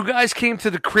 When you guys came to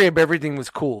the crib, everything was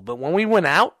cool. But when we went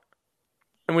out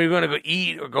and we were going to go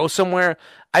eat or go somewhere,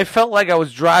 I felt like I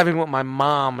was driving with my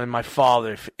mom and my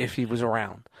father if he was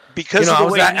around. Because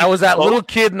I was that little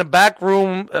kid in the back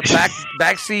room,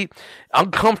 back seat,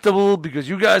 uncomfortable because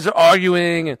you guys are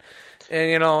arguing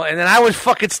and then I would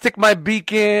fucking stick my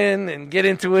beak in and get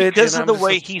into it. Because of the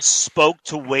way he spoke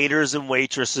to waiters and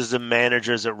waitresses and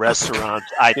managers at restaurants,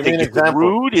 I think it's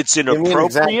rude. It's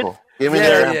inappropriate. Give me an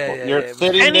example. You're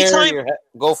sitting there.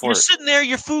 Go for it. You're sitting there.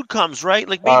 Your food comes, right?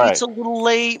 Like maybe it's a little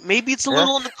late. Maybe it's a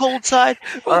little on the cold side.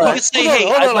 You can say, "Hey,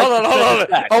 hold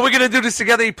on. Oh, we're gonna do this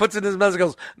together." He puts it in his mouth and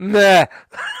goes, "Nah."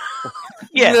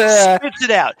 Yeah, spits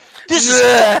it out. This is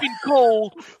fucking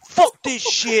cold. Fuck this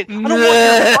shit. I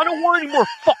don't want any more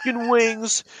fucking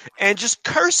wings. And just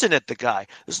cursing at the guy.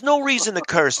 There's no reason to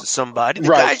curse at somebody. The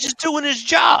guy's just doing his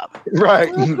job.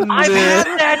 Right. I've had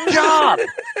that job.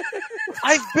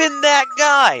 I've been that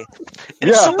guy. And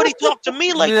if somebody talked to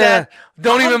me like that,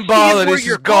 don't even bother. This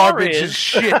is garbage as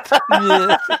shit.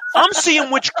 I'm seeing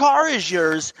which car is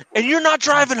yours, and you're not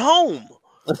driving home.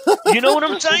 You know what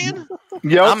I'm saying?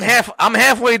 Yep. I'm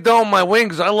halfway done my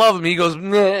wings. I love him. He goes,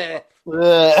 "Nah."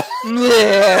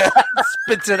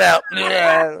 Spits it out.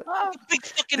 Big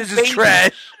fucking this baby. Is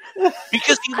trash.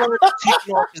 Because he wanted to take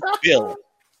off his bill.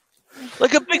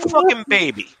 Like a big fucking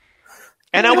baby.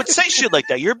 And I would say shit like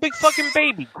that. You're a big fucking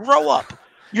baby. Grow up.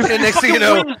 And next thing you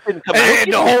know, and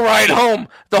the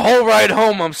whole ride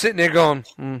home, I'm sitting there going,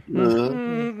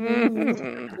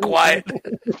 quiet.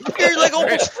 You're like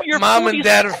you're Mom and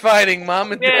Dad are fighting.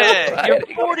 Mom and Dad are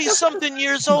fighting. You're 40-something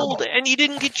years old, and you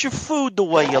didn't get your food the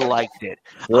way you liked it.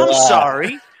 I'm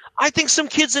sorry. I think some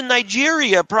kids in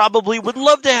Nigeria probably would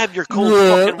love to have your cold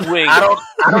fucking wings. I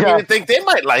don't even think they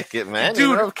might like it, man.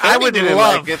 Dude, I would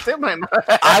love. Like it. They might not.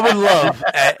 I would love.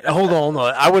 Hold on.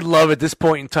 I would love at this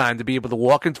point in time to be able to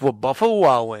walk into a Buffalo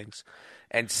Wild Wings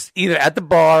and either at the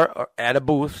bar or at a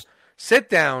booth, sit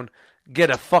down, get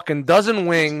a fucking dozen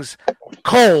wings,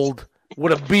 cold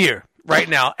with a beer right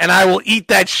now, and I will eat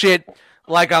that shit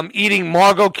like I'm eating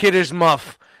Margot Kidder's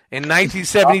muff in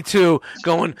 1972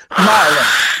 going,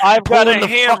 I've got pulling a the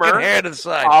hammer. fucking hair to the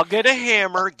side. I'll get a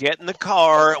hammer, get in the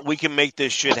car, we can make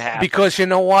this shit happen. Because you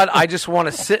know what? I just want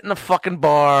to sit in a fucking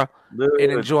bar Dude,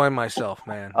 and enjoy myself,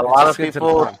 man. a lot of Just get to the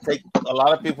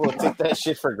people point. take that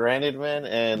shit for granted, man.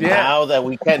 And Yeah. now that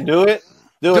we can't do it,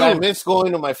 dude, I Dude. miss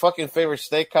going to my fucking favorite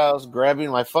steakhouse,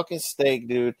 grabbing my fucking steak,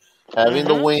 dude, having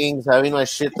the wings, having my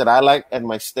shit that I like at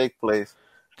my steak place.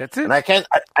 That's it. And I can't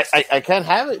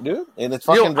have it, dude. And it's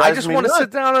fucking Yo, I drives just me want to nuts.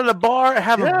 sit down at a bar,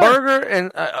 have a Yeah. burger,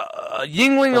 and a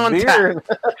Yingling A on beer.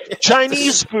 tap.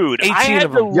 Chinese food. 18 I had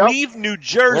of to them. Yep. leave New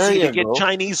Jersey There to you get go.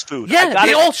 Chinese food. I Yeah,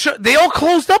 got they all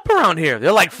closed up around here.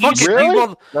 They're like, fuck it. Really? These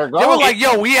mother- They're They were gone. like,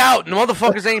 yo, we out. And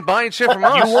motherfuckers ain't buying shit from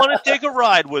us. You want to take a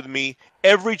ride with me?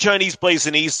 Every Chinese place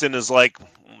in Easton is like,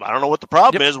 I don't know what the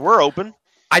problem is. We're open.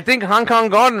 I think Hong Kong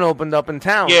Garden opened up in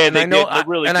town. Yeah, and they I know, did. They're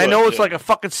really and I good, know it's too. like a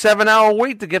fucking 7-hour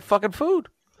wait to get fucking food.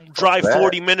 Drive bad.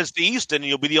 40 minutes to Easton, and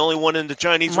you'll be the only one in the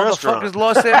Chinese Motherfuckers restaurant.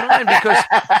 lost their mind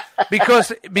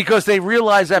because they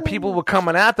realized that people were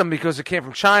coming at them because it came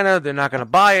from China. They're not going to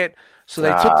buy it. So they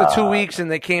took the 2 weeks and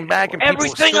they came back. And people were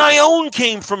Everything still- I own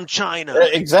came from China.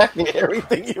 Exactly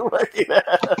everything you're looking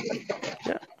at.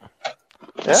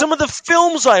 Yeah. Some of the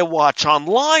films I watch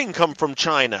online come from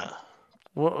China.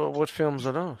 What films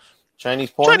are those?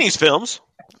 Chinese porn. Chinese films.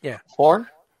 Porn.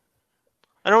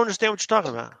 I don't understand what you're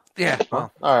talking about. Yeah,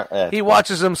 well, All right. Yeah. he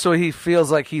watches them so he feels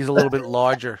like he's a little bit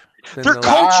larger. Than They're the-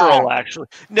 cultural, actually.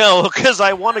 No, because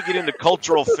I want to get into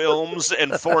cultural films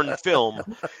and foreign film,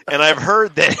 and I've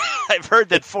heard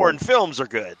that foreign films are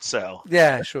good. So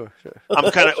Yeah, sure. I'm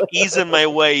kind of easing my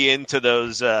way into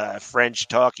those French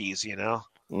talkies, you know.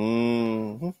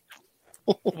 Mm-hmm.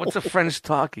 What's a French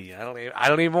talkie? I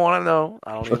don't even want to know.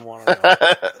 I don't even want to know.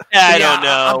 I Yeah, don't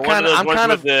know. I'm One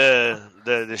kind of of- those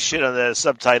with the shit on the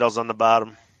subtitles on the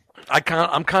bottom. I'm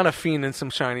kind of fiending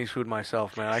some Chinese food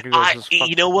myself, man. I could go.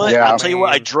 You know what? Yeah. I'll tell you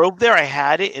what. I drove there. I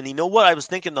had it, and you know what? I was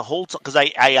thinking the whole time because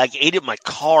I ate it in my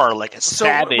car like a So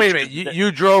savage. wait a minute.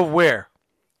 You drove where?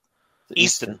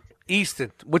 Easton,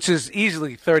 Easton, which is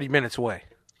easily 30 minutes away.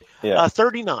 Yeah.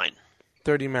 39.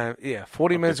 30 minutes, yeah,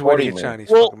 40 minutes 40 away to get minutes. Chinese.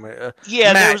 Well, fucking,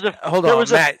 Yeah, Matt, there was a hold there on,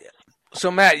 was a- Matt.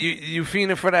 So Matt, you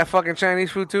fiending for that fucking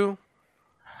Chinese food too?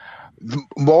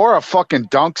 More of fucking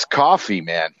Dunk's coffee,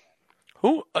 man.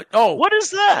 Who? Oh, What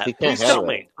is that? He can't Please tell have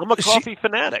me. I'm a coffee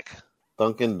fanatic.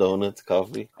 Dunkin' Donuts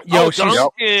coffee. Yo, Oh, she's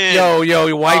Dunkin'. yo,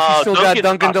 your wifey still got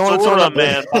Dunkin' Donuts on Pastora, the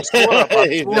man. Pastora,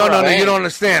 Pastora. No, you don't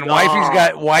understand. No.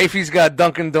 Wifey's got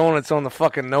Dunkin' Donuts on the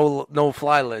fucking no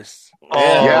fly list.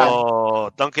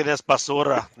 Oh, Dunkin' es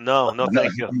Pastora. No,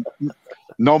 thank you.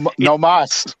 No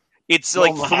mas. It's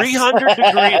like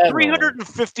mas.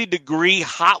 350 degree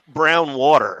hot brown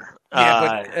water.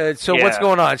 Yeah, but so what's yeah.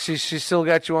 going on? She still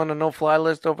got you on the no fly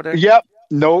list over there? Yep.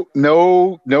 No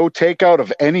takeout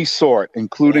of any sort,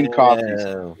 including coffees.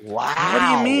 Yeah. Wow. What do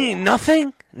you mean?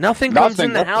 Nothing comes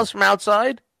in the Nothing. house from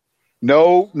outside?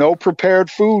 No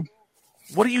prepared food.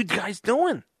 What are you guys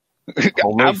doing?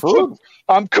 Homemade food.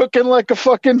 I'm cooking like a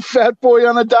fucking fat boy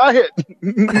on a diet.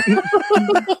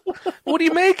 What are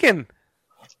you making?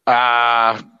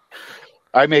 I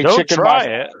made Don't try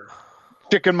it.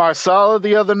 chicken marsala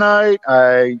the other night.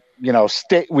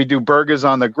 Steak. We do burgers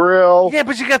on the grill. Yeah,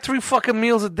 but you got 3 fucking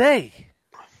meals a day.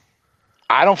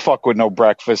 I don't fuck with no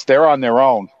breakfast. They're on their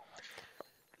own.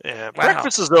 Yeah, Wow.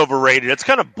 breakfast is overrated. It's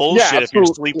kind of bullshit Yeah, if you're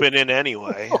absolutely. sleeping in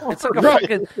anyway. It's like a Right.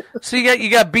 fucking. So you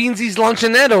got Beansy's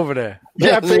luncheonette over there.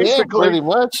 Yeah, pretty basically.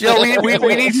 much. Yo,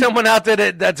 we need someone out there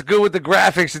that's good with the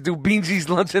graphics to do Beansy's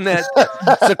luncheonette.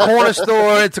 It's a corner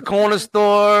store. It's a corner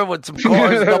store with some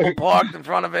cars double parked in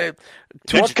front of it.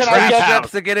 What can I Trap get?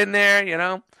 steps to get in there. You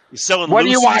know. He's selling What do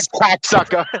you want, Lucy's.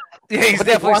 cocksucker? Yeah, he's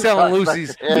definitely selling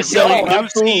Lucy's. Yeah, He's selling Yeah,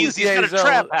 Lucy's. He's yeah, got a he's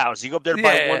trap house. You go up there to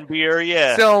buy Yeah. one beer.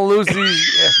 Yeah. Selling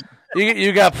Lucy's. Yeah.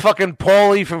 You got fucking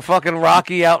Paulie from fucking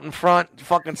Rocky out in front,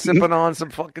 fucking sipping on some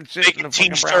fucking shit in Making the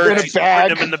fucking T-shirts. brown- He's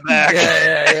putting them in the back.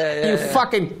 Yeah. You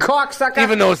fucking cocksucker.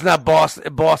 Even though it's not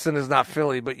Boston, Boston is not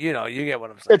Philly, but you get what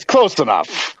I'm saying. It's close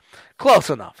enough. Close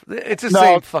enough. It's the No.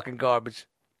 same fucking garbage.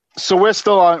 So we're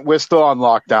still on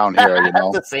lockdown here, you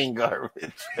know. the same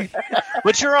garbage.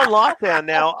 But you're on lockdown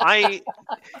now.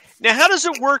 Now, how does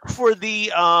it work for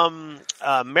the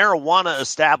marijuana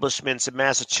establishments in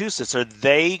Massachusetts? Are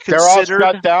they They're all considered?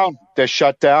 shut down. They're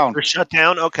shut down. They're shut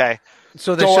down. Okay.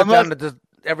 So they So shut unless- down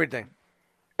everything.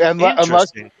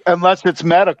 Interesting. Unless it's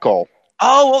medical.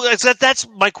 Oh, well, that's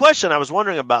my question. I was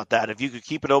wondering about that. If you could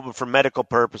keep it open for medical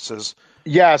purposes.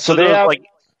 Yeah, So so they there's have like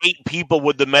 8 people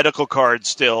with the medical card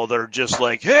still. They're just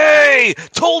like, "Hey,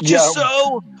 told you Yeah.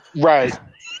 so." right.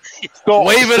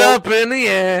 Wave it up in the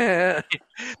air.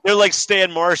 They're like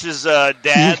Stan Marsh's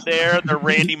dad there. They're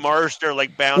Randy Marsh. They're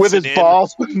like bouncing with his in.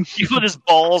 balls. With his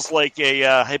balls like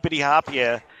a hippity hop,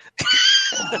 yeah.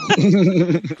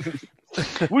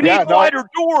 We need wider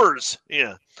doors.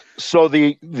 Yeah. So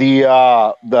the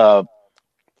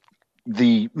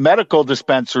medical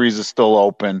dispensaries are still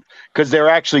open because they're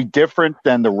actually different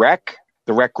than the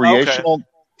recreational. Okay.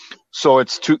 So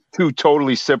it's two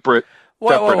totally separate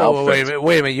outfits.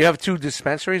 Wait a minute. You have two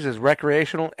dispensaries as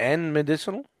recreational and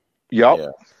medicinal? Yep.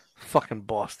 Yeah. Fucking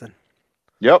Boston.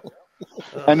 Yep.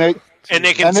 And they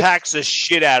can tax the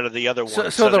shit out of the other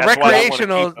ones. So the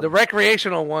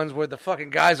recreational ones were the fucking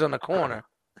guys on the corner.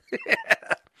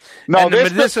 No, and the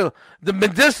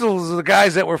medicinals are the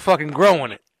guys that were fucking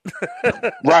growing it.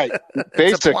 Right.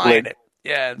 Basically. It.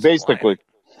 Yeah. Basically.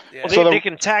 Yeah. Well, they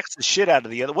can tax the shit out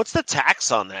of the other. What's the tax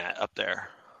on that up there?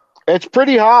 It's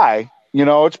pretty high.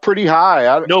 It's pretty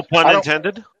high. No pun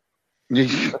intended?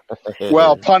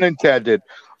 Well, pun intended.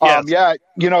 Yes.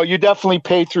 You definitely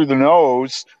pay through the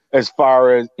nose as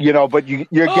far as, but you're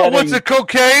getting... what's the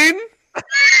cocaine?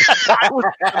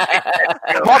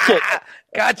 Fuck it.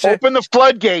 Gotcha. Open the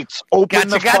floodgates.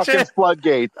 Fucking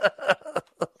floodgates.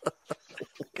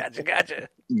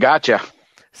 Gotcha.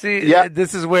 See,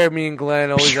 this is where me and Glenn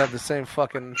always have the same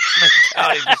fucking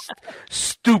mentality. Just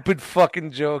stupid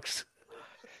fucking jokes.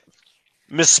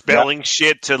 Misspelling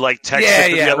shit to like text it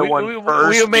to the other one first.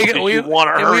 We would make it. We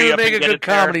want to hurry up make and a get good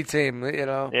comedy team.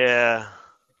 Yeah.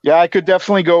 Yeah, I could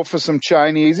definitely go for some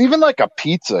Chinese, even like a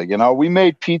pizza. We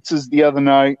made pizzas the other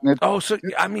night. You're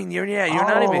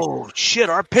not even. Oh shit!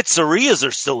 Our pizzerias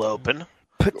are still open.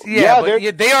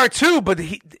 They are too. But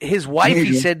his wife,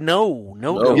 he said no.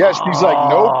 Yes, he's like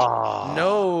nope.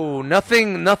 No,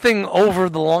 nothing over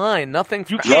the line. Nothing.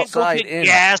 You can't go get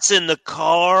gas in the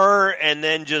car and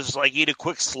then just like eat a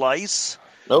quick slice.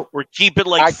 Nope. Or keep it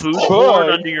like food porn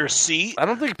under your seat. I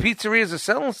don't think pizzerias are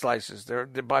selling slices. They're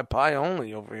by pie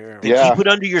only over here. Keep it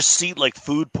under your seat like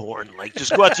food porn. Like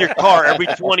just go out to your car every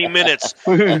 20 minutes.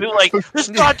 And be like, this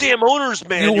goddamn owner's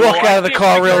manual. You walk out of the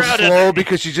car real slow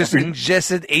because you just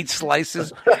ingested 8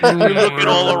 slices. You're looking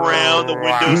all around. The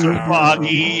windows are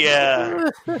foggy. Yeah.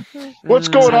 What's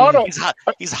going on?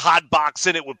 He's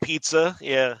hotboxing it with pizza.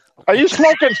 Yeah. Are you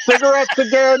smoking cigarettes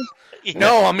again? Yeah.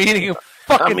 No, I'm eating a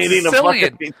fucking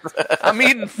Sicilian. I'm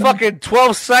eating fucking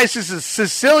 12 slices of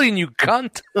Sicilian, you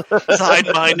cunt.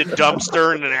 Hiding behind a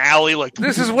dumpster in an alley like...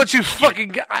 This is what you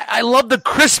fucking... I love the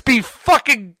crispy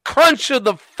fucking crunch of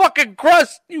the fucking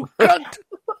crust, you cunt.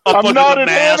 I'm not an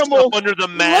animal. Up under the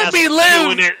mask. Let me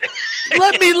live.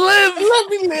 Let me live. Let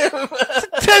me live.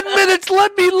 10 minutes,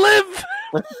 let me live.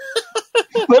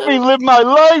 Let me live my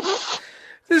life.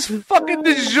 This fucking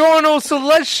DiGiorno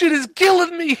Celeste shit is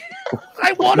killing me.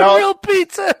 I want a real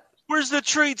pizza. Where's the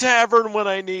Tree Tavern when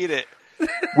I need it?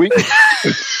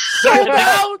 Sold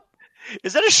out.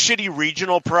 Is that a shitty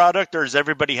regional product, or does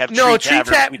everybody have Tree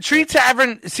Tavern? Tree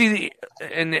Tavern. See,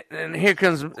 and here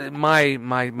comes my.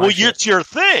 Well, it's your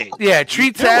thing. Yeah,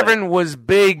 Tree Tavern was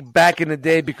big back in the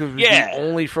day because it was the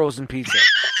only frozen pizza.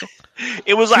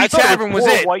 It was. Tree Tavern was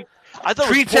it. I thought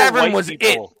Tree Tavern was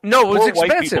it. No, it was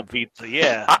expensive. Pizza,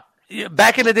 yeah.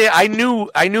 Back in the day, I knew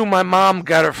my mom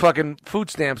got her fucking food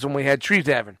stamps when we had Tree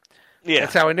Tavern. Yeah,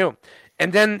 that's how I knew.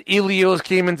 And then Elio's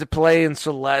came into play and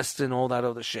Celeste and all that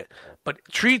other shit. But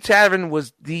Tree Tavern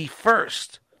was the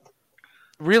first,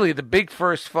 really the big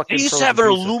first fucking. They used to have an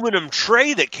aluminum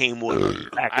tray that came with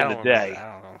it back in the day.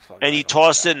 And you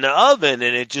tossed it in the oven,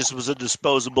 and it just was a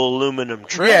disposable aluminum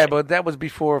tray. Yeah, but that was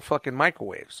before fucking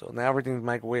microwave, so now everything's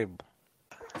microwavable.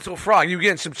 So, Frog, you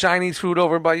getting some Chinese food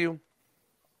over by you?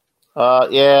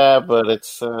 Yeah, but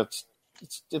it's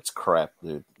crap,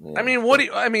 dude. Yeah. I mean, what do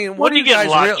you guys?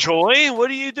 La Choy? What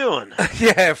are you doing?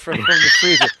 Yeah, from the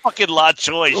freezer. Fucking La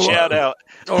Choy, shout out.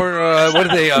 Or what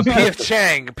are they? P.F.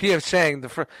 Chang. La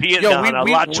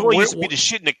Choy used to be the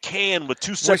shit in a can with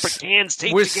 2 separate cans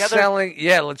taped together.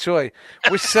 La Choy.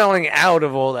 We're selling out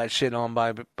of all that shit on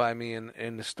by me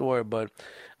in the store, but.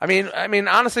 I mean,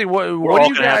 honestly, what do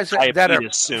you guys that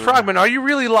are Frogman? Are you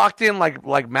really locked in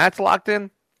like Matt's locked in?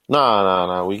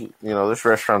 No. We, this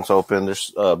restaurant's open.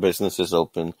 This business is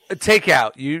open.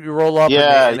 Takeout. You roll up.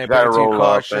 Yeah, and they you gotta roll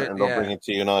up shit. and they'll bring it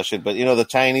to you and all that shit. But the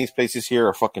Chinese places here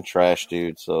are fucking trash,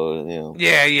 dude. So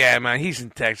Yeah, man. He's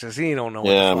in Texas. He don't know.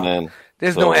 Yeah, man.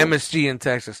 There's no MSG in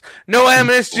Texas. No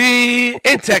MSG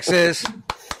in Texas.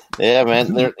 Yeah,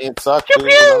 man. It sucks.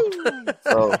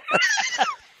 So.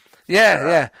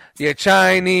 Yeah. Your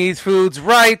Chinese food's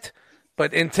right,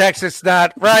 But in Texas,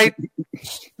 not right.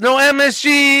 No MSG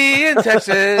in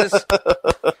Texas.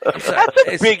 That's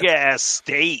a big ass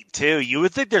state too. You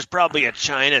would think there's probably a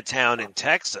Chinatown in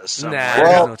Texas somewhere.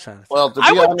 Nah, no Chinatown. Well, to be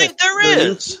I would honest, think there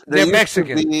is. They're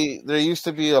Mexican. There used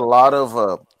to be a lot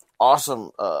of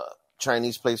awesome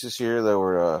Chinese places here that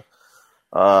were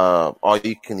all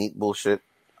you can eat bullshit.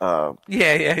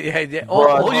 Yeah.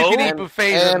 All you can eat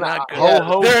buffets are not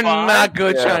good. They're not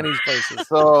good Chinese places.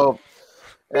 So,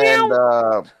 and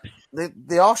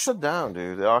they all shut down,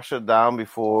 dude. They all shut down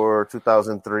before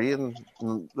 2003, and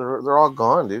they're all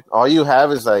gone, dude. All you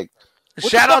have is like.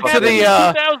 Shout out to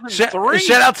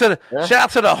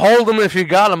the hold 'em if you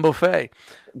got 'em buffet.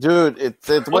 Dude,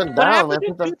 it went down, man.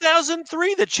 In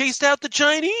 2003 that chased out the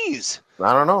Chinese.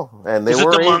 I don't know. And they Was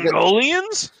were it the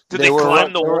Mongolians? Did they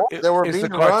climb the wall? They were It's being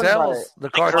the cartels. run The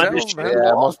cartels, man.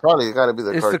 Yeah, most probably it got to be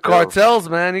the It's cartels. the cartels,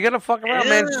 man. You got to fuck around,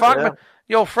 man. Yeah. Frogman.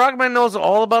 Yo, Frogman knows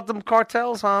all about them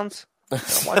cartels, Hans.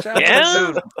 Watch out,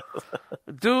 Yeah.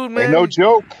 dude, man. Ain't no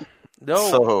joke. No,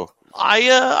 So,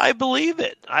 I believe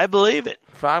it. I believe it.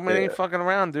 Frogman ain't fucking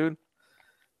around, dude.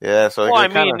 yeah, so Well, I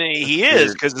it kinda- mean, he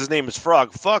is because his name is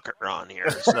Frog Fucker on here.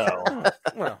 So,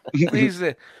 Well,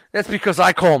 that's because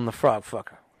I call him the frog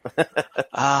fucker.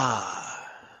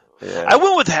 yeah. I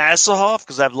went with Hasselhoff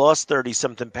because I've lost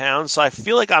 30-something pounds. So I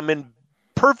feel like I'm in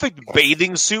perfect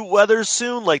bathing suit weather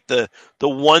soon, like the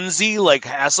onesie like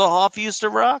Hasselhoff used to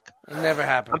rock. It never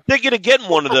happened. I'm thinking of getting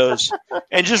one of those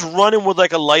and just running with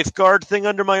like a lifeguard thing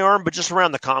under my arm, but just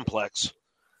around the complex.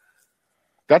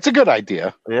 That's a good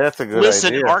idea. Yeah, that's a good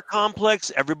Listen, idea. our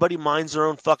complex, everybody minds their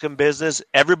own fucking business.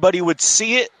 Everybody would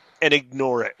see it and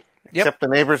ignore it. Yep. Except the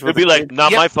neighbors It'd would be like,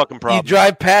 not Yep. my fucking You problem.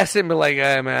 drive past it and be like,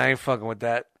 hey, man, I ain't fucking with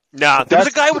that. Nah, there was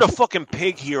a guy with a fucking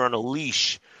pig here on a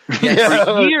leash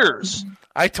for years.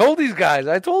 I told these guys.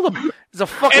 I told them it's a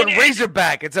fucking And-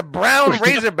 razorback. It's a brown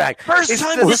razorback. First It's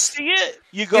time the- you see it,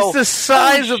 you go, It's the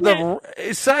size "Holy of shit."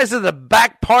 the size of the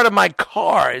back part of my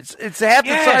car. It's half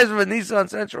the Yeah. size of a Nissan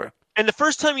Sentra. And the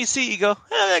first time you see it, you go,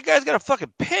 that guy's got a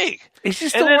fucking pig. Is he And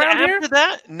still then around after here?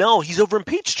 that, no, he's over in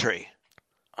Peachtree.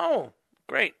 Oh,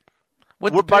 great.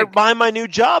 With We're the pig. behind my new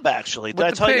job, actually. Did With I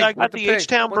the tell you pig. I got With the pig.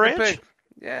 H-Town With the branch? pig.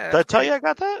 Yeah. Did I tell you I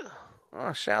got that?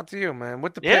 Oh, shout out to you, man.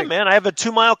 With the Yeah, pig. man, I have a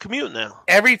 2-mile commute now.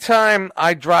 Every time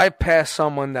I drive past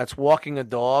someone that's walking a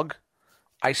dog,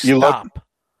 I You look- stop.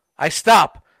 I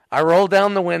stop. I roll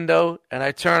down the window and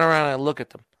I turn around and I look at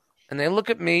them. And they look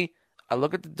at me. I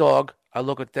look at the dog. I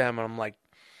look at them and I'm like,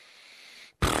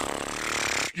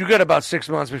 you got about 6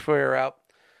 months before you're out.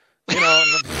 You know,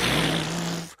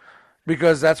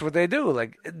 because that's what they do.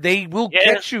 Like, they will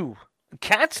catch you.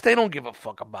 Cats, they don't give a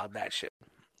fuck about that shit.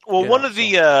 Well, You one know, of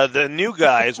the new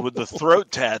guys with the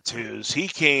throat tattoos, he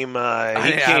came. I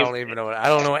don't even know. I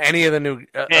don't know any of the new.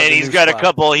 And he's got a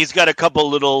couple. He's got a couple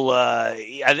little.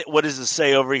 What does it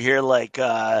say over here? Like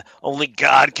only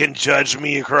God can judge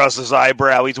me across his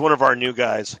eyebrow. He's one of our new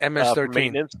guys. MS-13.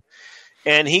 Maintenance.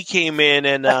 And he came in,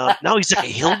 and now he's like a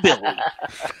hillbilly.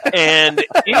 And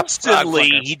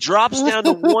instantly, he drops down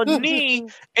to one knee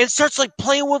and starts like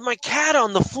playing with my cat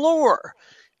on the floor.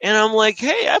 And I'm like,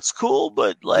 hey, that's cool,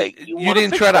 but like, You wanna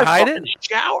didn't fix try to my hide fucking it?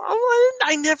 Shower?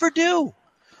 I never do.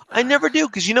 I never do,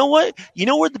 because you know what? You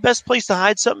know where the best place to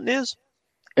hide something is?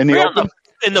 In the Right on open?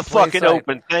 in the plain fucking sight.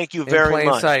 open. Thank you In very plain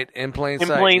much. sight. In plain In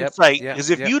sight. plain Yep, sight. yep,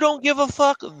 Because if yep. you don't give a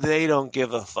fuck, they don't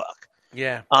give a fuck.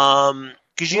 Yeah.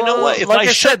 Because you know Well, what? If like I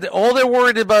I shut said, all they're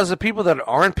worried about is the people that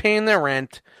aren't paying their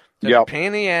rent, that are Yep.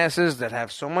 paying the asses, that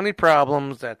have so many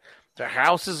problems, that their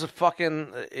house is a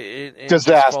fucking in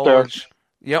Disaster. foliage.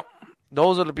 Yep.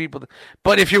 Those are the people.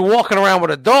 But if you're walking around with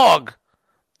a dog,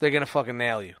 they're going to fucking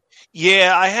nail you.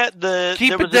 Yeah, I had the Keep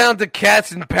there it was down to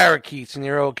cats and parakeets, and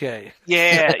you're okay.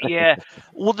 Yeah.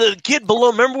 Well, the kid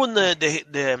below. Remember when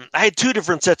the I had 2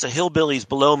 different sets of hillbillies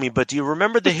below me, but do you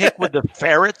remember the hick with the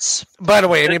ferrets? By the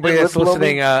way, anybody They that's live below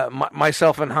me? listening,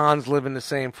 myself and Hans live in the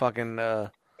same fucking.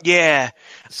 Yeah,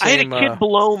 I had a same, kid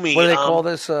below me. What do they call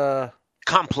this?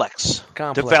 Complex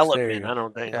Complex. There you development. go. I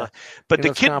don't think. Yeah. But Give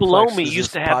the us kid Complex. below me This used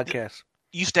is to a have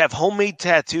podcast. homemade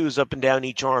tattoos up and down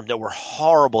each arm that were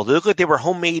horrible. They looked like they were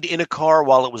homemade in a car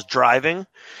while it was driving.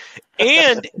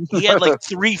 And he had like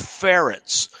 3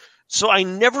 ferrets. So I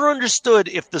never understood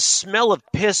if the smell of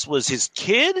piss was his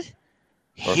kid,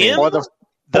 him, Or the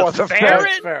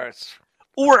ferret, Ferrets.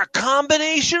 or a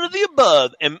combination of the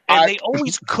above. And they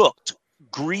always cooked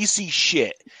greasy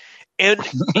shit. And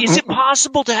is it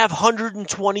possible to have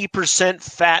 120%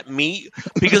 fat meat?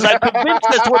 Because I'm convinced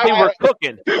that's what they were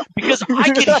cooking. Because I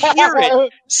could hear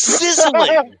it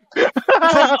sizzling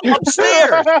from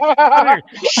upstairs.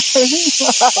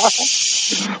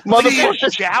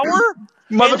 Motherfuckers, Shower?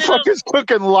 motherfuckers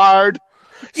cooking lard.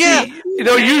 Yeah. See,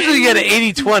 usually you get an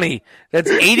 80-20. That's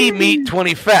 80 meat,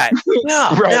 20 fat.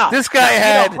 Yeah, Right. yeah. This guy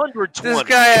had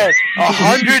 120.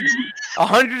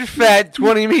 100 fat,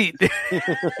 20 meat.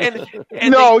 And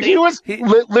he was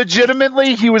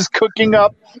legitimately he was cooking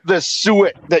up the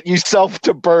suet that you sell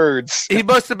to birds. He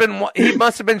must have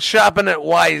been shopping at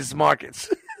Wise Markets.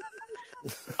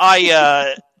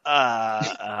 I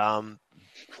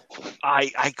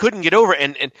couldn't get over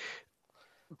it. And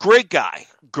great guy.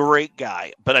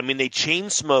 But I mean, they chain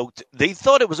smoked. They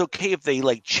thought it was okay if they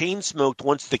like chain smoked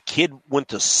once the kid went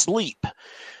to sleep.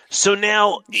 So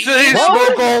now they didn't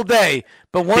smoke all day,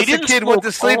 but once the kid went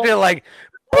to sleep, they're like,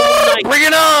 "Bring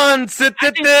it on!"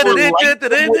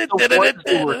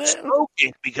 They were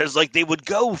smoking because like they would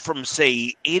go from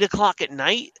say 8:00 at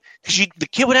night because the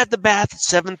kid would have the bath at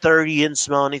 7:30, didn't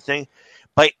smell anything.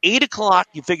 By 8:00,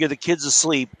 you figure the kid's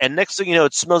asleep, and next thing you know,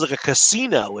 it smells like a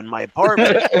casino in my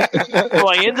apartment. So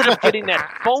I ended up getting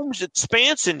that foam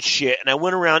expansion shit, and I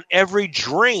went around every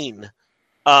drain,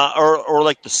 or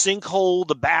like the sinkhole,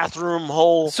 the bathroom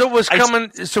hole. So it was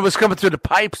coming through the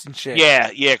pipes and shit. Yeah,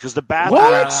 because the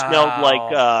bathroom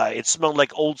smelled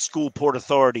like old school Port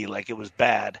Authority, like it was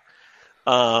bad.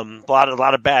 A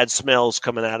lot of bad smells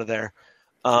coming out of there.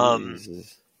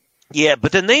 Yeah,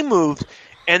 but then they moved.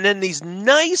 And then these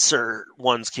nicer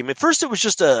ones came in. First, it was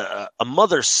just a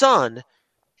mother's son,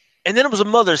 and then it was a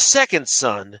mother's second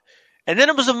son, and then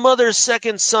it was a mother's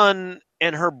second son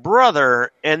and her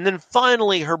brother, and then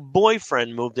finally her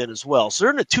boyfriend moved in as well. So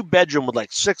they're in a 2-bedroom with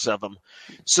like 6 of them.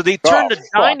 So they turned the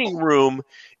dining room.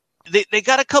 They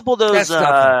got a couple of those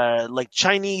like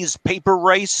Chinese paper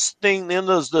rice thing,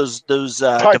 those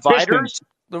dividers,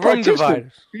 the room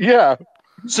dividers. Yeah.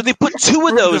 So they put 2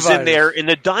 of those in there in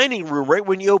the dining room right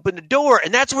when you open the door,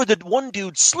 and that's where the one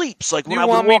dude sleeps. Like when I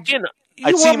would walk in,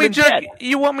 I'd see him in bed.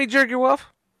 You want me to jerk you off?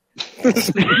 That's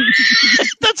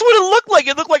what it looked like.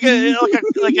 It looked like a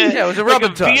it was a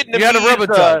rubbing tug. You had a rubbing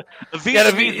tug. A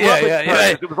Vietnamese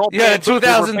rubbing tug. You had a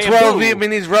 2012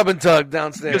 Vietnamese rubbing tug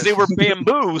downstairs because they were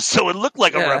bamboo, so it looked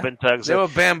like a rubbing tug. So. They were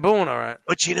bambooing, all right.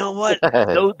 But you know what?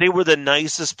 They were the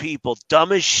nicest people.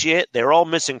 Dumb as shit. They were all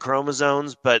missing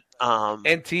chromosomes, but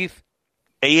and teeth.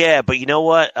 Yeah, but you know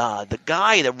what? The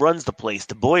guy that runs the place,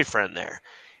 the boyfriend there.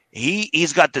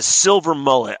 He's got this silver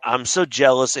mullet. I'm so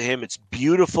jealous of him. It's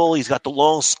beautiful. He's got the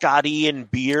long Scott Ian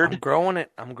beard. I'm growing it.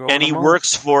 And he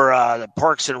works for the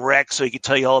Parks and Rec, so he can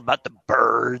tell you all about the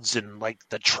birds and like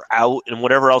the trout and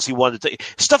whatever else he wanted to.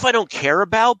 Stuff I don't care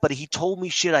about, but he told me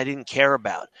shit I didn't care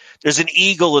about. There's an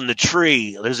eagle in the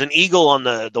tree. There's an eagle on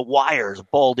the wires, a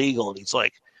bald eagle, and he's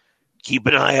like, keep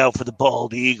an eye out for the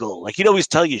bald eagle. Like he'd always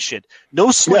tell you shit.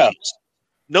 No sleeves. Yeah.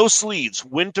 No sleeves.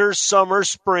 Winter, summer,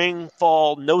 spring,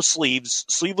 fall, no sleeves.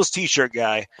 Sleeveless t-shirt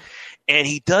guy. And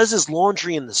he does his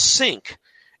laundry in the sink.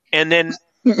 And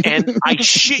I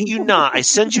shit you not, I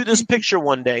sent you this picture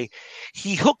one day.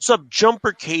 He hooks up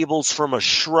jumper cables from a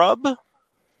shrub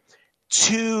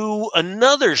to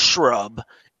another shrub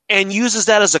and uses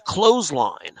that as a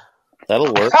clothesline.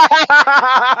 That'll work.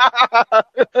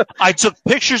 I took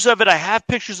pictures of it. I have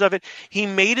pictures of it. He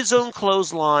made his own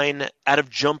clothesline out of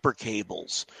jumper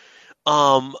cables.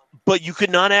 But you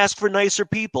could not ask for nicer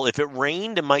people. If it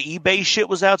rained and my eBay shit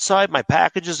was outside, my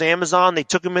packages, Amazon, they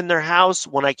took them in their house.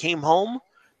 When I came home,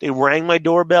 they rang my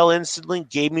doorbell instantly,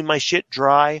 gave me my shit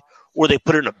dry, or they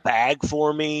put it in a bag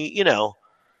for me, you know.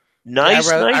 Nice,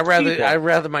 I'd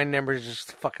rather my neighbors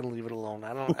just fucking leave it alone.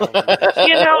 I don't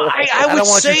I would don't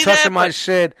want say you touching that, my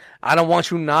shit. I don't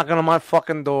want you knocking on my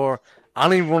fucking door. I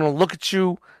don't even want to look at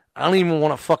you. I don't even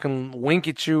want to fucking wink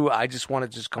at you. I just want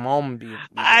to just come home and be.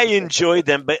 I enjoyed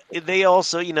them, but they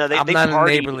also, they not partied, a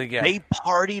neighborly guy. They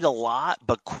partied a lot,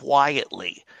 but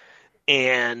quietly.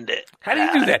 And how do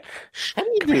you do that? How do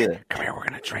you do that? Come here, we're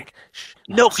gonna drink. Shh.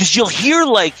 No, because you'll hear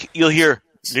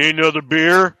need another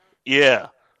beer? Yeah.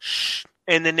 Shh.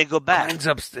 And then they go back.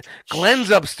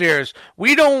 Glenn's upstairs.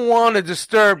 We don't want to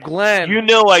disturb Glenn. You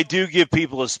know I do give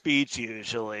people a speech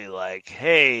usually, like,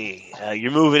 hey, you're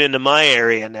moving into my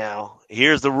area now.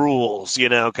 Here's the rules,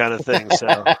 kind of thing. So,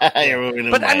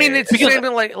 but I mean, it's the same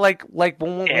thing like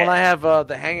when I have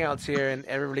the hangouts here and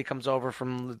everybody comes over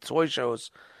from the toy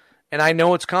shows, and I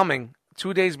know it's coming.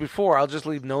 2 days before, I'll just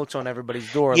leave notes on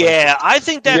everybody's door. Yeah, I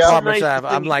think that's a nice thing.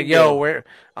 I'm like, yo,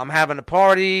 I'm having a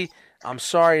party. I'm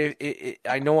sorry.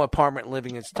 I know apartment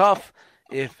living is tough.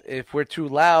 If we're too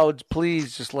loud,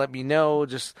 please just let me know.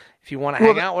 Just if you want to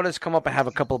hang out with us, come up and have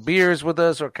a couple of beers with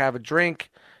us or have a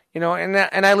drink,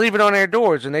 And I leave it on their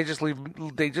doors, and they just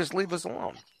leave us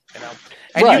alone. You know,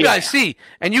 and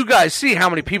you guys see how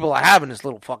many people I have in this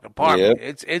little fucking apartment.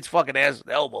 Yep. It's fucking ass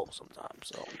and elbow sometimes.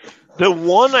 So the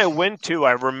one I went to,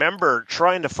 I remember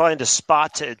trying to find a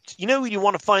spot to, when you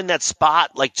want to find that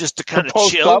spot, like just to kind of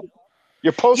chill. Up.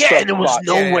 Your post and it was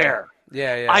nowhere.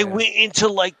 Yeah. I went into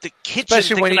like the kitchen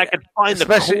thinking I could find the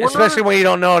corner. Especially when you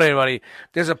don't know anybody.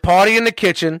 There's a party in the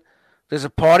kitchen, there's a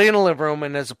party in the living room,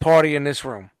 and there's a party in this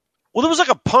room. Well, there was like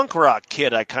a punk rock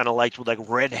kid I kind of liked with like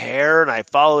red hair, and I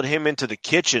followed him into the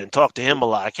kitchen and talked to him a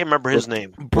lot. I can't remember his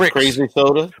name. Bricks. Crazy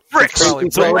Soda? Bricks.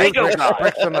 The Lego guy.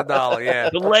 Bricks on the dollar, yeah.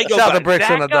 The Lego Shout guy. the Bricks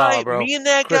on the dollar, bro. Me and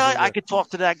that guy, I could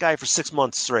talk to that guy for 6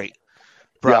 months straight.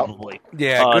 Probably.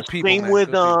 Yeah, good people. Same man. with,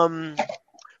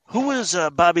 Who was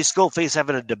Bobby Skullface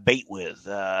having a debate with?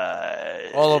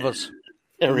 all of us.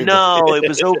 No, it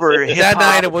was over hip-hop. That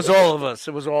night, it was all of us.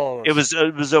 It was all of us.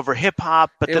 It was over hip hop,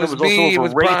 but then it was me,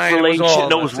 also over race relations.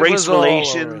 No, it was race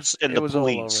relations and the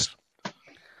police.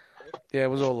 Yeah, it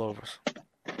was all over us.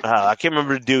 I can't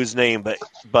remember the dude's name, but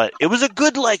it was a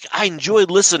good, I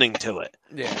enjoyed listening to it.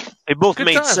 Yeah. They both Good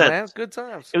made times, sense. Man. Good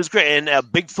times. It was great. And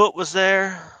Bigfoot was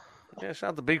there. Yeah,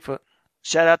 shout out to Bigfoot.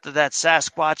 Shout out to that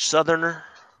Sasquatch Southerner.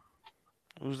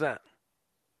 Who's that?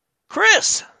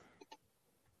 Chris.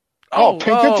 Oh,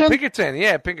 Pinkerton? Pinkerton.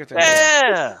 Yeah, Pinkerton.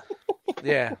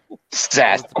 Yeah.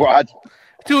 Sasquatch.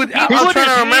 Dude, I'm trying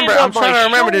to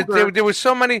remember. There was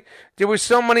so many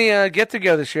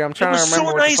get-togethers this year. I'm trying to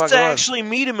remember. It was so nice to actually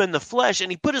meet him in the flesh, and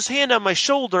he put his hand on my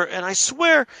shoulder, and I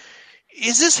swear,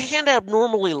 is this hand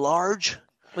abnormally large?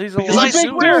 He's a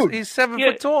big dude. He's 7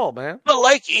 foot tall, man.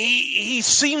 But he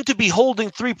seemed to be holding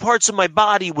 3 parts of my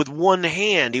body with one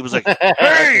hand. He was like,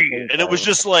 "Hey," and it was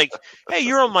just like, "Hey,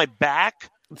 you're on my back."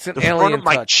 It's an the alien front of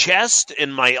my touch. chest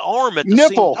and my arm at the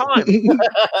Nipple. same time.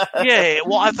 Yeah,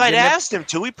 well, if I'd asked him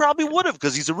to, he probably would have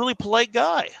because he's a really polite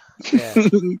guy. Yeah,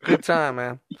 good time,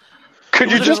 man.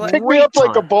 Could you just pick me up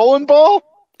like a bowling ball?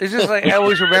 It's just like I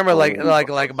always remember, like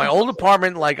my old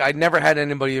apartment. Like I never had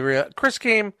anybody real. Chris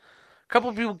came, a couple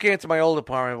of people came to my old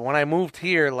apartment. But when I moved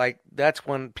here, like that's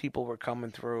when people were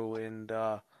coming through, and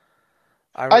I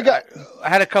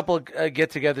had a couple of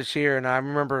get-togethers here, and I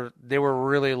remember they were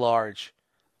really large.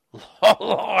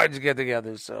 Large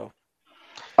get-together, so.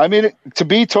 I mean, to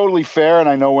be totally fair, and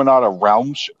I know we're not a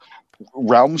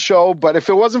realm show, but if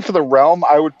it wasn't for the realm,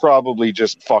 I would probably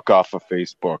just fuck off of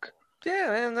Facebook. Yeah,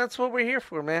 man, that's what we're here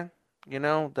for, man. You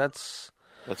know, that's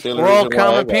we're all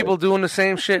common people doing the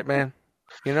same shit, man.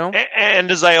 You know? And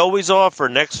as I always offer,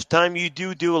 next time you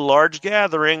do a large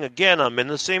gathering, again, I'm in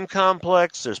the same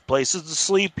complex. There's places to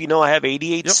sleep. You know, I have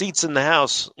 88 seats in the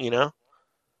house, you know?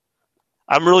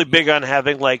 I'm really big on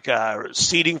having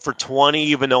seating for 20,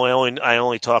 even though I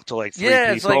only talk to 3 people.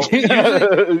 It's like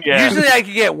usually I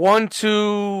could get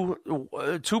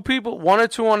two people, 1 or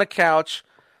 2 on the couch,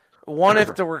 1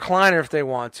 if the recliner if they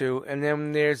want to, and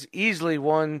then there's easily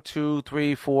 1, 2,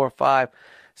 3, 4, 5,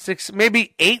 6,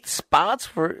 maybe 8 spots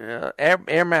for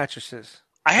air mattresses.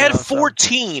 I had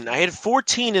 14. I had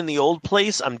 14 in the old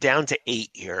place. I'm down to 8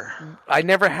 here. I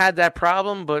never had that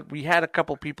problem, but we had a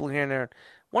couple people here and there.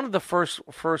 One of the first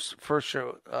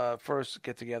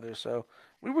get together, so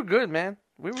we were good, man.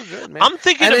 I'm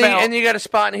thinking and you got a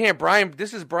spot in here, Brian.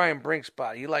 This is Brian Brink's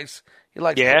spot. He likes he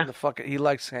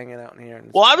likes hanging out in here.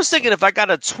 Well, I was thinking if I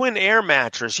got a twin air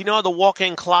mattress, you know how the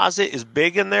walk-in closet is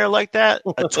big in there like that?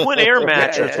 A twin air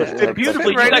mattress would fit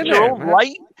beautifully. You got your own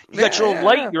light. You got your own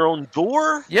light, your own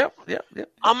door. Yep.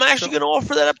 I'm actually going to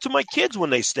offer that up to my kids when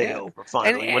they stay over.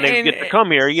 Finally, when they get to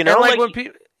come here, you know,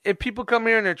 if people come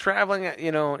here and they're traveling,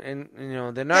 you know, and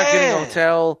they're not getting a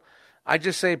hotel, I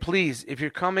just say, please, if you're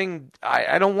coming,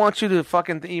 I don't want you to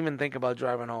fucking even think about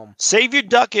driving home. Save your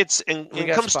ducats and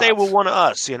come stay with one of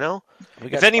us, you know?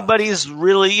 If anybody's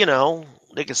really, you know,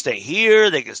 they can stay here,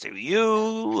 they can stay with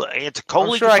you. Aunt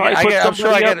Coley I'm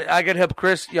sure I could help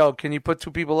Chris. Yo, can you put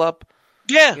 2 people up?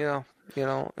 Yeah. You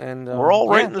know, and we're all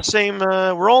right in the same.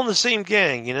 We're all in the same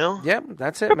gang, you know. Yep,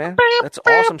 that's it, man. That's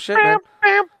awesome shit, man.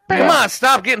 Come on,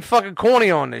 stop getting fucking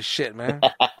corny on this shit, man.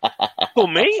 Who,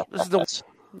 me? This is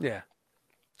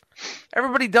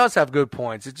Everybody does have good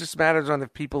points. It just matters on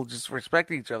if people just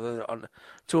respect each other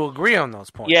to agree on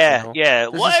those points. Yeah, you know? yeah.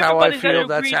 This is how I feel.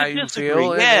 That's how you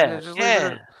feel.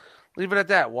 Yeah. Leave it at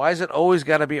that. Why is it always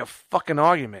got to be a fucking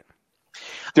argument?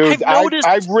 Dude,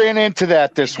 I ran into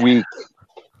that this week.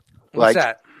 What's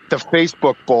that? The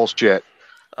Facebook bullshit.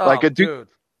 Oh, like a dude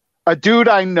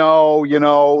I know, you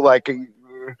know, like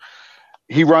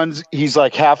he's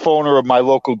like half owner of my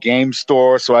local game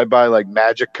store, so I buy like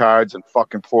Magic cards and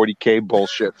fucking 40K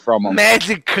bullshit from him.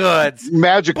 Magic cards.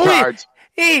 Cards.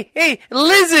 hey,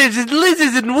 lizards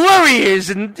and warriors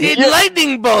and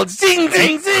lightning bolts,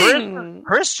 zing.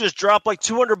 Chris just dropped like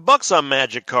 $200 on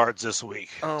Magic cards this week.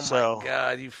 Oh my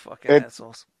God, you fucking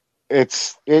assholes!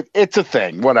 It's a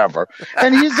thing, whatever.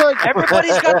 And he's like,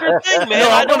 everybody's got their thing, man. No,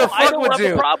 I don't have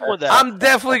a problem with that. I'm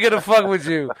definitely gonna fuck with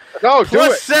you. No,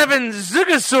 +7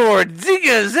 Zugasword,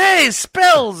 Zigas, hey,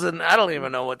 spells, and I don't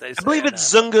even know what they say. I believe it's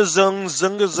Zunga Zung,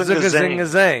 Zunga Zunga Zunga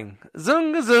Zang.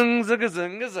 Zunga Zung, Zunga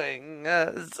Zunga Zang.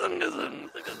 Zunga Zung,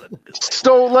 Zunga Zunga.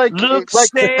 So, like, look,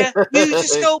 like there, you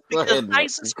just go because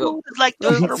nice and smooth is like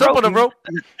the rope.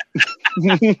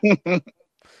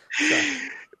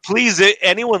 Please,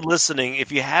 anyone listening,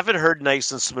 if you haven't heard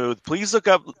Nice and Smooth, please look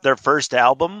up their first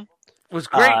album. It was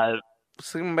great.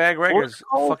 Sling Bag Records,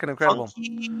 fucking incredible.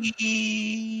 Maybe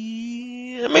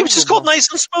it's just called Nice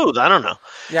and Smooth. I don't know.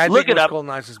 Yeah, look it up. Called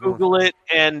Nice and Smooth. Google it,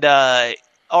 and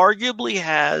arguably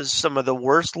has some of the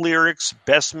worst lyrics,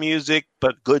 best music,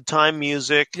 but good time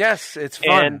music. Yes, it's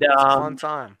fun. And, it's a fun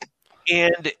time.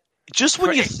 And just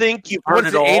when you think you've heard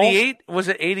it all. 88? Was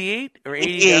it 88 or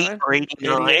 89?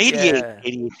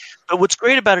 88. But what's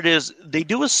great about it is they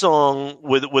do a song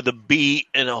with a beat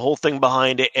and a whole thing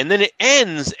behind it, and then it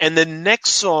ends, and the next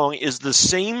song is the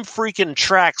same freaking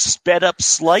track sped up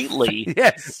slightly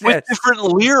with different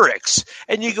lyrics.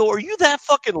 And you go, are you that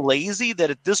fucking lazy that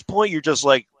at this point you're just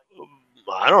like,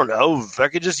 I don't know, if I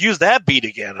could just use that beat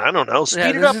again. I don't know.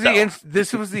 Speed it up.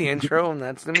 This was the intro, and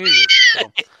that's the music.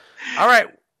 So. All right.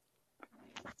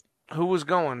 Who was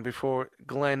going before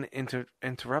Glenn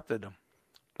interrupted him?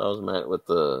 That was Matt with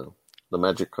the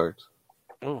magic cards.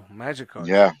 Oh, magic cards.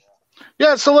 Yeah.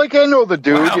 So like I know the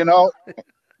dude, you know,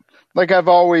 like I've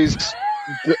always.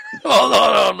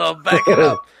 Hold on, back it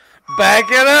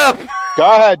up, Go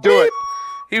ahead, do it.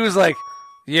 He was like,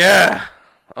 "Yeah,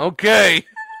 okay."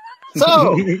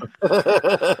 So.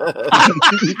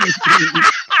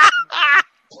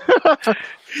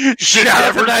 Shout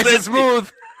out to Nice and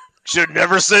Smooth. Should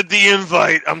never send the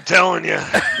invite. I'm telling you.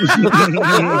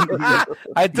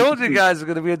 I told you guys it's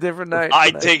going to be a different night. I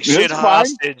take shit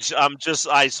hostage.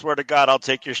 I swear to God, I'll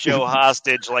take your show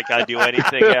hostage like I do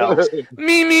anything else.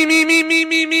 Me.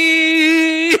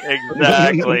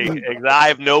 Exactly. I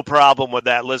have no problem with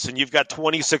that. Listen, you've got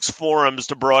 26 forums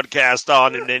to broadcast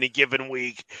on in any given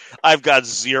week. I've got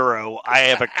 0. I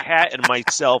have a cat and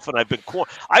myself, and I've been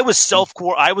I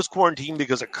was quarantined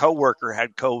because a coworker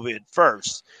had COVID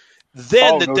first.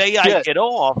 Then I get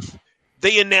off,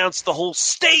 they announce the whole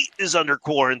state is under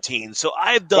quarantine. So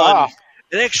I've done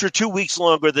an extra 2 weeks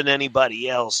longer than anybody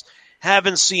else.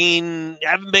 Haven't been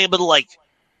able to like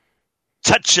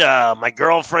touch my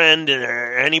girlfriend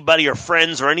or anybody or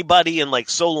friends or anybody in like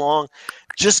so long.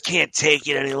 Just can't take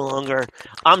it any longer.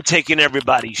 I'm taking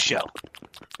everybody's show.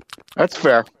 That's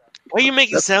fair. Why are you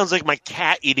making it sound like my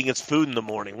cat eating its food in the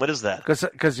morning? What is that?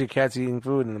 Because your cat's eating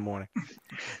food in the morning.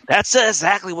 That's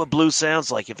exactly what blue sounds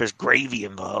like if there's gravy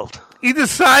involved. He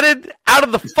decided out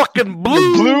of the fucking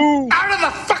blue. Out of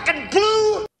the fucking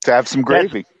blue! To have some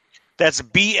gravy. That's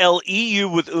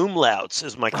BLEU with umlauts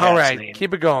is my cat's name. All right,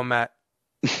 keep it going, Matt.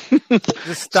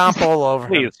 Just stomp all over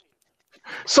him.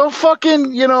 So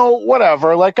fucking, you know,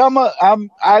 whatever. Like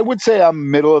I would say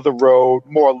I'm middle of the road,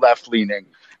 more left leaning.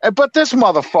 But this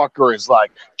motherfucker is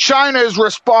like, China is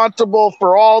responsible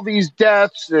for all these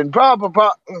deaths and blah, blah,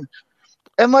 blah.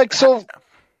 And like, so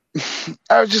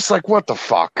I was just like, what the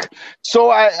fuck?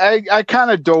 So I kind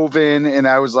of dove in and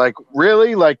I was like,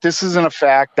 really? Like, this isn't a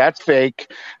fact. That's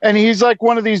fake. And he's like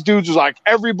one of these dudes who's like,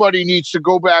 everybody needs to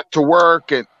go back to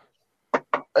work. And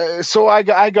so I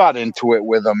got into it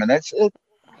with him. And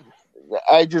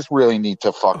I just really need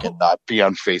to fucking not be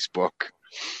on Facebook.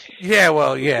 Yeah,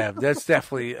 well, yeah, that's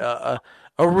definitely a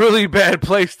really bad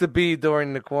place to be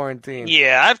during the quarantine.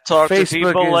 Yeah, I've talked Facebook to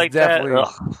people like that.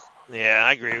 Ugh. Yeah,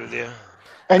 I agree with you.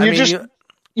 And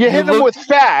you hit them with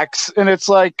facts, and it's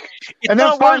like, it's and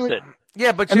not then worth it.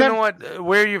 Yeah, but you know what?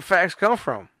 Where your facts come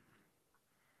from?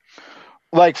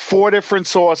 Like 4 different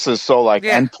sources, so like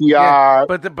NPR. Yeah.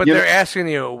 But they're asking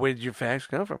you, where did your facts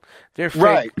come from? They're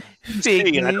fake,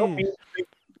 fake news.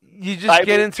 You just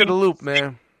get into the loop,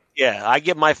 man. Yeah, I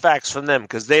get my facts from them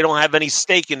because they don't have any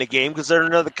stake in the game because they're in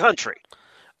another country.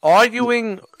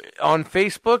 Arguing on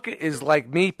Facebook is like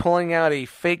me pulling out a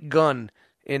fake gun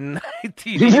in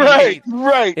 1988.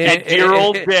 Right. And your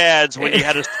old dads when you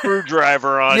had a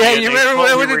screwdriver on. Yeah, you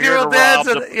remember the dear old dads?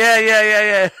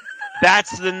 Yeah.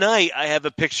 That's the night I have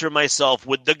a picture of myself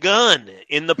with the gun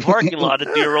in the parking lot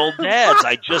at Dear Old Dad's.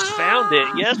 I just found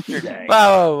it yesterday.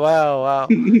 Wow.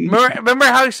 Remember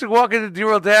how I used to walk into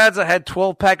Dear Old Dad's? I had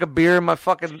 12-pack of beer in my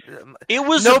fucking... It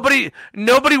was Nobody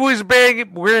was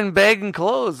wearing bagging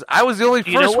clothes. I was the only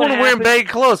first one wearing bagging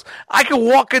clothes. I could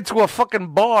walk into a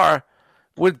fucking bar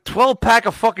with 12-pack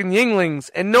of fucking Yinglings,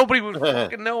 and nobody would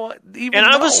fucking know.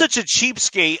 I was such a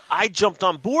cheapskate. I jumped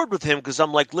on board with him because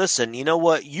I'm like, listen, you know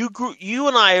what? You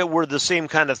and I were the same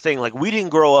kind of thing. Like, we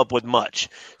didn't grow up with much,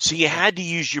 so you had to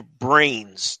use your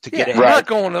brains to get ahead. I'm not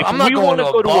going to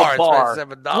a bar.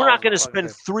 We're not going to spend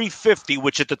 $3.50,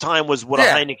 which at the time was what a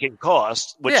Heineken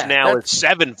cost, which now is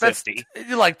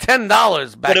 $7.50. Like $10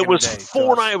 back. But it was in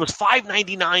the day, it was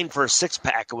 $5.99 for a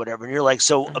 6-pack or whatever, and you're like,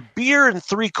 so a beer and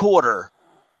 3/4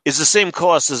 is the same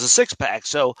cost as a 6-pack.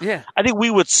 So I think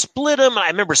we would split them. I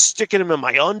remember sticking them in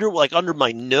my under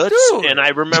my nuts. Dude, and I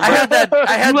remember I had that the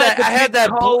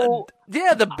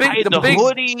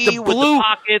hoodie with the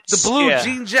pockets, the blue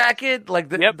jean jacket, like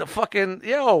the fucking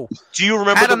Do you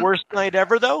remember the worst night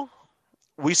ever though?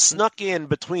 We snuck in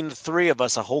between the three of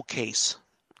us a whole case.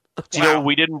 Do you know what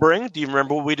we didn't bring? Do you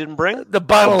remember what we didn't bring? The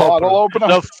bottle opener.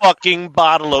 The fucking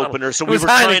bottle opener. So we were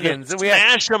trying to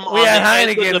smash them on the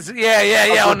Heinekens.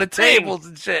 Yeah, on the tables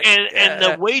and shit. And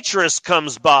the waitress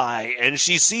comes by, and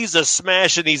she sees us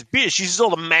smashing these beers. She sees all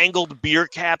the mangled beer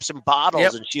caps and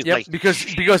bottles, and she's like... Because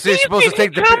they're supposed to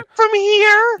take the beer from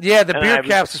here? Yeah, the beer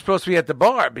caps are supposed to be at the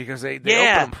bar, because they open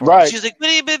them for right. She's like,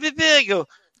 I go,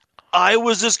 I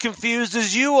was as confused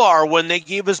as you are when they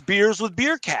gave us beers with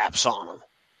beer caps on them.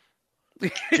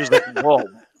 She was like, whoa,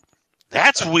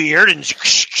 that's weird. And,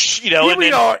 here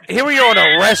we are in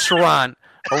a restaurant.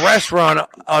 A restaurant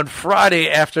on Friday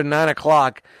after 9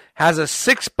 o'clock has a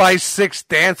 6x6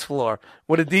 dance floor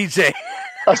with a DJ.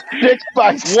 A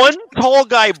 6x6. One tall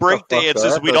guy break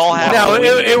dances. We'd all have. No,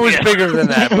 it was bigger than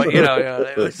that, but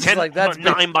it was 10 like that's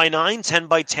 9 by 9, 10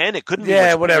 by 10. It couldn't be.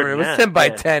 Yeah, whatever. It was 10 by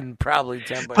 10, probably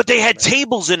 10 by. But they had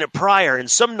tables in it prior, and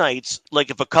some nights,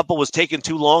 like if a couple was taking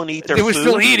too long to eat their food, they were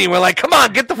still eating. We're like, come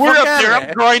on, get the fuck out out there. of here.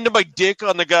 I'm grinding my dick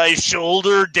on the guy's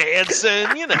shoulder, dancing.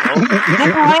 Look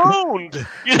around.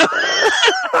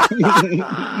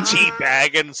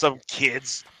 Teabagging some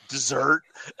kid's dessert.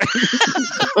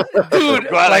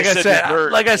 Dude, like I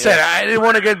said, I didn't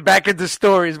want to get back into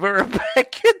stories, but we're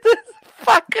back into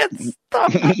fucking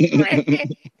stuff.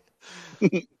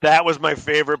 That was my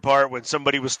favorite part when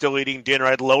somebody was still eating dinner.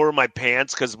 I'd lower my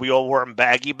pants because we all wore them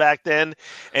baggy back then,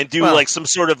 and do like some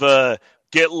sort of a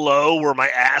get low where my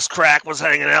ass crack was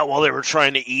hanging out while they were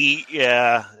trying to eat.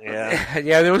 Yeah.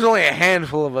 There was only a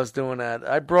handful of us doing that.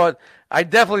 I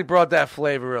definitely brought that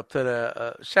flavor up to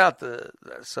the shout out to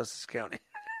Sussex County.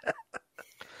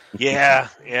 Yeah.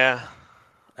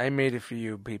 I made it for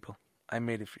you, people. I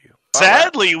made it for you.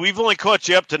 Sadly, we've only caught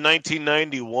you up to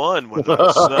 1991 with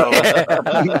us. So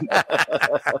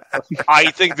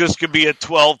I think this could be a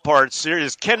 12-part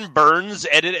series. Ken Burns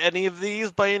edit any of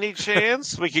these by any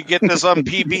chance? We could get this on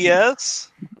PBS?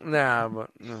 Nah, but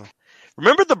no.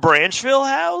 Remember the Branchville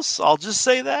house? I'll just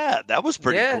say that. That was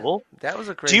pretty cool. That was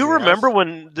a crazy Do you remember house.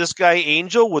 when this guy,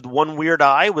 Angel, with one weird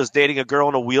eye, was dating a girl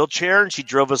in a wheelchair, and she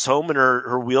drove us home in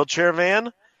her wheelchair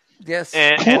van? Yes.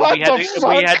 And we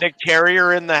had to carry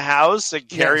her in the house and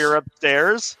carry her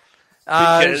upstairs.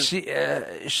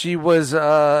 She was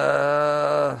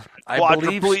I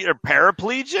believe or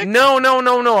paraplegic? No.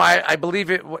 I believe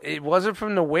it wasn't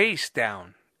from the waist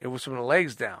down. It was from the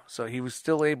legs down. So he was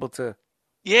still able to.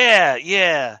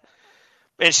 Yeah.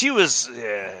 And she was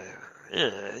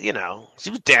she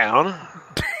was down.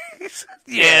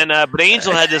 And but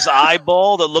Angel had this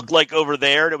eyeball that looked like over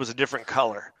there, and it was a different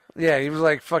color. Yeah, he was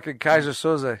like fucking Kaiser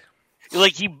Soze.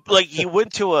 Like he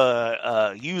went to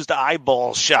a used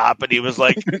eyeball shop, and he was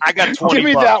like, "I got $20. Give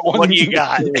me that one. What do you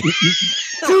got?"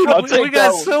 Dude, we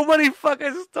got so many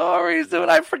fucking stories, dude.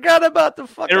 I forgot about the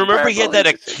fucking. And remember, he had that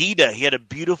Akita. He had a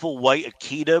beautiful white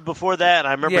Akita before that. And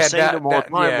I remember saying to him all the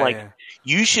time,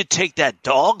 you should take that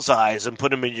dog's eyes and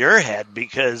put them in your head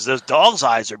because those dog's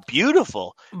eyes are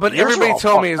beautiful. But everybody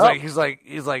told me he's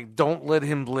like, don't let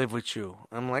him live with you.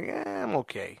 I'm like, I'm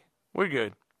okay. We're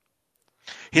good.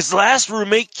 His last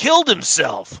roommate killed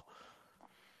himself.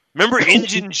 Remember,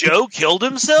 Injun Joe killed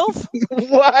himself?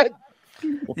 What?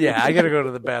 Yeah, I gotta go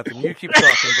to the bathroom. You keep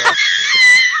talking, bro.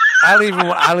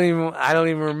 I don't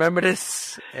even remember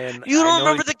this. And you don't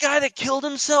remember the guy that killed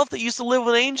himself that used to live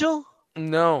with Angel?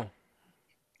 No.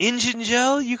 Injun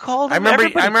Joe, you called him? I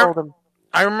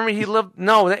remember he lived.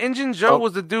 No, the Injun Joe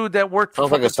was the dude that worked for.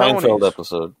 Sounds like a Seinfeld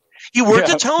episode. He worked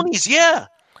at Tony's, yeah.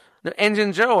 The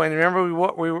Injun Joe, and remember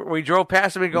we drove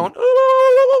past him and going,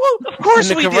 ooh, Of course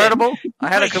in the we convertible. did. I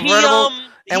had a But convertible,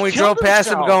 and he we killed drove past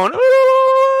him himself. going,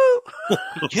 ooh.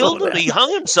 He killed him. He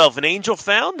hung himself. An angel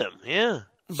found him. Yeah.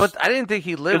 But I didn't think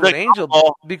he lived He's with like, Angel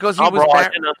oh, because he Oh, was bro, I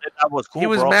married. didn't know that was cool, He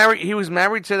was bro. married. He was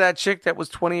married to that chick that was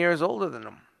 20 years older than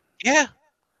him. Yeah.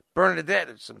 Bernadette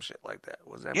or some shit like that.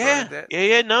 Was that Yeah. Bernadette?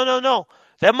 Yeah. No.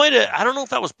 That might have. I don't know if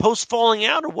that was post falling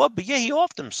out or what, but yeah, he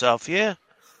offed himself. Yeah.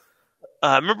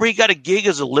 Remember, he got a gig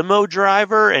as a limo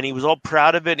driver, and he was all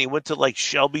proud of it. And he went to like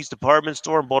Shelby's department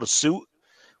store and bought a suit,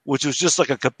 which was just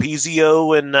like a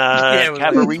Capizio and it was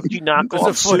Cavaricci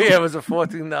knockoff suit. It was a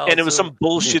 $14. And it was some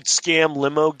bullshit scam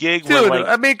limo gig. Dude, where, like,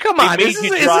 I mean, come they on. made Is you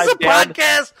this a drive down-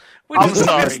 podcast? We're I'm just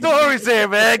telling sorry. stories here,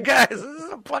 man. Guys, this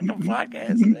is a fucking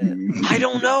podcast, man. I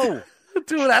don't know.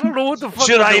 Dude, I don't know what the fuck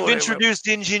Should we're I have doing. introduced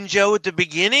Injun Joe at the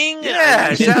beginning?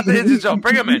 Yeah, shout out to Injun Joe.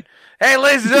 Bring him in. Hey,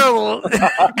 ladies and gentlemen,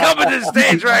 coming to the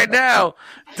stage right now.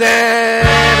 Injun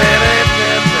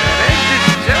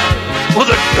Joe. Well,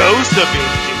 the ghost of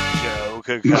Injun Joe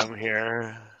could come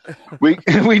here.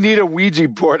 We need a Ouija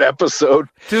board episode.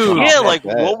 Dude, Yeah, Oh, like,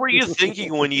 man. what were you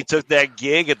thinking when you took that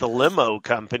gig at the limo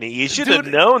company? You should have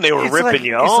Dude, known they were it's ripping like-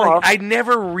 you it's like off. I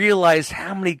never realized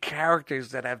how many characters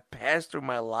that have passed through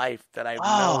my life that I've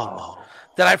known. Oh,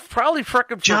 That I've probably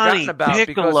freaking Johnny forgotten about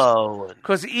Piccolo.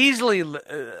 because easily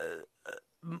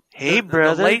Hey, the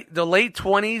brother. late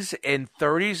 20s and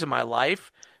 30s of my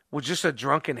life was just a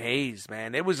drunken haze,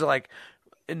 man. It was like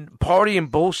party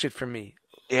and bullshit for me,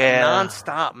 Yeah.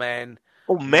 nonstop, man.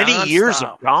 Oh, many Nonstop. years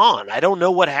have gone. I don't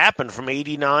know what happened from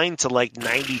 89 to like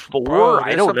 94. Bro, I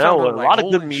there's don't sometimes know. A I'm like, lot of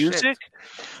good holy music. shit.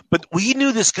 But we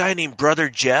knew this guy named Brother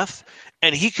Jeff,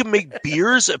 and he could make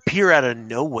beers appear out of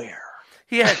nowhere.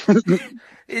 He had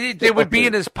they would be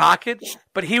in his pocket,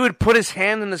 but he would put his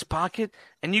hand in his pocket,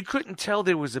 and you couldn't tell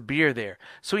there was a beer there.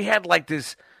 So he had like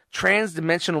this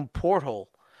trans-dimensional porthole.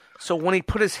 So when he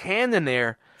put his hand in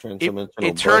there,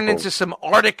 it turned into some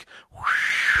Arctic.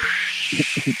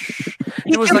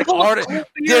 It was like Arctic.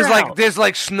 There's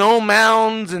like snow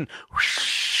mounds and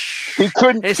He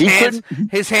couldn't.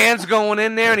 his hands going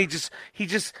in there, and he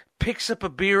just picks up a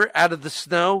beer out of the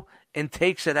snow and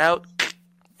takes it out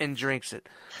and drinks it.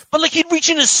 But like he'd reach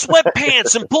in his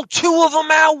sweatpants and pull two of them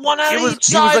out, one out He was each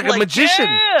side. like a magician.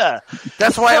 Yeah.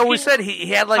 That's why I always said he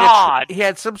had like God. he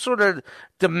had some sort of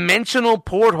dimensional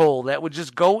porthole that would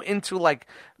just go into like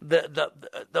the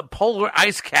polar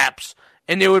ice caps,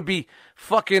 and there would be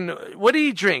fucking. What did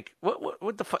he drink?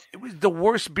 What the fuck? It was the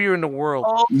worst beer in the world.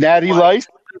 Oh, Natty Light.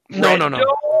 No.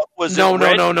 Was No. it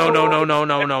Red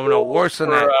Dog Worse than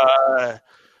or, that.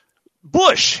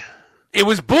 Bush. It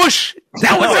was Bush.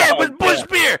 That was it. It was Bush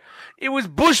beer. It was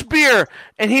Bush beer,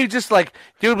 and he just like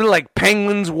there would be like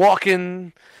penguins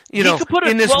walking, He could put a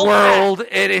in this 12-pack. world,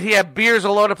 and he had beers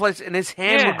all over the place, and his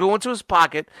hand Yeah. would go into his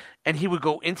pocket, and he would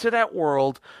go into that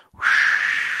world.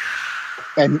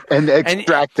 And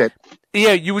extract it.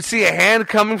 Yeah, you would see a hand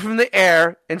coming from the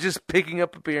air and just picking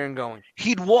up a beer and going.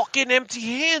 He'd walk in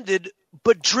empty-handed,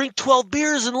 but drink 12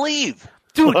 beers and leave.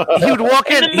 Dude, he would walk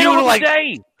in, In the he middle would of like, the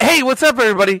day. "Hey, what's up,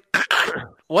 everybody?"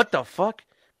 What the fuck?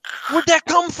 Where'd that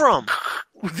come from?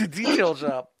 The detail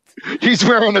shop. He's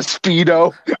wearing a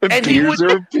Speedo. And he beers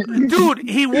would, are- dude,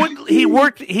 he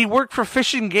worked for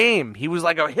Fish and Game. He was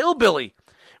like a hillbilly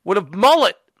with a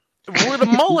mullet,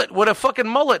 with a fucking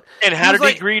mullet. And how was did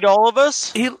like, he greet all of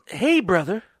us? Hey,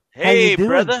 brother. How Hey, you doing?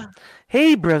 brother.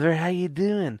 Hey, brother. How you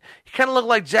doing? He kind of looked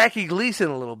like Jackie Gleason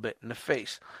a little bit in the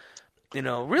face. You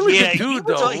know, really Yeah, good he dude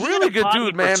was though. he had Really a good body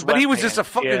dude, for man. But he was just a sweatpants,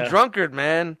 fucking yeah. drunkard,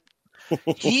 man.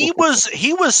 He was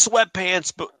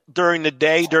sweatpants during the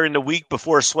day, during the week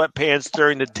before sweatpants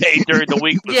during the day, during the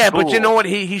week. Was Yeah, cool. but you know what?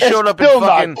 He It's showed up in still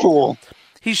fucking. not cool.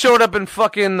 He showed up in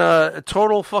fucking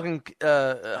total fucking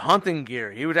hunting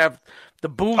gear. He would have the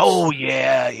boots. Oh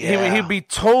yeah. He'd be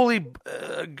totally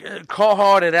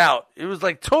cold-hearted out. It was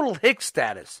like total Hicks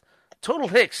status. Total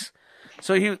Hicks.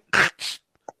 So he.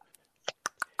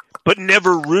 But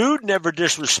never rude, never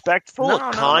disrespectful, No, a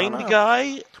no, kind no.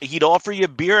 guy. He'd offer you a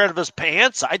beer out of his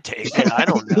pants. I'd take it. I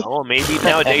don't know. Maybe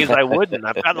nowadays I wouldn't.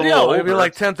 I've gotten a little It'd be older.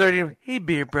 like 10:30. Hey,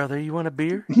 beer brother, you want a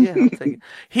beer? Yeah, I'll take it.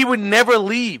 He would never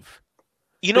leave.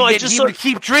 You know, But I yet just he saw, would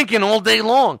keep drinking all day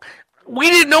long.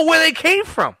 We didn't know where they came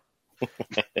from.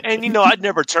 and you know, I'd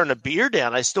never turn a beer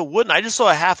down. I still wouldn't. I just saw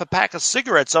a half a pack of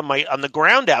cigarettes on the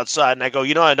ground outside, and I go,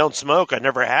 you know, I don't smoke. I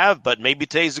never have, but maybe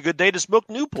today's a good day to smoke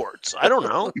Newports. I don't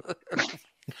know.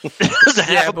 There's a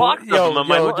half a box of them on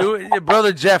my dude,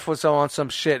 brother Jeff was on some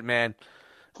shit, man.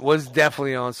 Was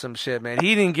definitely on some shit, man.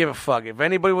 He didn't give a fuck. If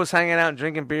anybody was hanging out and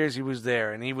drinking beers, he was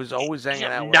there, and he was always hanging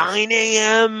out. With us. 9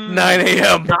 a.m. 9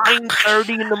 a.m. 9:30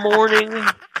 in the morning.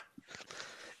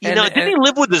 didn't he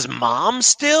live with his mom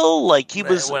still? Like he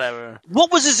was whatever.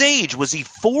 What was his age? Was he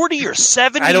 40 or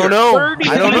 70? I don't or know. 30?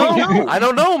 I don't know. I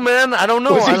don't know, man. I don't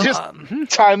know. Was he just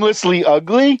timelessly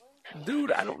ugly?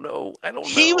 Dude, I don't know.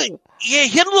 He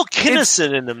had a little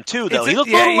Kinnison in him too, though. He looked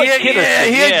a yeah, little like Kinnison. Yeah,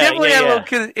 he definitely had a little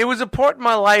Kinnison. It was a part in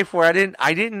my life where I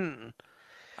didn't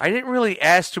really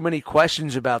ask too many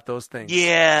questions about those things.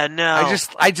 Yeah, no. I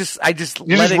just You let just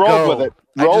it rolled go. with it.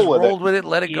 I just Roll with rolled it. with it.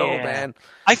 Let it go, Yeah. man.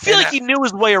 I feel like he knew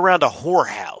his way around a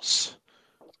whorehouse.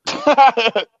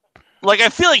 Like I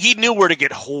feel like he knew where to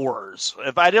get whores.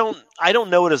 If I don't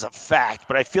know it as a fact,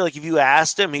 but I feel like if you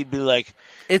asked him, he'd be like,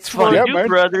 It's funny. Yeah, "You man.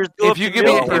 brothers, go If you up give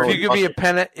to me Millville." if you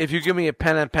give me a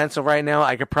pen and pencil right now,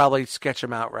 I could probably sketch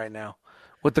him out right now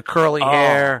with the curly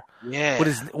hair, yeah,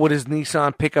 with his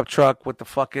Nissan pickup truck, with the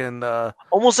fucking.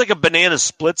 almost like a banana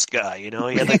splits guy. He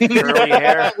had like curly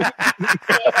hair.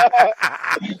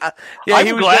 Yeah, I'm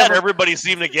he was glad definitely- everybody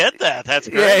seemed to get that. That's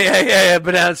great. Yeah.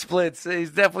 Banana splits.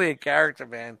 He's definitely a character,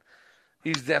 man.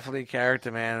 He's definitely a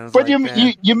character, man. It's But like,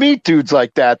 man. you meet dudes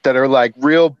like that are like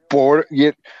real bored.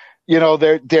 You know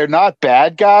they're not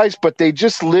bad guys, but they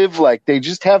just live like they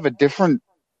just have a different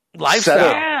lifestyle.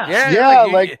 setup. Yeah,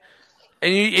 like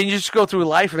and you just go through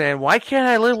life, man. Why can't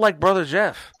I live like Brother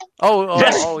Jeff?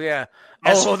 Oh yeah.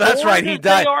 As Oh, that's right. He foreign as they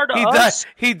died. are to He us-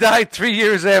 died. He died 3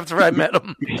 years after I met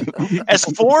him. As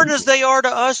foreign as they are to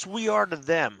us, we are to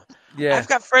them. Yeah. I've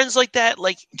got friends like that,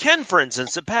 like Ken, for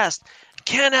instance, that passed.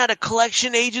 Ken had a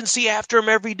collection agency after him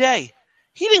every day.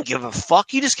 He didn't give a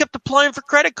fuck. He just kept applying for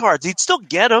credit cards. He'd still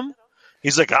get them.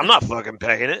 He's like, I'm not fucking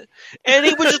paying it. And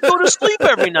he would just go to sleep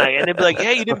every night. And they'd be like,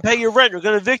 hey, you didn't pay your rent. We're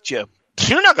going to evict you.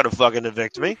 You're not going to fucking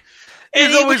evict me.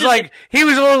 And he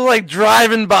was always like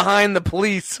driving behind the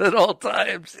police at all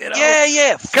times. You know?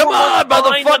 Yeah. Come on, Behind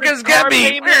on his motherfuckers, get car me!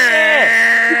 payment.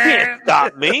 Yeah. You can't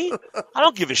stop me. I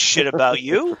don't give a shit about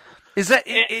you. Is that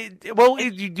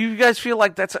do you guys feel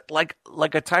like that's like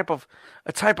a type of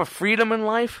freedom in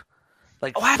life?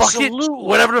 Like Oh, fuck absolutely. it,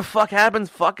 whatever the fuck happens,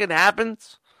 fucking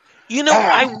happens.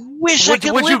 I wish I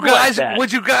could live like that.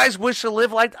 Would you guys wish to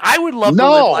live like? I would love to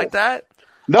No. live like that.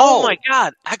 no. Oh my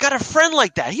god, I got a friend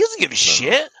like that. He doesn't give a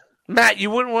shit. Matt, you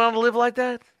wouldn't want to live like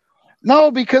that?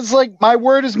 No, because like my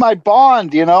word is my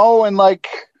bond, and like,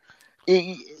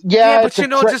 Yeah, but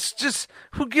it's just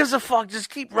who gives a fuck? Just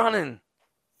keep running.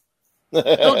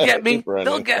 They'll get me. Keep running.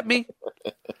 They'll get me.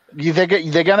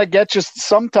 they're gonna get you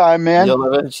sometime, man.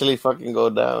 You'll eventually fucking go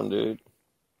down, dude.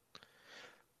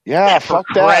 Yeah, fuck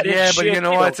that. credit. Yeah, but Shit, you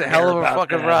know you what? don't It's a hell of care a about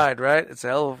fucking that. ride, right? It's a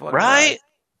hell of a fucking Right?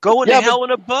 Go into Yeah, but- hell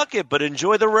in a bucket, but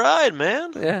enjoy the ride,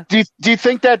 man. ride. Yeah. Do you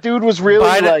think that dude was really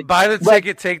Buy the like-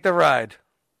 ticket, take the ride.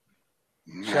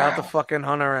 Shout out to fucking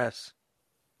Hunter S.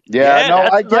 Yeah, no,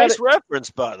 that's I a get nice it. reference,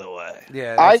 by the way.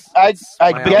 Yeah, I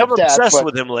my get I'm album. that, obsessed but-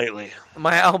 with him lately.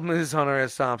 My album is Hunter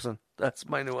S. Thompson. That's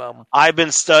my new album. I've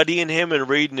been studying him and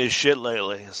reading his shit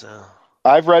lately. So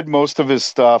I've read most of his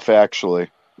stuff actually.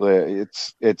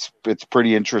 It's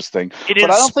pretty interesting. it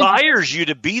But I don't think- inspires you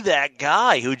to be that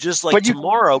guy who just like But you-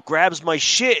 tomorrow grabs my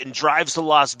shit and drives to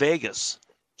Las Vegas.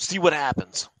 See what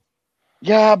happens.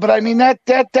 Yeah, but I mean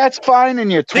that's fine in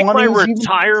your Take my 20s.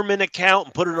 retirement account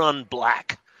and put it on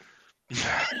black.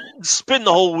 Spin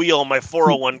the whole wheel on my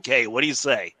 401k. What do you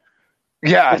say?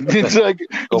 Yeah, it's like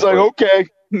for it. okay.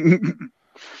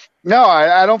 No,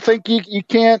 I don't think you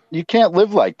can't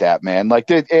live like that, man. Like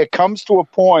it comes to a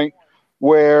point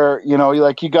where you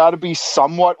got to be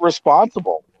somewhat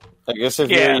responsible. I guess if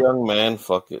Yeah. you're a young man,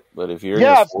 fuck it. But if you're in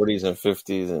Yeah. your 40s and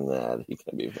 50s and that, you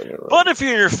can be fucking wrong. But if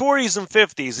you're in your 40s and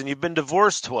 50s and you've been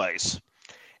divorced twice,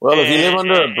 Well, if you live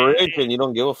under a bridge and you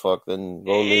don't give a fuck, then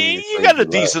go live your you got a crazy life.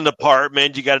 decent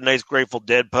apartment. You got a nice Grateful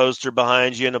Dead poster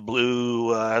behind you and a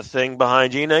blue thing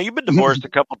behind you. You've been divorced a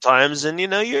couple times, and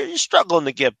you're struggling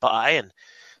to get by, and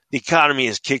the economy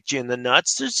has kicked you in the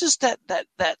nuts. There's just that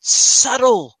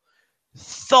subtle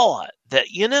thought that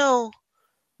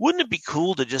wouldn't it be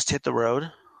cool to just hit the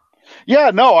road?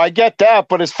 Yeah, no, I get that,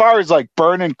 but as far as like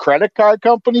burning credit card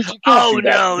companies, you can't Oh do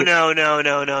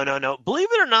that. no! Believe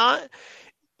it or not,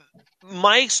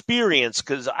 my experience,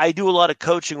 because I do a lot of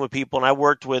coaching with people, and I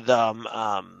worked with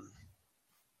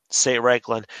say it right,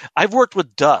 Glenn. I've worked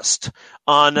with Dust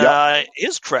on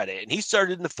his credit, and he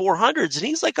started in the 400s, and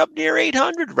he's like up near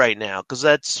 800 right now, because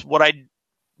that's what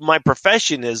my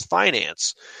profession is,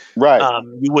 finance. Right.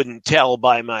 You wouldn't tell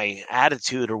by my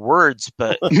attitude or words,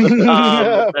 but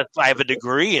I have a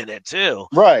degree in it too.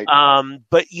 Right.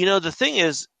 But the thing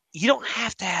is, you don't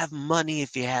have to have money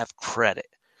if you have credit.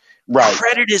 Right.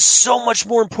 Credit is so much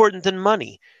more important than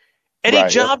money. Any Right.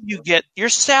 job you get, your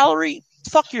salary,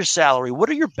 fuck your salary. What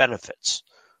are your benefits?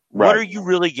 What are you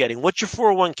really getting? What's your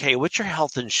 401k? What's your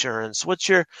health insurance? What's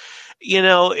your,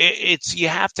 it's you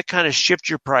have to kind of shift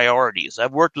your priorities.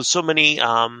 I've worked with so many,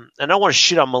 and I don't want to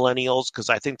shit on millennials because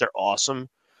I think they're awesome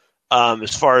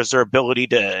as far as their ability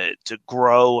to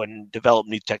grow and develop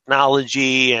new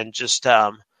technology and just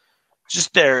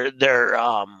their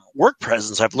work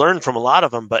presence. I've learned from a lot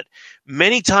of them, but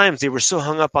many times they were so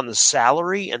hung up on the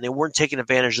salary and they weren't taking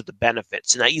advantage of the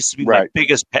benefits. And that used to be my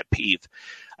biggest pet peeve.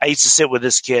 I used to sit with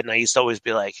this kid and I used to always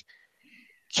be like,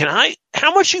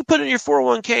 how much you put in your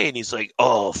 401k? And he's like,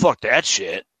 oh, fuck that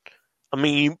shit.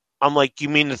 I'm like, you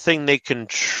mean the thing they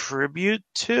contribute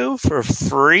to for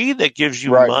free that gives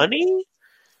you money?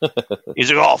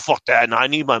 He's like, oh, fuck that. No, I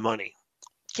need my money.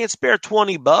 Can't spare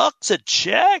 $20 a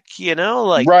check,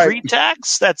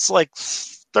 pre-tax. That's like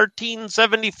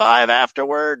 $13.75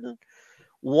 afterward.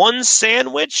 One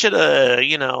sandwich at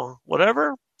a,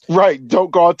 whatever. Right.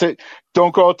 Don't go out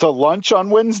to lunch on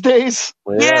Wednesdays.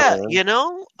 Yeah.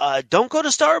 Don't go to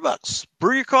Starbucks.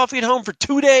 Brew your coffee at home for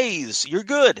 2 days. You're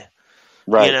good.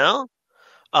 Right.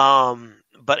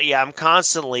 But yeah, I'm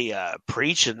constantly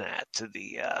preaching that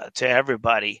to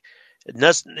everybody.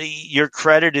 Your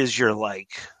credit is your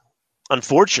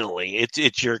unfortunately,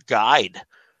 it's your guide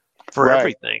for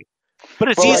everything. But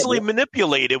it's easily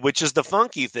manipulated, which is the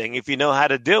funky thing if you know how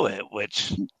to do it,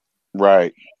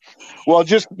 Right. Well,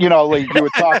 just, like you were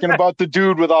talking about the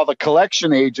dude with all the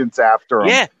collection agents after him.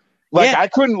 Yeah. I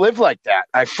couldn't live like that.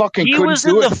 I fucking couldn't do it. He was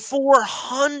in the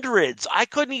 400s. I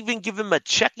couldn't even give him a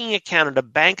checking account at a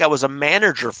bank I was a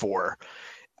manager for.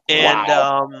 And,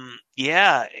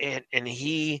 and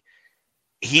he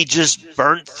just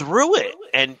burnt through it.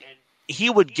 And he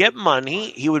would get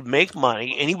money, he would make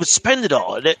money, and he would spend it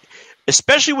all. And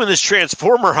especially when this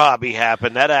Transformer hobby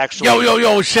happened, that actually...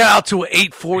 Yo, shout out to an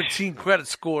 814 credit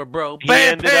score, bro.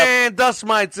 Bam, Dust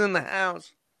Mites in the house.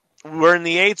 We're in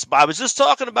the 8s. I was just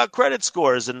talking about credit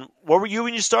scores, and what were you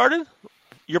when you started?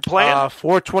 Your plan?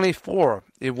 424.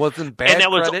 It wasn't bad credit.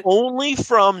 And that was only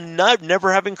from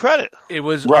never having credit. It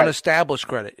was unestablished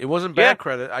credit. It wasn't bad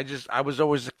credit. I was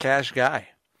always a cash guy.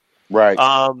 Right.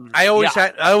 I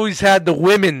always had the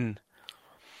women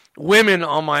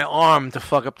on my arm to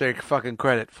fuck up their fucking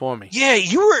credit for me. Yeah,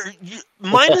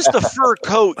 minus the fur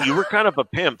coat, you were kind of a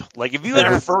pimp. Like if you had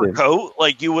a fur coat,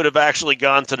 you would have actually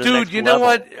gone to the next level. Dude, you know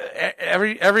what?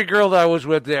 Every girl that I was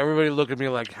with, everybody looked at me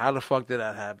like, how the fuck did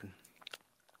that happen?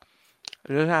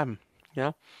 It didn't happen,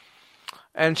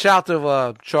 And shout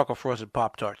out to Chocolate Frosted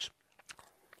Pop-Tarts.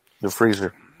 The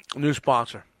freezer. New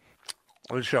sponsor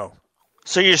of the show.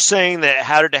 So you're saying that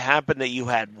how did it happen that you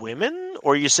had women?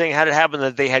 Or are you saying how did it happen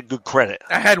that they had good credit?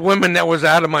 I had women that was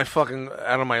out of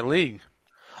my league.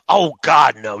 Oh,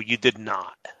 God, no, you did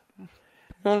not. You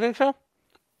don't think so?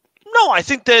 No, I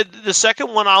think that the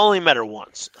second one, I only met her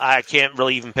once. I can't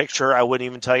really even picture her. I wouldn't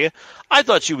even tell you. I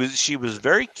thought she was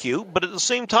very cute, but at the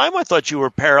same time, I thought you were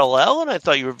parallel, and I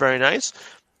thought you were very nice.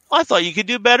 I thought you could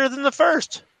do better than the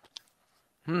first.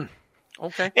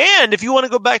 Okay. And if you want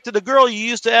to go back to the girl you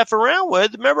used to F around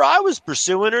with, remember I was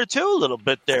pursuing her too a little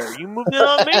bit there. You moved in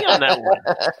on me on that one.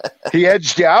 He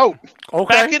edged you out.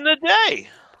 Okay. Back in the day.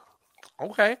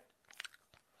 Okay.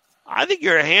 I think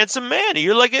you're a handsome man.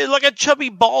 You're like a chubby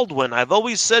Baldwin. I've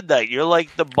always said that. You're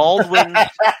like the Baldwin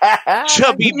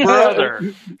chubby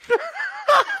brother.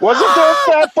 Wasn't there a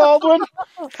fat Baldwin?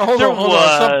 Hold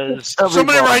on.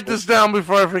 Somebody write this down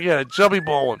before I forget it. Chubby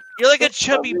Baldwin. You're like a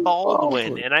chubby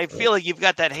Baldwin, and I feel like you've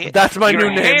got that hair. That's my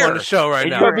new name on the show right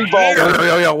now. Chubby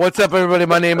Baldwin. Yo, what's up, everybody?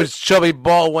 My name is Chubby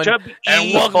Baldwin,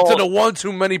 and welcome to the One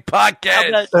Too Many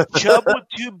podcast. Chub with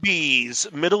 2 B's,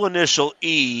 middle initial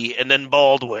E, and then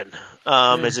Baldwin.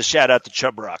 As a shout out to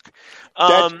Chub Rock.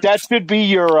 That should be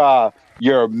your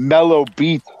mellow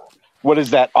beat. What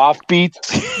is that? Offbeat?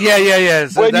 Yeah.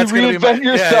 So when you reinvent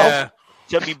yourself. Yeah.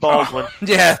 Chubby Baldwin.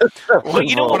 Yeah. Well,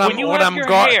 you know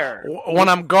when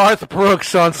I'm Garth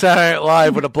Brooks on Saturday Night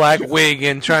Live with a black wig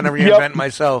and trying to reinvent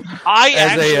myself. I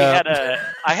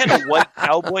had a white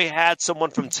cowboy hat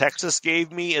someone from Texas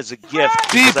gave me as a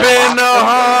gift. Deep in the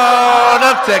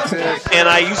heart of Texas. And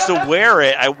I used to wear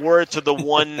it. I wore it to the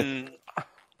one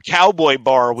cowboy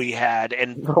bar we had,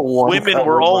 and women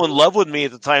were all in love with me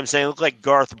at the time, saying I looked like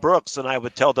Garth Brooks, and I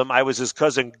would tell them I was his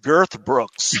cousin Girth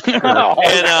Brooks. And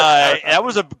that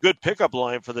was a good pickup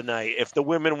line for the night. If the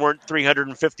women weren't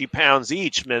 350 pounds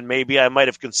each, then maybe I might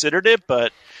have considered it,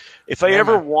 but if I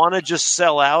ever want to just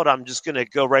sell out, I'm just going to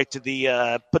go right to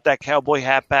the put that cowboy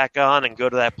hat back on and go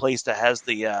to that place that has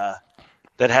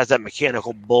that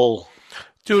mechanical bull.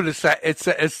 Dude, it's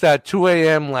that 2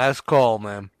 a.m. last call,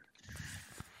 man.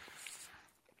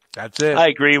 That's it. I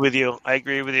agree with you. I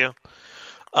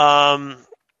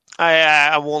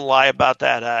I won't lie about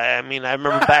that. I mean, I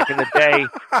remember back in the day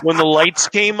when the lights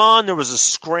came on, there was a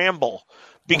scramble.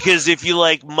 Because if you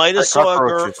might have saw a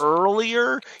girl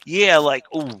earlier,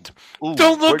 ooh,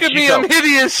 don't look at me, I'm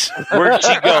hideous. Where'd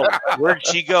she go? Where'd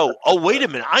she go? Oh, wait a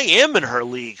minute, I am in her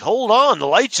league. Hold on, the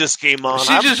lights just came on.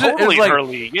 I'm totally in her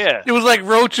league. Yeah, it was like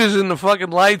roaches in the fucking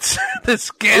lights. They're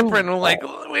scampering. I'm like,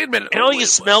 wait a minute. And all you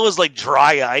smell is like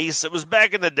dry ice. It was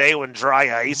back in the day when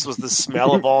dry ice was the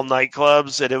smell of all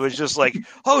nightclubs, and it was just like,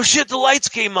 oh shit, the lights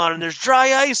came on, and there's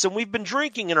dry ice, and we've been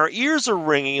drinking, and our ears are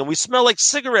ringing, and we smell like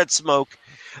cigarette smoke.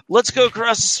 Let's go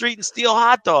across the street and steal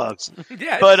hot dogs.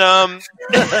 Yes. But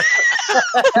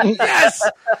yes,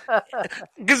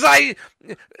 because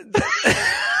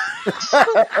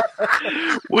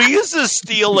we used to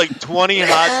steal like 20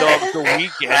 hot dogs a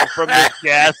weekend from this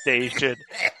gas station.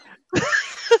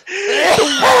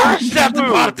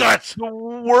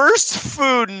 The worst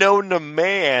food known to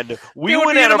man. We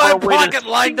went out of our way pocket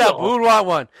lined up. Who would want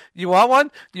one? You want one?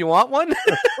 You want one?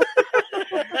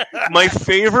 My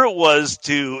favorite was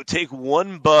to take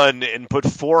one bun and put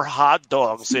 4 hot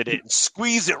dogs in it and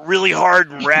squeeze it really hard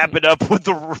and wrap it up with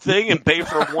the thing and pay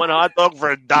for one hot dog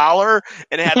for $1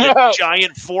 and have a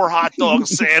giant 4 hot dog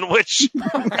sandwich.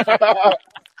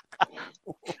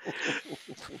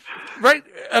 Right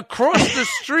across the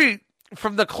street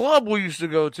from the club we used to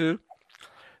go to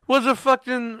was a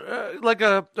fucking like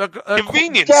a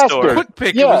convenience store. Quick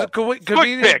Pick. Yeah. It was a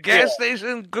convenient gas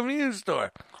station convenience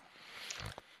store.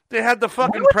 They had the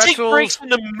fucking pretzels. Take breaks in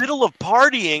the middle of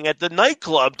partying at the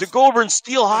nightclub to go over and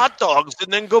steal hot dogs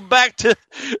and then go back to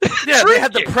yeah, they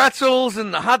had the pretzels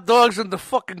and the hot dogs and the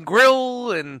fucking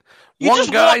grill and one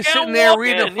guy sitting there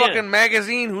reading a fucking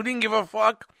magazine who didn't give a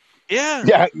fuck. Yeah.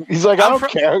 Yeah, he's like, I don't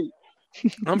care.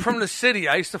 I'm from the city.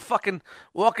 I used to fucking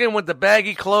walk in with the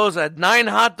baggy clothes. I had 9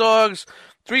 hot dogs,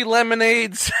 3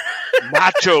 lemonades.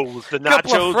 Nachos. The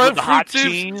nachos with the hot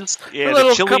cheese. Yeah,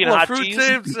 the chili and hot cheese.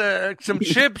 Tips, some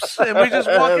chips, and we just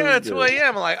walk in at 2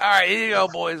 a.m. I'm like, all right, here you go,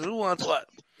 boys. Who wants what?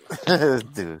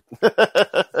 Dude.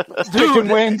 Chicken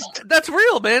wings. That's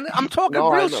real, man. I'm talking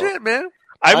real shit, man.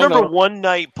 I remember one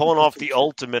night pulling off the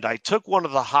ultimate. I took one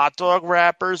of the hot dog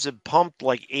wrappers and pumped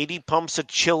like 80 pumps of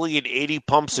chili and 80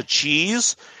 pumps of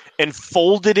cheese and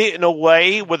folded it in a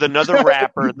way with another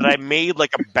wrapper that I made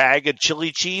like a bag of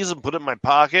chili cheese and put it in my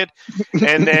pocket.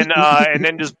 And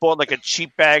then just bought like a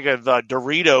cheap bag of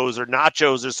Doritos or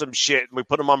nachos or some shit. And we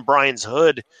put them on Brian's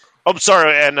hood. Oh, I'm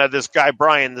sorry. And this guy,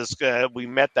 Brian, we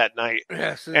met that night.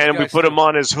 Yes, and we put him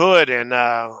on his hood and,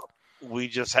 we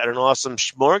just had an awesome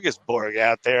smorgasbord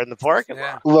out there in the parking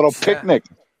lot. A little picnic.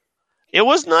 It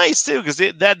was nice too because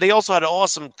they also had an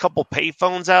awesome couple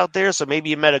payphones out there. So maybe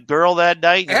you met a girl that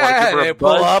night. You want to give her a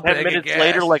buzz 10 minutes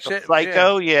later, like a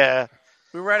psycho. Yeah.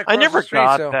 We were right across I never the street,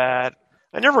 got that.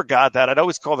 I never got that. I'd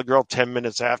always call the girl 10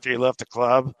 minutes after you left the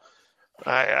club.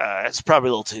 It's probably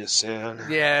a little too soon.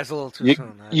 Yeah, it's a little too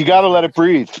soon. You got to let it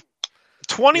breathe.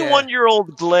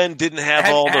 21-year-old Glenn didn't have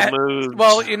all the moves.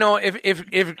 Well, you know, if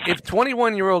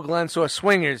 21-year-old Glenn saw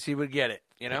Swingers, he would get it.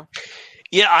 You know.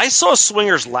 Yeah, I saw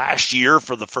Swingers last year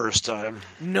for the first time.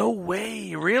 No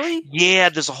way, really? Yeah,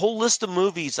 there's a whole list of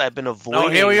movies I've been avoiding. Oh,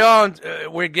 here we are.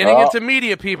 We're getting into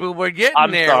media, people. We're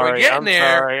getting there. Sorry, we're getting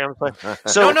there. I'm sorry.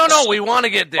 So, no. We want to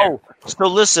get there. Oh, so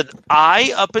listen,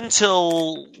 up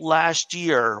until last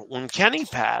year when Kenny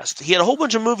passed, he had a whole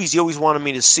bunch of movies he always wanted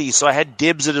me to see. So I had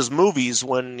dibs at his movies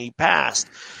when he passed.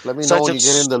 Let me know when you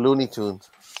get into Looney Tunes.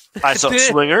 I saw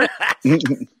Swinger.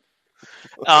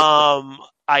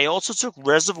 I also took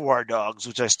Reservoir Dogs,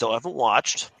 which I still haven't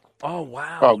watched. Oh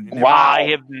wow! Oh wow! I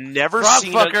have never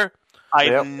seen it. I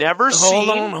have never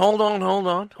seen. Hold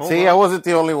on. See, I wasn't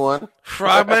the only one.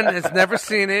 Frogman has never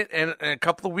seen it, and a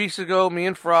couple of weeks ago, me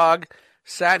and Frog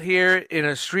sat here in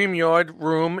a StreamYard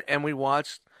room, and we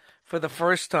watched for the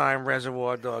first time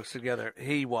Reservoir Dogs together.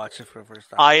 He watched it for the first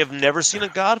time. I have never seen a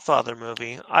Godfather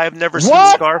movie. I have never seen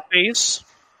Scarface.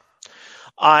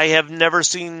 I have never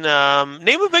seen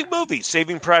name a big movie.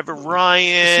 Saving Private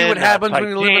Ryan. See what happens when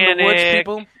you live in the woods,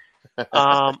 people.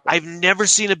 I've never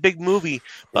seen a big movie,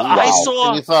 but wow. I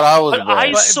saw. You thought I was but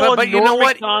I saw but you know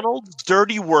what? McDonald's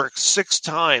Dirty Work 6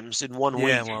 times in 1 week.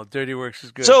 Yeah, well, Dirty Works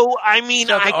is good. So I mean,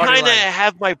 I kind of Line.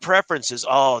 have my preferences.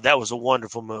 Oh, that was a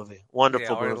wonderful movie.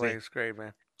 Wonderful movie. It's great,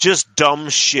 man. Just dumb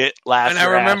shit. Laughing. And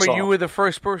I remember you were the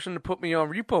first person to put me on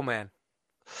Repo Man.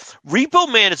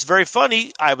 Repo Man, it's very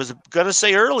funny. I was going to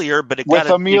say earlier, but with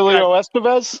Emilio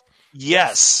Estevez?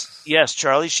 Yes,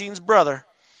 Charlie Sheen's brother.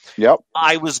 Yep.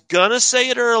 I was gonna say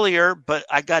it earlier, but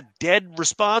I got dead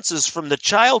responses from the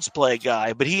Child's Play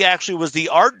guy. But he actually was the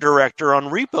art director on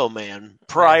Repo Man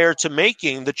prior to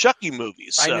making the Chucky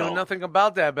movies. So. I knew nothing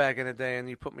about that back in the day, and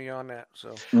you put me on that.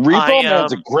 So Repo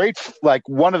Man's a great, like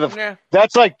one of the.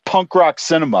 That's like punk rock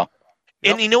cinema.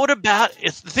 And you know what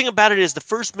the thing about it is the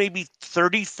first maybe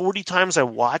 30, 40 times I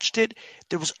watched it,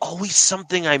 there was always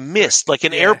something I missed, like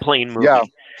an airplane movie. Yeah.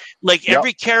 Like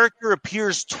every character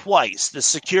appears twice. The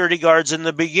security guard's in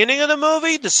the beginning of the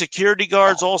movie, the security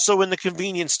guard's also in the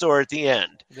convenience store at the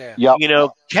end. Yeah. Yep. You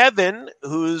know, Kevin,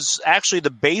 who's actually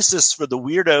the basis for the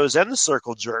Weirdos and the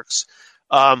Circle Jerks,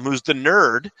 who's the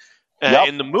nerd,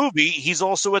 in the movie, he's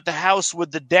also at the house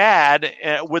with the dad,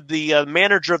 with the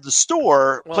manager of the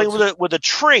store, playing with a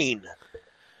train.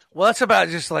 Well, that's about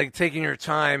just like taking your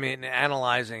time and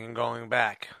analyzing and going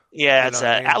back. Yeah, it's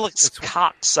Alex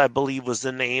Cox, I believe, was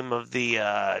the name of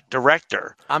the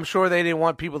director. I'm sure they didn't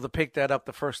want people to pick that up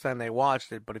the first time they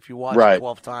watched it, but if you watch it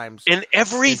 12 times, and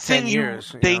everything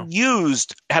they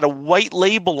used had a white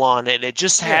label on it. It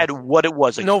just had what it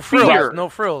was. Like no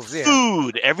frills. Yeah.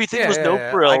 Food. Everything was no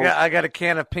frills. I got a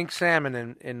can of pink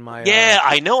salmon in my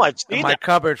I know. I've seen my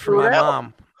cupboard for my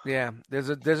mom. Yeah, there's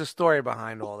a story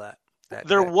behind all that.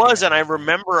 There was, and I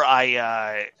remember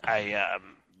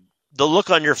the look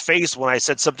on your face when I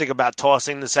said something about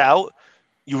tossing this out,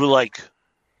 you were like,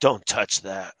 don't touch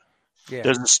that. Yeah.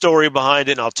 There's a story behind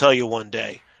it, and I'll tell you one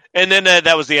day. And then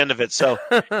that was the end of it. So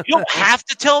you don't have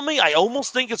to tell me. I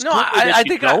almost think it's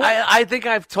I think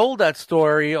I've told that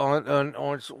story on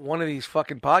one of these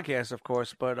fucking podcasts, of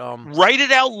course. But write it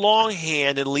out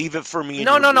longhand and leave it for me.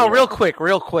 No, real quick.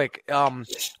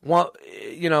 Well,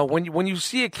 you know, when you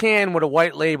see a can with a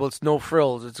white label, it's no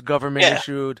frills. It's government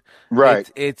issued. Right.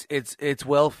 It's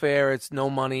welfare. It's no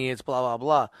money. It's blah blah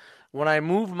blah. When I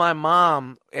moved my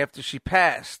mom after she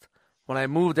passed, when I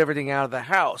moved everything out of the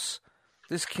house.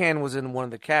 This can was in one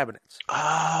of the cabinets.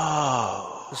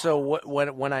 Oh. So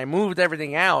when I moved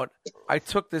everything out, I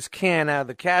took this can out of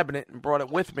the cabinet and brought it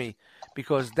with me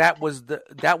because that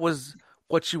was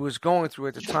what she was going through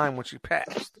at the time when she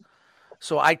passed.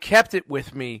 So I kept it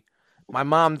with me. My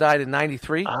mom died in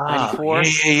 93, 94.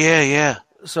 Yeah.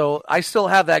 So I still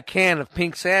have that can of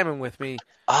pink salmon with me.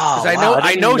 Oh,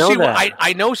 I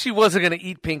know she wasn't going to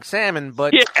eat pink salmon,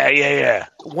 but yeah.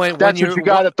 That's what you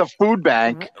got at the food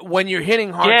bank. When you're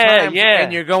hitting hard times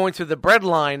and you're going to the bread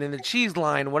line and the cheese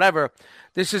line, whatever,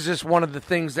 this is just one of the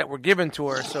things that were given to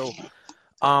her. So,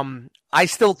 I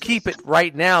still keep it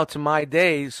right now to my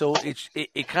days. So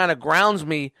it kind of grounds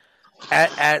me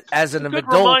as an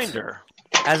adult. Reminder.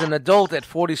 As an adult at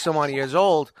 40 some odd years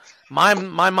old, my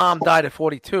mom died at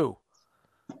 42.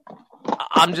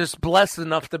 I'm just blessed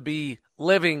enough to be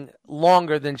living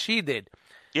longer than she did.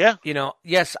 Yeah. You know,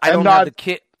 yes, I don't have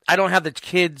the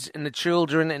kids and the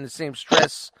children and the same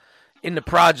stress in the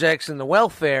projects and the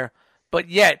welfare, but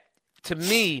yet to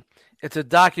me it's a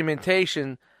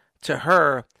documentation to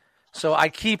her, so I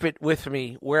keep it with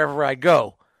me wherever I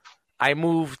go. I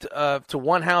moved to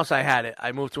one house, I had it.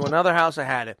 I moved to another house, I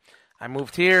had it. I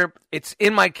moved here. It's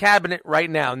in my cabinet right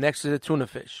now next to the tuna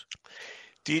fish.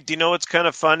 Do you know what's kind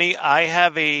of funny? I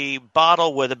have a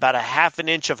bottle with about a half an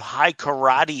inch of High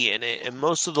Karate in it, and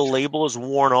most of the label is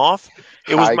worn off.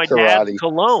 It was my dad's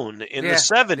cologne in the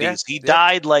 70s. He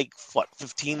died like,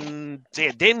 15,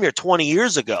 damn near 20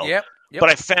 years ago. Yep. But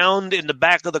I found in the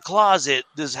back of the closet,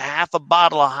 there's half a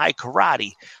bottle of High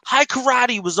Karate. High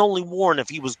Karate was only worn if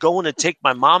he was going to take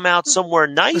my mom out somewhere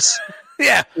nice.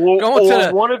 Yeah, going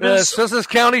to one of his Sussex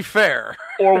County Fair,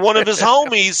 or one of his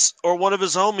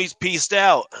homies, pieced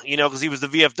out. You know, because he was the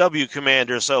VFW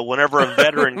commander. So whenever a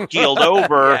veteran keeled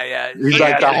over, he's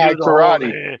like the High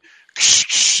Karate.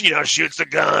 You know, shoots the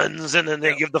guns, and then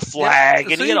they give the flag,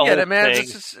 and so you get it, man. Thing.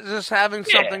 Just having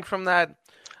something from that.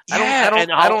 I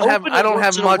don't have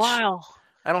much.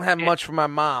 I don't have much for my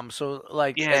mom, so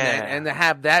like, and to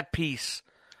have that piece,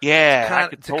 I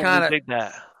could totally dig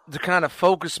that. To kind of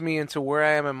focus me into where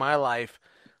I am in my life,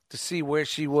 to see where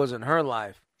she was in her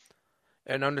life,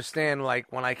 and understand, like,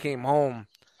 when I came home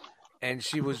and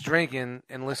she was drinking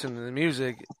and listening to the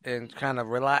music and kind of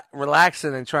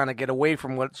relaxing and trying to get away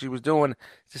from what she was doing,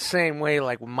 it's the same way,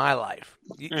 like, with my life.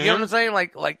 You know what I'm saying?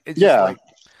 Like it's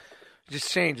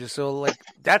just changes. So, like,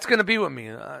 that's going to be with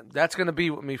me. That's going to be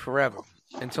with me forever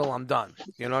until I'm done.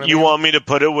 You know what I mean? You want me to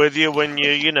put it with you when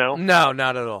you know? No,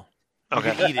 not at all.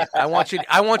 Okay. Eat it. I want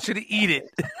you to eat it.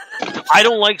 I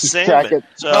don't like salmon.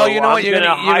 So you know what? You're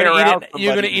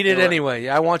gonna eat it anyway.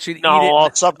 I want you to eat it. No, I'll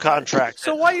subcontract.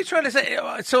 So why are you trying to say?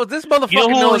 So this motherfucker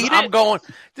knows I'm going.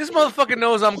 This motherfucker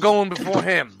knows I'm going before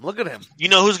him. Look at him. You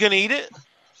know who's gonna eat it?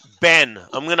 Ben.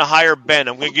 I'm going to hire Ben.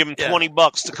 I'm going to give him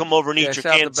 $20 to come over and eat your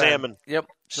canned salmon. Yep.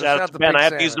 Shout out to Ben. I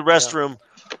have to use the restroom.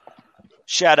 Yeah.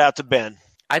 Shout out to Ben.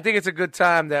 I think it's a good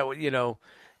time that, you know,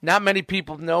 not many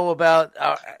people know about,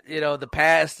 you know, the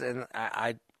past, and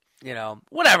I you know,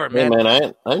 whatever, man. Hey,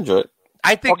 man, I enjoy it.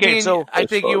 I think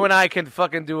you and I can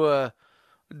fucking do a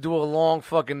long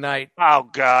fucking night. Oh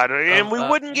God! And we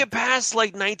wouldn't get past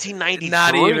like 1993.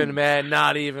 Not even, man.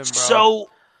 Not even, bro. So,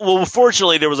 well,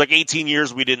 fortunately, there was like 18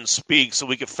 years we didn't speak, so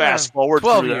we could fast forward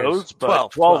through those.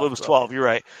 But 12. It was 12. You're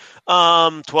right.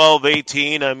 12,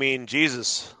 18. I mean,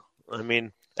 Jesus. I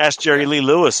mean, ask Jerry Lee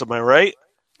Lewis. Am I right?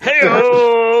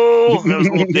 Hey-oh! That was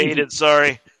a little dated.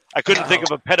 Sorry, I couldn't think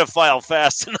of a pedophile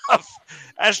fast enough.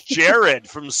 Ask Jared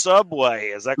from Subway.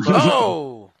 Is that close?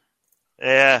 Oh,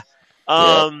 yeah.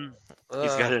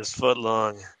 He's got his foot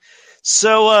long.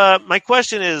 So my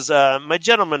question is, my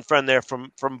gentleman friend there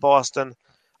from Boston,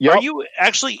 are you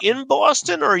actually in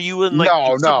Boston, or are you in like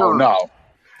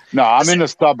No, I'm in the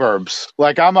suburbs.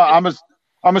 Like I'm a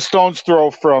stone's throw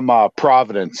from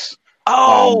Providence.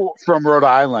 From Rhode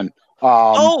Island.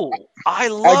 I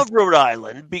love Rhode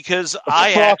Island because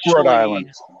Rhode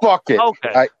Island. Fuck it.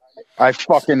 Okay. I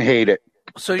fucking hate it.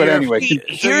 So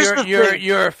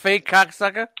you're a fake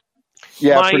cocksucker?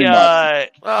 Yeah, pretty much.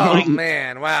 Oh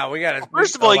man, wow, we got.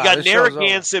 First of all, you got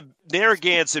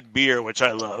Narragansett beer, which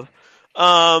I love.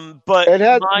 But it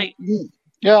had,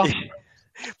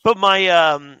 But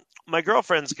my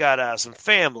girlfriend's got some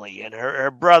family, and her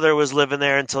brother was living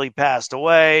there until he passed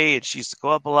away, and she used to go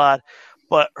up a lot.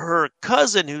 But her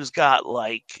cousin, who's got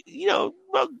like, you know,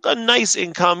 a nice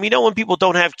income, you know, when people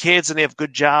don't have kids and they have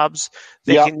good jobs,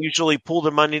 they can usually pull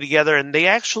their money together. And they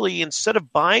actually, instead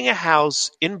of buying a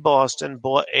house in Boston,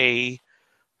 bought a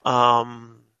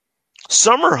summer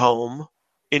home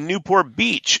in Newport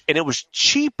Beach, and it was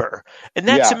cheaper. And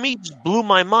that to me just blew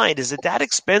my mind. Is it that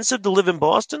expensive to live in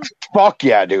Boston? Fuck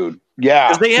yeah, dude. Yeah.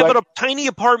 Because they have a tiny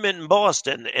apartment in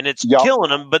Boston, and it's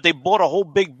killing them, but they bought a whole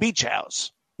big beach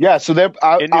house. Yeah, so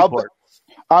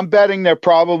I'm betting they're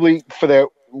probably, for their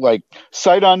like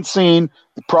sight unseen,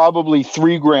 probably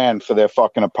 $3,000 for their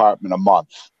fucking apartment a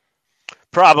month.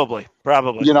 Probably.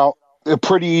 You know,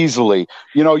 pretty easily.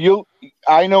 You know,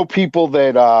 I know people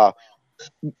that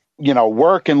you know,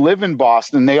 work and live in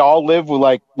Boston. They all live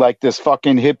with like this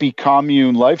fucking hippie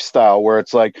commune lifestyle where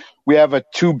it's like we have a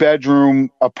 2-bedroom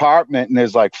apartment and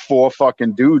there's like 4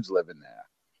 fucking dudes living there.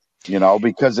 You know,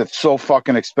 because it's so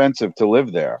fucking expensive to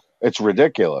live there. It's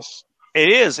ridiculous. It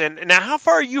is. And now, how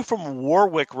far are you from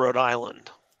Warwick, Rhode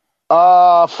Island?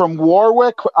 From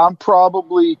Warwick, I'm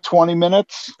probably 20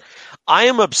 minutes. I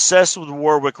am obsessed with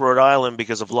Warwick, Rhode Island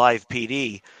because of Live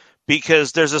PD.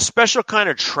 Because there's a special kind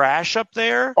of trash up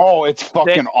there. Oh, it's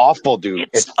fucking awful, dude.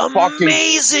 It's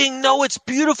amazing. No, it's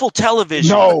beautiful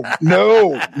television.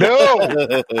 No.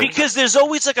 Because there's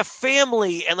always like a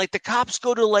family, and like the cops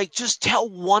go to like just tell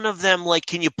one of them, like,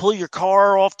 can you pull your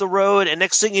car off the road? And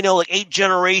next thing you know, like 8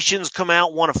 generations come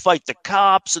out, want to fight the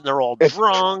cops, and they're all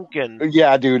drunk. And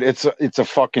yeah, dude, it's a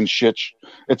fucking shit.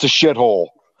 It's a shithole.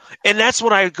 And that's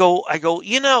when I go,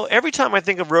 you know, every time I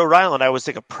think of Rhode Island, I always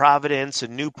think of Providence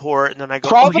and Newport, and then I go,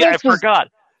 I forgot.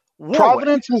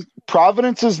 Warwick.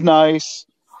 Providence is nice.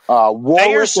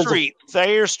 Thayer Street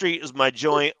is my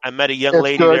joint. I met a young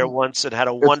lady there once and had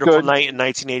a wonderful night in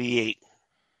 1988.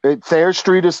 Thayer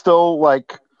Street is still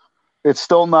like, it's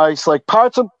still nice. Like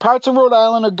parts of Rhode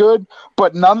Island are good,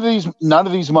 but none of these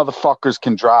motherfuckers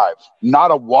can drive.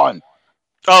 Not a one.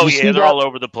 Oh yeah, they're all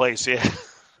over the place. Yeah.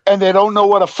 And they don't know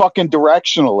what a fucking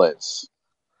directional is.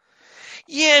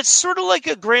 Yeah, it's sort of like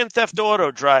a Grand Theft Auto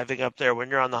driving up there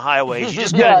when you're on the highway. You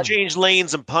just gotta change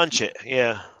lanes and punch it.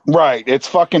 Yeah. Right. It's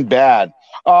fucking bad.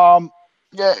 Yeah,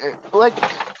 like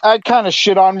I kind of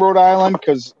shit on Rhode Island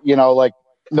because, you know, like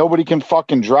nobody can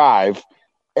fucking drive,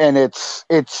 and it's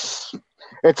a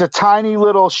tiny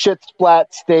little shit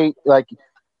splat state. Like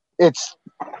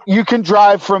you can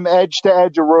drive from edge to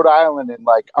edge of Rhode Island in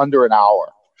like under an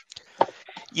hour.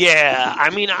 Yeah, I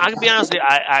mean, I'll be honest with you,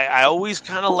 I always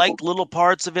kind of liked little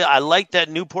parts of it. I like that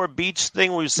Newport Beach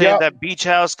thing we were saying, that beach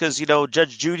house, because, you know,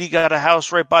 Judge Judy got a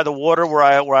house right by the water where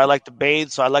I like to bathe,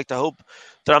 so I like to hope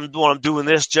that when I'm doing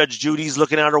this, Judge Judy's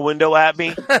looking out her window at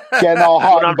me. Getting all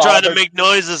hot when I'm trying to make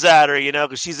noises at her, you know,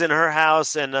 because she's in her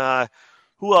house, and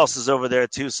who else is over there,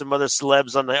 too? Some other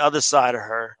celebs on the other side of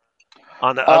her.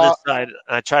 On the other side,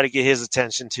 I try to get his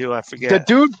attention, too. I forget.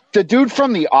 The dude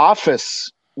from The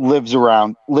Office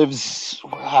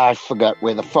I forgot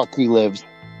where the fuck he lives.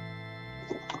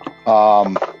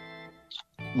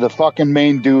 The fucking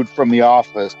main dude from The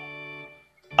Office.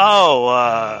 Oh,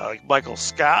 like Michael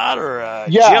Scott or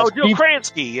Joe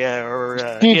Kransky,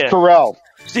 or Steve Carell.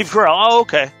 Steve Carell. Oh,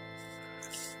 okay.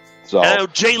 So And I know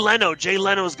Jay Leno. Jay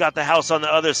Leno's got the house on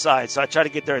the other side, so I try to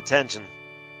get their attention.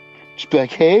 just be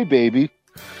like, hey, baby.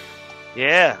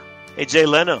 Yeah. Hey, Jay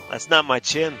Leno, that's not my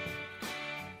chin.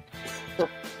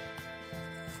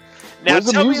 Now, Where's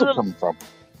the tell me a music little- coming from?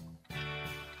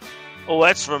 Oh,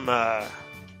 that's from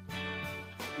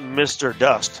Mr.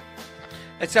 Dust.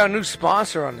 It's our new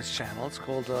sponsor on this channel. It's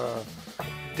called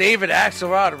David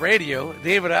Axelrod Radio.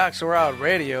 David Axelrod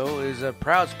Radio is a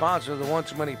proud sponsor of the One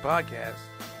Too Many podcast.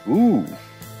 Ooh.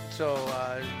 So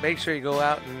make sure you go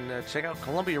out and check out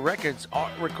Columbia Records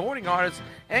recording artist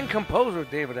and composer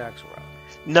David Axelrod.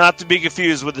 Not to be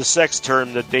confused with the sex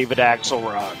term that David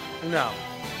Axelrod. No.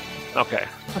 Okay.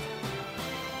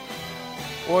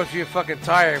 Or if your fucking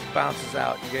tire bounces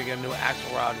out, you gotta get a new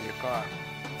Axelrod in your car.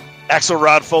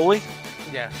 Axelrod Foley?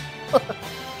 Yes.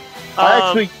 I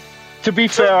actually, to be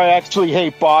fair, I actually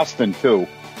hate Boston too.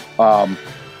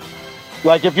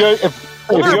 Like if you're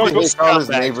all his scumbags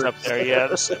neighbors. up there,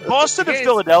 yeah. Boston and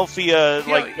Philadelphia,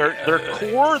 like their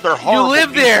core, they're You horrible.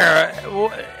 live there.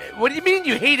 What do you mean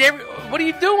you hate what are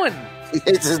you doing? He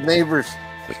hates his neighbors.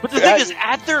 But the thing is,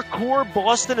 at their core,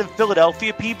 Boston and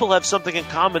Philadelphia people have something in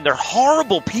common. They're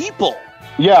horrible people.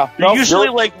 yeah, They're no, usually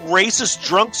you're like racist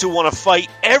drunks who want to fight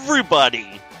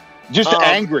everybody. just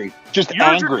angry, just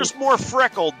Yours angry. are just more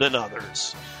freckled than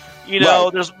others. You know,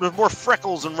 Right. there's more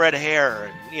freckles and red hair,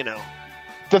 and you know.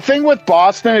 The thing with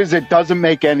Boston is it doesn't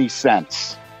make any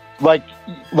sense. Like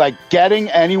getting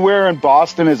anywhere in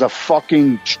Boston is a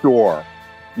fucking chore.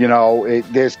 You know,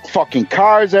 there's fucking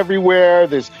cars everywhere.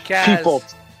 There's Kaz. people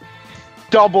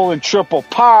double and triple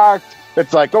parked.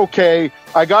 It's like, okay,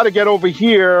 I got to get over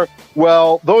here.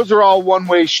 Well, those are all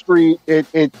one-way street.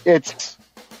 It's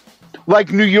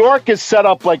like New York is set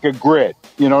up like a grid.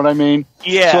 You know what I mean?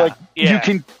 Yeah, So like yeah. you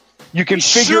can You figure.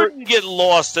 shouldn't get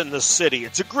lost in the city.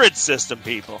 It's a grid system,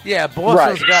 people. Yeah,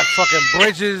 Boston's Right. got fucking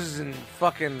bridges and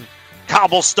fucking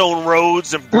Cobblestone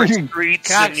roads and brick streets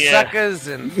and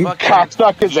cocksuckers and fucking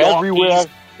Cocksuckers Yorkies everywhere.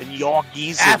 and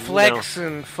Yorkies. And, Afflecks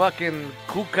and fucking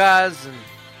Kukas and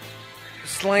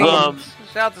Slane. Shout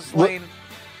out to Slane.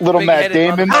 Little Matt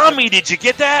Big-headed Damon. Tommy, did you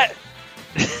get that?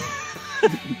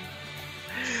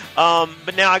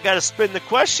 But now I got to spin the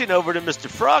question over to Mr.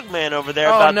 Frogman over there.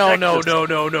 Oh about no, Texas.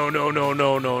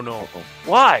 no.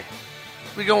 Why?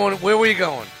 We going? Where we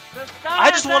going?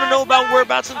 I just want to know about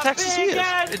whereabouts in Texas he is.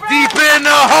 Deep in the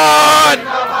heart.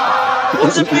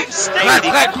 What's a big state? Clap, He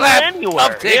clap, could be clap. anywhere.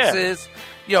 Up Texas.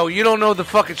 Yo, you don't know the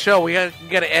fucking show. We got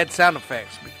to add sound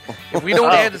effects. If we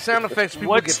don't add the sound effects, people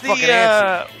What's get fucking the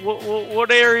antsy.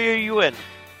 what area are you in?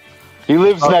 He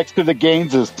lives next to the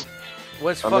Gaineses.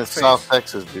 What's I'm in fuckface? South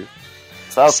Texas, dude.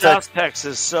 South Texas.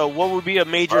 Texas. So what would be a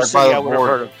major Right by city the I would have heard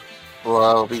border. of? Well,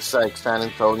 I'll be like San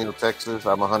Antonio, Texas.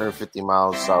 I'm 150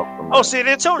 miles south from Oh, there. San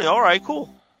Antonio. All right,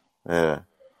 cool. Yeah.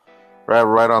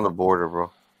 Right on the border,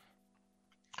 bro.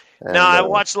 And, Now, I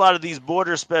watch a lot of these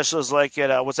border specials, like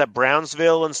at what's that,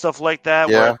 Brownsville and stuff like that.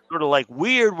 Where Yeah. it's sort of like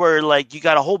weird, where like you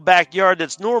got a whole backyard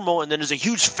that's normal, and then there's a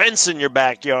huge fence in your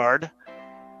backyard,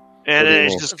 and What do you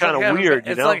it's mean? just It's kind like of having- weird,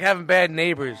 you It's know? like having bad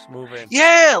neighbors move in.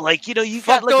 Yeah, like you know, you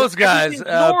Fuck got like those guys.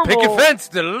 everything's Pick a normal. fence.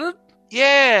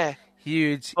 Yeah,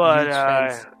 Huge, But, huge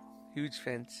fence. Huge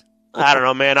fence. I don't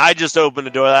know, man. I just open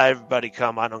the door. Let everybody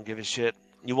come. I don't give a shit.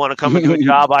 You want to come into a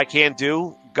job I can't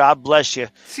do? God bless you.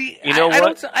 See, You know I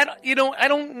what?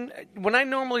 don't. When I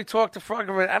normally talk to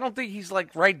Frogman, I don't think he's like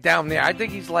right down there. I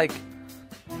think he's like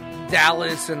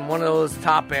Dallas and one of those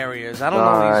top areas. I don't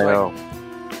know. He's I like,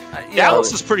 know. you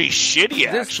Dallas know, is pretty shitty,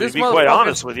 This- actually. this To be quite motherfucker-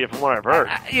 honest with you, from what I've heard.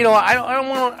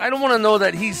 I don't want to know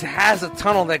that he has a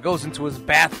tunnel that goes into his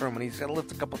bathroom and he's got to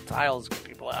lift a couple tiles to get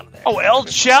people out of there. Oh, El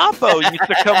Chapo used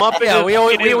to come up. yeah, in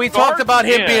we talked garden. about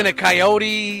him Yeah. being a coyote.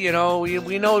 You know,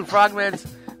 we know Frogman's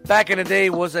back in the day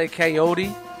was a coyote.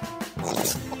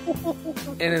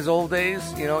 In his old days,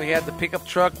 you know, he had the pickup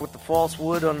truck with the false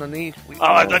wood underneath. Oh,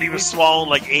 I thought he was swallowing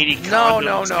like 80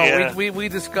 condoms. No. Yeah. We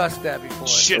discussed that before.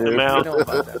 Shitting him We out. know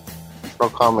about that. No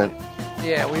comment.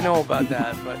 Yeah, we know about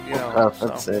that, but you know. I'm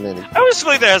not saying anything. I always feel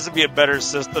like there has to be a better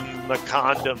system than the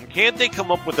condom. Can't they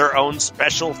come up with their own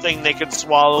special thing they can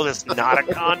swallow that's not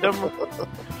a condom?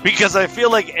 Because I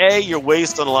feel like A, you're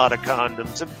wasting a lot of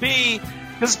condoms, and B,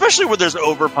 especially where there's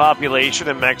overpopulation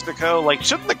in Mexico, like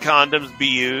shouldn't the condoms be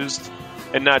used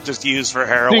and not just used for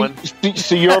heroin?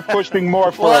 So you're pushing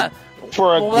more for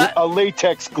a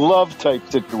latex glove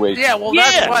type situation. Yeah, well,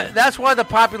 Yeah. that's why the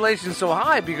population's so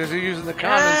high because they're using the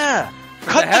condoms. Yeah. for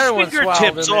Cut the heroin the swallowed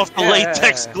fingertips in it. off the Yeah,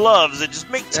 latex yeah, gloves and just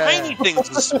make Yeah. tiny things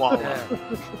to swallow. yeah.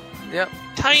 Yep.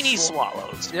 Tiny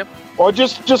swallows. Yep. Or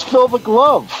just fill the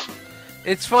glove.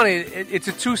 It's funny. It's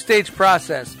a two-stage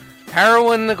process.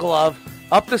 heroin in the glove,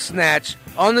 up the snatch,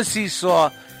 on the seesaw,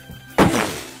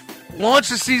 launch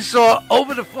the seesaw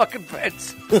over the fucking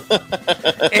fence. And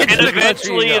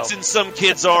eventually it's in some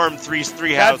kid's arm three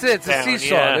houses That's it. It's down. a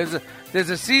seesaw. Yeah. There's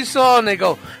a seesaw, and they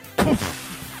go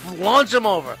poof, launch them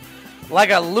over like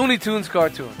a Looney Tunes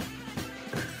cartoon.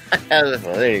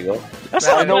 There you go. That's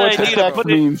I not know a what good the idea to text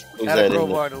put it. means. Had a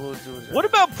crowbar to Looney Tunes. What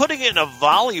about putting it in a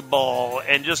volleyball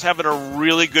and just having a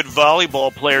really good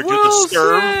volleyball player do the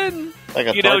serve? Wilson! Like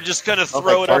a Just kind of Sounds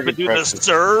throw like it up and target do practice. the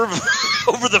serve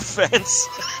over the fence.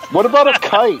 What about a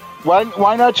kite?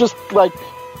 Why not just like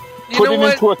You put know it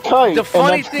what? into a kite The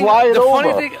funny and then thing, fly it the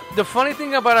over? funny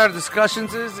thing about our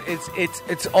discussions is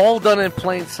it's all done in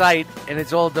plain sight and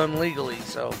it's all done legally.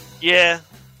 So Yeah.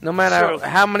 no matter True.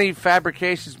 how many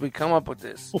fabrications we come up with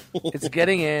this, it's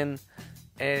getting in,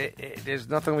 and there's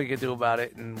nothing we can do about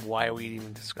it. And why are we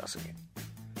even discussing it?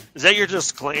 Is that your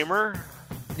disclaimer?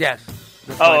 Yes.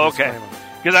 That's Oh, my okay. disclaimer.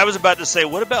 Because I was about to say,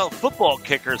 what about football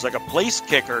kickers, like a place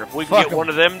kicker? If we can Fuck get 'em. one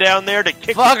of them down there to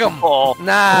kick Fuck the 'em. ball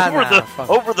Fuck 'em.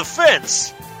 over the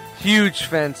fence. Huge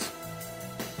fence.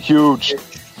 Huge.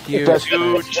 Huge. Best,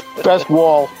 Huge. best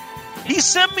wall. He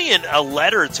sent me a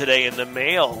letter today in the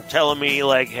mail telling me,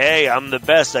 like, hey, I'm the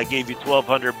best. I gave you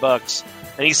 $1,200.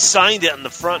 And he signed it on the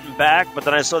front and back, but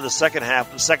then I saw the second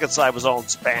half. The second side was all in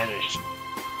Spanish.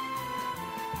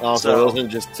 Oh, so it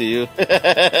wasn't just to you.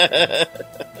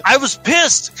 I was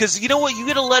pissed because you know what? You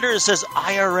get a letter that says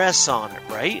IRS on it,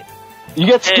 right? You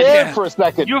get scared Yeah. for a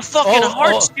second. Your fucking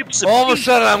heart skips a all of a beat.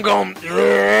 sudden, I'm going.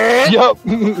 Yep.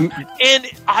 And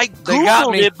I They got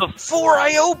Googled me. it before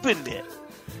I opened it.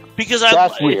 Because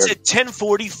That's it's weird. at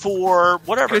 1044,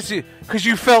 whatever. Because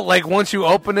you felt like once you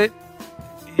open it,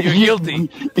 you're guilty.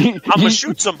 I'm going to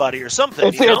shoot somebody or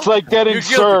something. It's like getting You're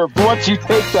guilty. served. Once you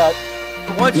take that,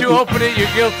 Once you open it, you're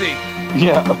guilty.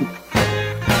 yeah.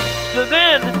 So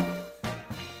then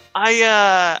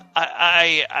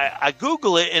I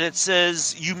Google it and it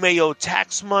says you may owe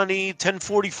tax money.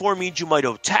 1044 means you might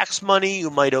owe tax money. You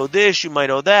might owe this. You might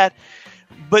owe that.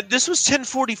 But this was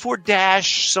 1044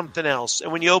 dash something else.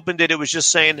 And when you opened it, it was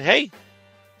just saying, hey,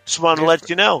 just want to let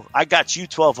you know, I got you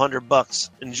 $1,200.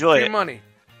 Enjoy Free it. money.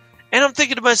 And I'm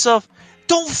thinking to myself,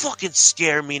 don't fucking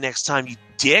scare me next time, you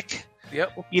dick.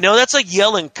 Yep. That's like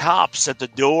yelling cops at the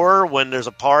door when there's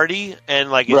a party and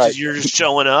like Right. you're just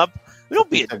showing up. Don't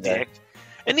be a Okay. dick.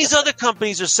 And these other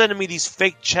companies are sending me these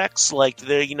fake checks like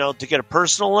they're, to get a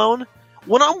personal loan.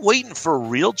 When I'm waiting for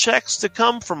real checks to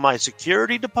come from my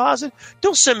security deposit,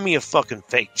 don't send me a fucking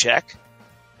fake check.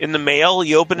 In the mail,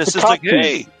 you open it, It's a says like, copy.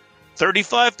 hey,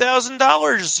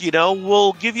 $35,000,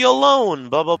 we'll give you a loan,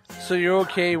 blah, blah. So you're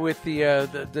okay with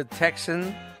the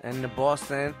Texan and the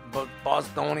Bostonian?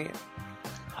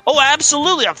 Oh,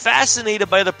 absolutely. I'm fascinated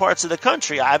by other parts of the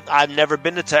country. I've never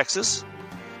been to Texas.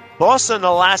 Boston, the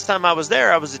last time I was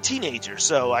there, I was a teenager.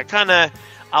 So I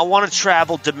want to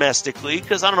travel domestically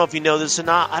because I don't know if you know this or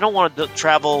not. I don't want to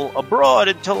travel abroad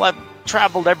until I've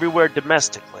traveled everywhere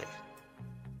domestically.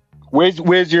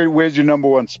 Where's your number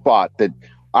one spot that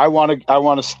I want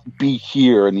to be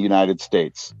here in the United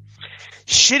States?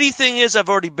 Shitty thing is, I've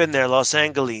already been there, Los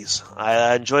Angeles.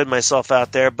 I enjoyed myself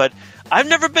out there, but I've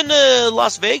never been to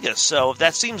Las Vegas. So if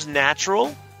that seems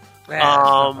natural,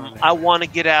 I want to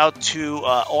get out to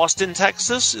Austin,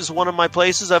 Texas is one of my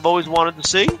places I've always wanted to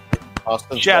see.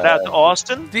 Austin's Shout out to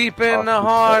Austin. Deep in the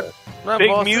heart. Big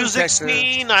Boston, music Texas.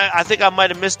 scene. I think I might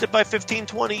have missed it by 15,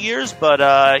 20 years, but,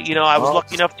 I was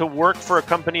lucky enough to work for a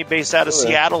company based out of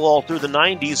Seattle all through the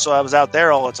 90s, so I was out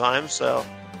there all the time, so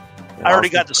I already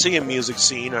got to see a music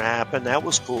scene happen. That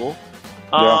was cool.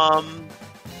 Yeah.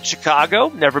 Chicago.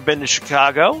 Never been to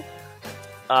Chicago.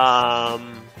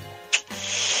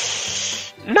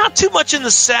 Not too much in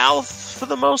the South for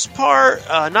the most part.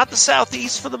 Not the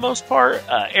Southeast for the most part.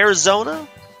 Arizona,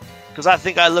 because I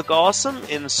think I look awesome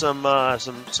in some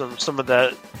of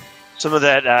that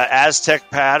Aztec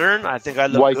pattern. I think I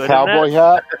look White good cowboy in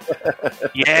hat.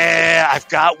 that. Yeah, I've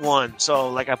got one. So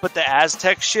like I put the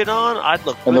Aztec shit on, I'd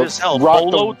look And good the as hell. rock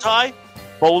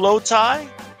Bolo tie.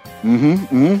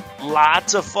 Mm-hmm.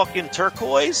 Lots of fucking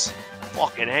turquoise.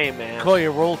 Fucking hey, man. Call you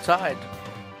Roll Tide.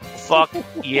 Fuck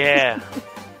yeah.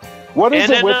 What is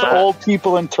And it then, with old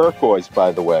people in turquoise,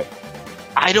 by the way?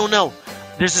 I don't know.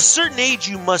 There's a certain age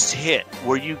you must hit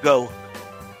where you go,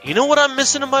 you know what I'm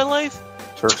missing in my life?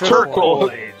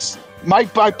 Turquoise. My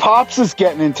pops is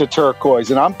getting into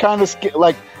turquoise, and I'm kind of scared.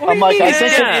 Like, What I'm do you like, mean I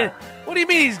think he's Yeah. getting- What do you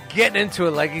mean he's getting into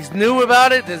it? Like he's new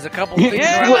about it? There's a couple things.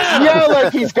 Yeah,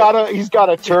 like he's got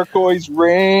a turquoise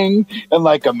ring and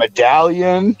like a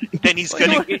medallion. Then he's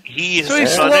gonna he's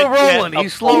slow rolling.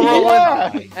 He's slow rolling,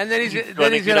 Yeah. and then he's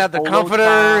gonna gonna have the polo comforter,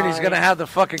 tie. and he's gonna have the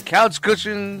fucking couch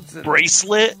cushions, and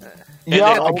bracelet. And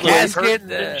Yeah, then all a the casket,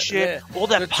 curtains and shit. the- all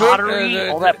that the pottery,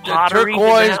 the- all that the pottery,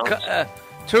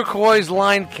 turquoise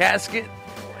lined casket.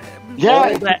 all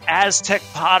Yeah, that Aztec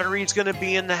pottery is going to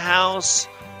be in the house.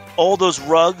 All those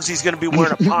rugs, he's going to be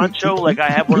wearing a poncho like I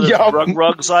have one of those Yup.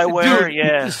 rugs I wear. Dude,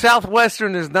 yeah,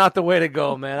 Southwestern is not the way to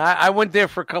go, man. I went there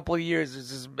for a couple of years. It's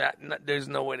just there's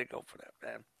no way to go for that,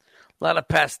 man. A lot of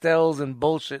pastels and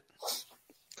bullshit.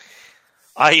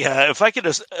 if I could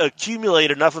just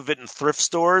accumulate enough of it in thrift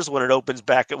stores when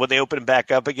they open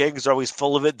back up again, because they're always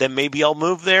full of it, then maybe I'll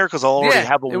move there because I'll already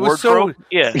have a it was wardrobe. so-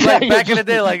 yeah, Like Yeah, back in just- the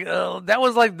day, like that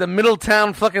was like the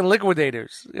Middletown fucking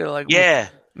liquidators. You know, like yeah.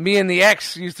 me and the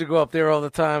ex used to go up there all the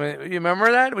time. You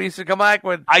remember that? We used to come back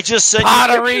with I just sent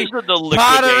pottery, you pictures of the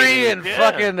pottery, liquidators. and Yeah.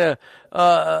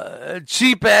 fucking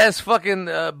cheap ass fucking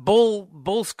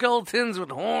bull skeletons with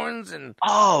horns and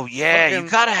Oh yeah, you fucking-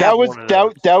 gotta have that was one of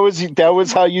those. that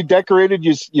was how you decorated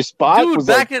your spot. dude. Was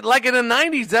Back like, in the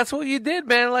 '90s, that's what you did,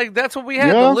 man. Like that's what we had.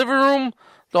 Yeah. The living room,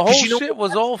 the whole 'Cause you know shit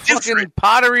was all fucking different.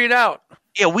 potteried out.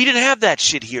 Yeah, we didn't have that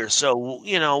shit here. So,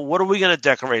 what are we going to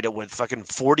decorate it with? Fucking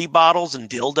 40 bottles and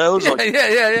dildos?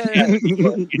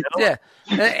 Yeah.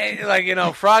 Yeah,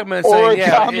 like Frogman's saying,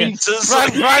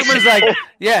 Origami. Frogman's like,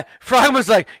 yeah. Frogman's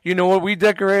like, you know what we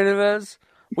decorated as?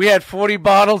 We had 40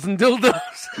 bottles and dildos.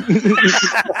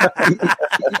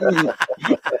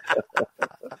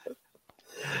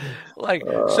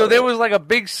 So there was like a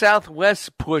big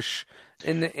Southwest push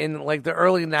in like the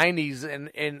early '90s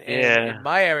in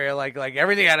my area. Like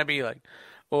everything had to be like,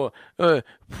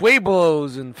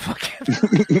 Pueblos and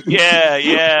fucking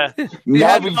Yeah.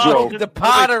 Navajo. the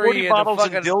pottery 40 and the bottles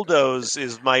fucking and dildos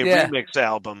is my Yeah. remix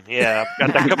album. Yeah,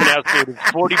 I've got that coming out soon.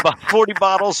 40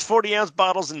 bottles, 40-ounce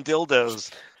bottles and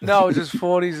dildos. no, just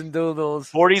 40s and dildos.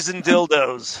 40s and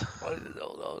dildos. 40s and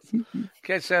dildos.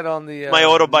 Catch that on the My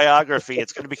autobiography.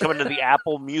 It's going to be coming to the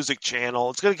Apple Music channel.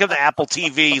 It's going to come to Apple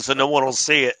TV, so no one will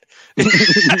see it.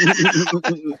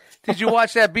 Did you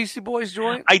watch that Beastie Boys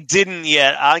joint? I didn't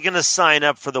yet. I'm going to sign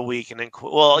up for the week and then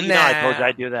quit. Well, I told you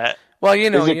I'd do that. Well,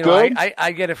 Is it good?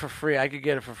 I get it for free. I could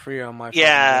get it for free on my phone.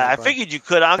 Yeah, I figured you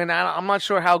could. I'm not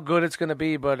sure how good it's going to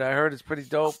be, but I heard it's pretty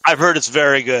dope. I've heard it's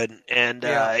very good, and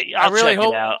I'll really check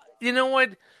hope. it out. You know what?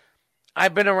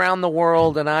 I've been around the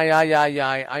world, and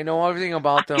I know everything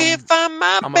about them.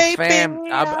 I'm a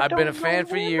fan. I've been a fan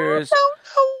for years.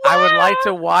 I would like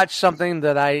to watch something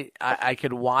that I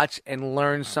could watch and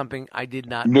learn something I did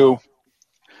not know. new.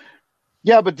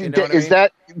 Yeah, but You know what I is mean?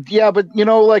 that? Yeah, but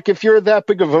like if you're that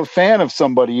big of a fan of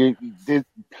somebody,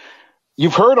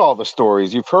 you've heard all the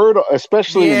stories. You've heard,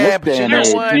 especially in Yeah, this but day you and know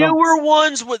age. what? Newer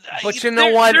ones with, But you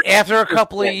know what? After a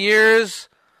couple of years,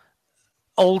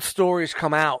 old stories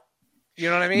come out. You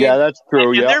know what I mean? Yeah, that's true.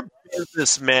 and Yeah, they're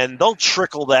businessmen. They'll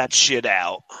trickle that shit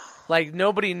out. Like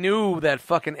nobody knew that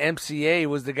fucking MCA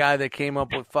was the guy that came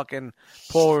up with fucking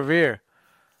Paul Revere.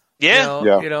 Yeah,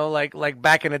 Yeah. You know, like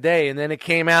back in the day, and then it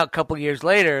came out a couple of years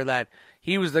later that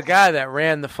he was the guy that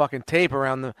ran the fucking tape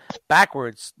around the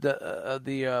backwards,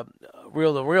 the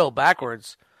reel to reel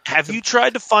backwards. Have you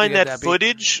tried to find Yeah, that that'd be-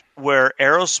 footage where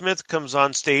Aerosmith comes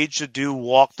on stage to do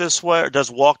Walk This Way, or does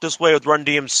Walk This Way with Run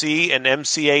DMC, and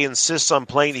MCA insists on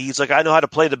playing? He's like, I know how to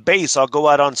play the bass. I'll go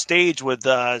out on stage with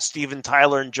Steven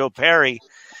Tyler and Joe Perry.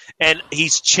 And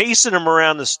he's chasing him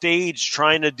around the stage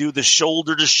trying to do the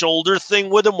shoulder-to-shoulder thing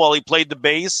with him while he played the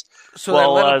bass. So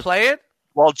Well, they let him play it?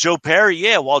 While Joe Perry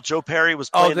was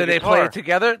playing Oh, did the they guitar. play it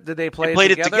together? Did they play They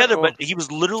played it it together? together, or- but he was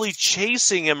literally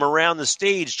chasing him around the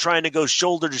stage, trying to go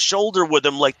shoulder to shoulder with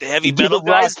him like the heavy do metal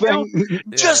the rock guys do, thing.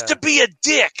 just Yeah. to be a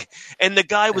dick. And the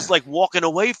guy was like walking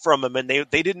away from him, and they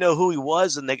didn't know who he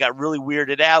was, and they got really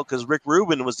weirded out because Rick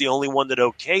Rubin was the only one that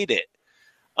okayed it.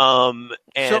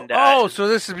 So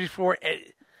this is before.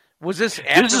 Was this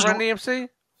after is- Run DMC?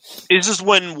 This is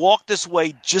when Walk This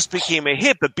Way just became a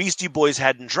hit, but Beastie Boys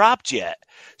hadn't dropped yet.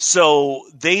 So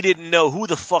they didn't know who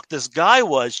the fuck this guy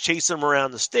was chasing him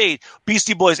around the stage.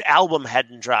 Beastie Boys' album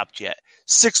hadn't dropped yet.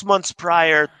 6 months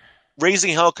prior,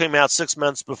 Raising Hell came out 6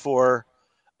 months before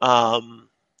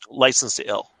License to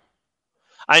Ill.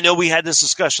 I know we had this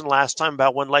discussion last time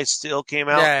about when License to Ill came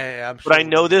out, Yeah, I'm but I sure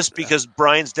know we this did. because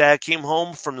Brian's dad came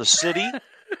home from the city.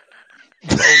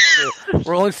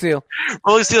 Rolling Steel.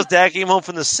 Rolling Steel's dad came home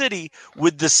from the city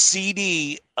with the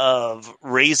CD of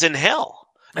Raising Hell.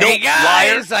 Hey Nope,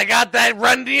 guys, liar. I got that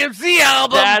Run DMC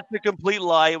album. That's a complete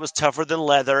lie. It was tougher than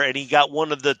leather, and he got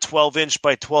one of the 12-inch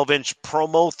by 12-inch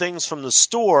promo things from the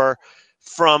store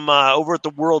from over at the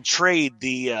World Trade.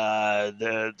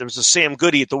 There was a Sam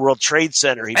Goody at the World Trade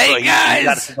Center. He Hey, got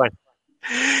guys! it from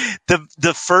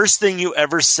the first thing you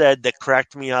ever said that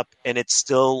cracked me up, and it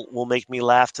still will make me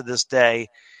laugh to this day.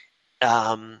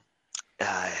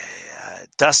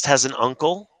 Dust has an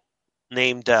uncle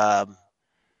named.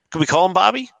 Can we call him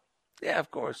Bobby? Yeah,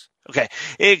 of course. Okay,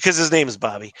 because his name is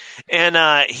Bobby, and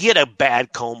he had a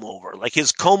bad comb over. Like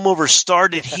his comb over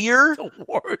started here, The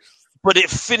worst. but it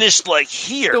finished like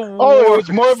here. The Oh, it worst.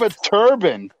 was more of a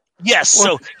turban. Yes,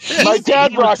 so My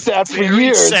dad he was rocked that for very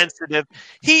years. sensitive.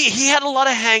 He had a lot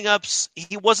of hang-ups.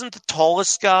 He wasn't the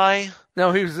tallest guy.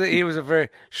 No, he was a very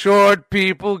short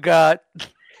people got. And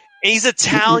he's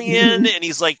Italian, and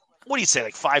he's like, what do you say,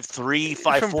 like 5'3",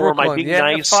 5'4", might be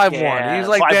nice. 5'1". Yeah, He's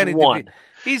like Danny 5'1". DeVito.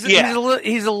 He's Yeah.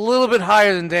 he's a little bit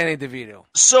higher than Danny DeVito.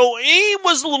 So he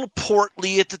was a little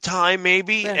portly at the time,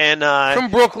 maybe, Yeah. and From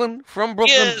Brooklyn,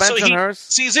 yeah, so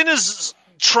Bensonhurst. he's in his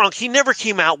trunk. He never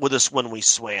came out with us when we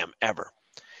swam, ever.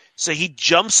 So he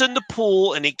jumps in the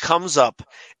pool, and he comes up,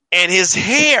 and his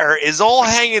hair is all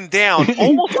hanging down,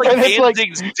 almost like And it's like-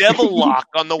 Danzig's devil lock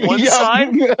on the one Yeah.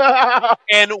 side.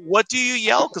 And what do you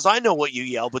yell? Because I know what you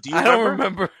yell, but do you I don't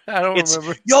remember. It's,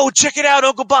 yo, check it out.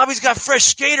 Uncle Bobby's got fresh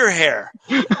skater hair.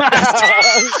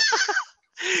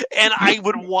 And I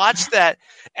would watch that,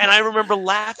 and I remember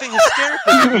laughing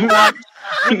hysterically.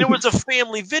 When there was a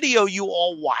family video, you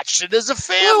all watched it as a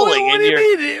family. What and do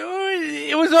you mean?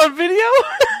 It was on video?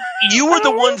 you were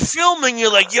the one filming.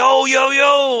 You're like,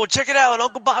 yo, check it out.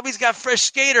 Uncle Bobby's got fresh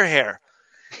skater hair.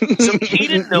 So he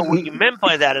didn't know what you meant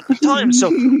by that at the time.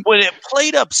 So when it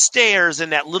played upstairs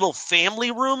in that little family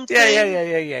room thing,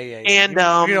 Yeah. And,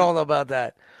 you all know about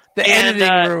that. The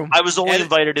editing room. I was only Edit-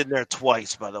 invited in there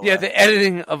twice, by the way. Yeah, the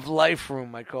editing of life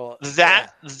room, I call it.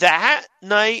 That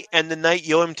night and the night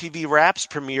Yo MTV Raps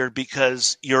premiered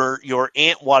because your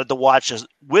aunt wanted to watch us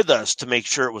with us to make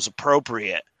sure it was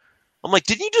appropriate. I'm like,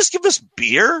 didn't you just give us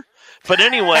beer? But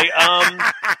anyway,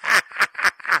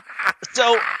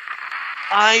 so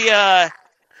I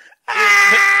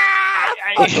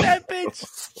Fuck that bitch.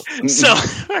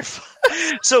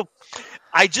 so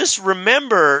I just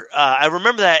remember I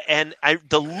remember that, and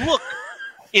the look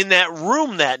in that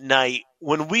room that night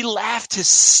when we laughed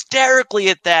hysterically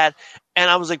at that, and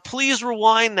I was like, please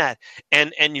rewind that,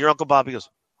 and your Uncle Bobby goes,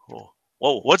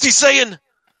 whoa, what's he saying?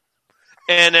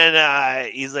 And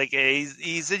then he's like,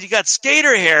 he said you got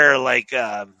skater hair, like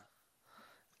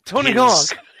Tony Hawk.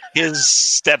 his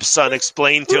stepson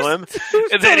explained to him.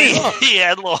 Who's And then Tony Hawk? he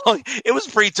had long. It was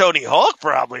pre-Tony Hawk,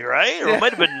 probably, right? Or it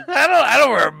might have been. I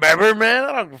don't remember, man.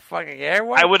 I don't fucking care.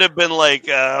 What? I would have been like,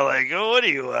 oh, what do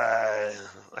you?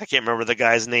 I can't remember the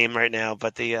guy's name right now,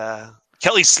 but the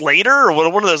Kelly Slater or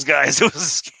one of those guys who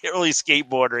was an early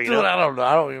skateboarder. You Dude, know? I don't know.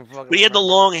 I don't even fucking. But he had the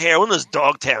remember. long hair, one of those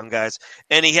Dogtown guys,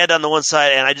 and he had on the one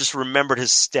side, and I just remembered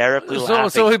hysterically laughing.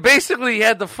 So he basically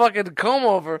had the fucking comb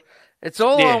over. It's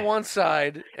all Yeah. on one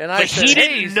side, and I But said, he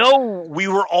 "Hey, didn't know we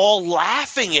were all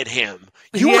laughing at him.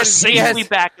 You He were has- he safely has-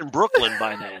 back in Brooklyn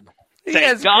by then. he Thank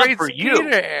has God great for you.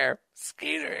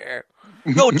 Skater hair,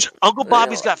 No, Uncle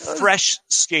Bobby's got fresh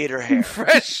skater hair.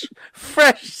 fresh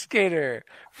skater hair.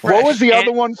 What was the And-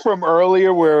 other one from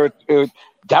earlier where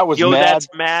that was Yo, mad? that's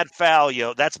mad foul,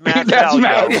 yo. That's mad That's foul,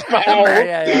 mad yo. foul.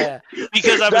 Yeah.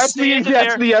 Because I was standing that's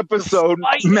there. the episode.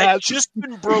 I Mad, had just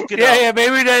been broken up. Yeah,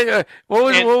 maybe that. What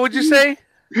would you say?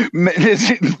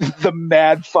 the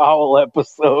Mad Foul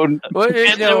episode. What,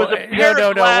 And there was a pair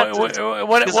of glasses, What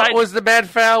 'cause what I- was the bad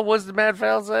foul? What's the bad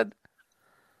foul said?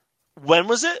 When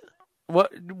was it?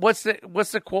 What's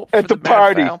the quote At for the bad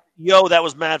party. foul? Yo, that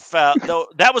was mad foul. No,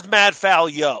 that was mad foul,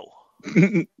 yo.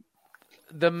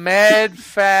 The mad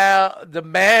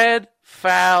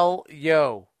foul,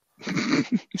 yo.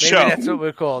 Maybe Show. that's what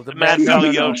we call it. The mad foul,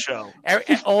 yo no. show.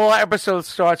 All episodes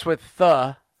starts with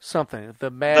the something. The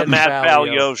mad, The mad foul,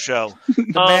 yo show. The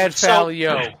mad foul,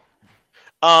 yo.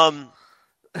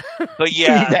 But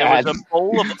yeah, there was a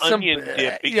bowl of onion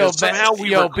dip because somehow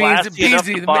we were classy enough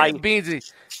to buy. Beansy.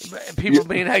 People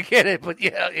mean I get it, but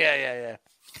yeah.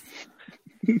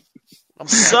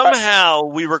 Somehow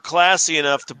we were classy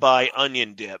enough to buy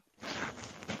onion dip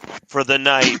for the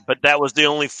night, but that was the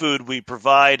only food we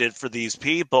provided for these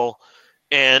people,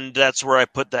 and that's where I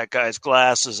put that guy's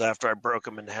glasses after I broke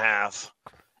them in half.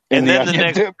 And then the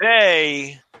next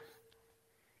day,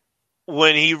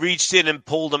 when he reached in and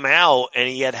pulled them out, and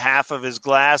he had half of his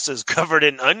glasses covered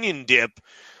in onion dip,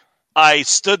 I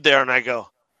stood there and I go,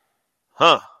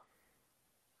 huh.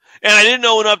 And I didn't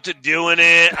own up to doing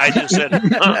it. I just said,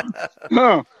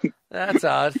 Huh. That's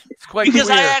odd. It's quite because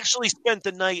clear. I actually spent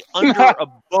the night under a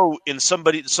boat in some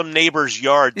neighbor's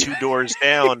yard 2 doors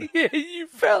down. Yeah, you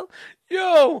fell.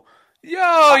 Yo,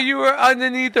 you were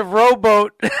underneath a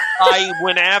rowboat. I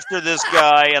went after this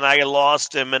guy and I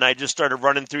lost him, and I just started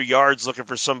running through yards looking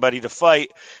for somebody to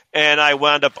fight. And I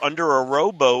wound up under a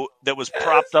rowboat that was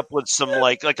propped up with some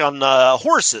like on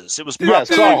horses. It was Yeah,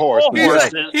 propped up saw with horse. all He was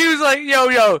horses. like, yo.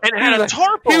 And it He had was a like-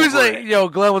 tarp He was over like, it. yo,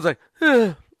 Glenn was like,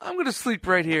 I'm gonna sleep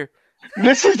right here.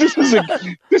 This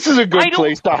is a good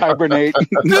place to hibernate.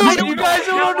 Dude, don't you know guys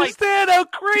don't how I- understand how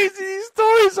crazy these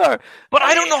stories are. But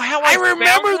I don't know how I remember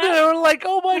found that. they were like,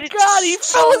 oh my But it's God, he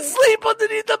so- fell asleep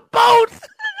underneath the boat.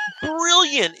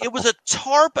 Brilliant. It was a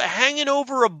tarp hanging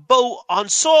over a boat on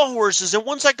sawhorses, and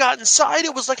once I got inside,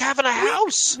 it was like having a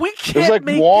house. We It can't was like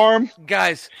make warm.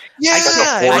 guys. Yeah, I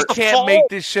it's can't the make fall.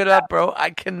 this shit up, bro.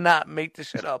 I cannot make this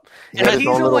shit up. He had And his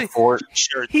own little fort.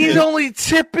 Sure, he's dude. only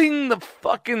tipping the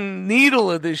fucking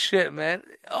needle of this shit, man.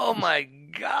 Oh my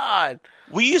God.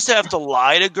 We used to have to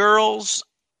lie to girls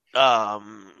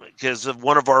because of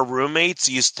one of our roommates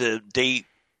used to date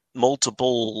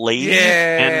multiple ladies,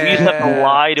 and we used to have to Yeah.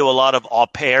 lie to a lot of au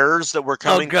pairs that were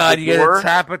coming Oh God, to you the gotta door.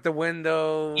 tap at the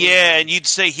window. Yeah, and you'd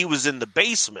say he was in the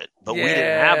basement, but we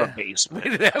didn't have a Yeah. basement.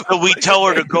 We didn't have So a we tell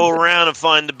her to go around and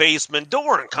find the basement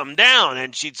door and come down,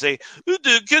 and she'd say,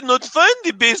 "I cannot find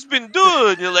the basement door."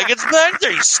 And you're like, "It's back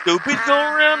there, you stupid. Go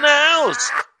around the house.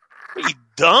 Are you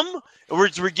dumb?" And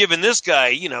we're giving this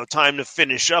guy, time to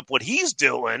finish up what he's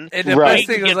doing. And the Right. best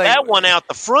thing Get was like that one out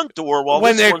the front door while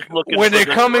when this they're one's looking when for they're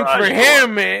the coming garage for door.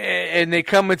 him and they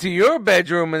come into your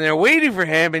bedroom and they're waiting for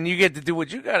him and you get to do what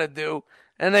you got to do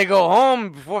and they go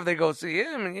home before they go see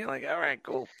him and you're like, all right,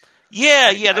 cool. Yeah,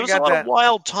 I there was a got lot that. of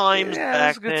wild times Yeah,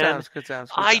 back it was good then. times, good times.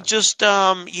 Good I times. just,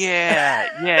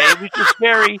 it was just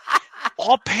very.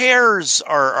 All pairs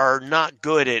are not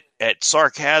good at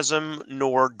sarcasm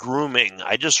nor grooming.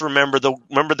 I just remember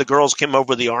the girls came over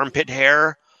with the armpit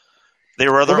hair. They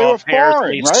were other Well, they all were pairs.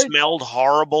 foreign, They right? smelled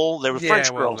horrible. They were Yeah,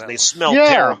 French well, girls. that They was- smelled Yeah.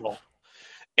 terrible.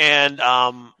 And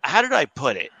how did I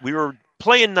put it? We were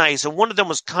playing nice, and one of them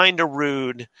was kind of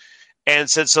rude. And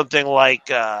said something like,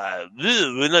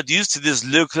 we're not used to this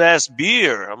low-class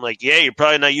beer. I'm like, yeah, you're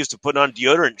probably not used to putting on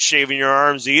deodorant and shaving your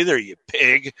arms either, you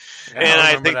pig. don't and I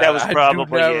remember think that was I probably,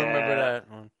 do not yeah. remember that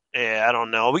one. Yeah, I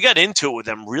don't know. We got into it with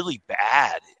them really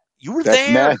bad. You were That's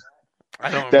there. mad.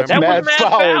 I don't That's remember. That mad was mad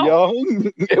foul, foul. yo.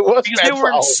 It was Because mad they were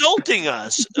foul. insulting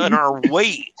us in our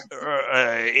weight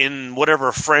in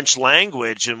whatever French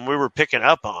language, and we were picking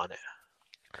up on it.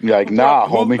 You're like, nah,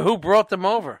 homie. Who brought them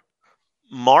over?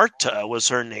 Marta was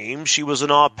her name. She was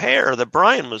an au pair that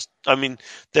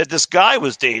this guy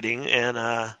was dating, and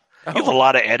you have a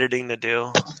lot of editing to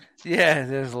do. Yeah,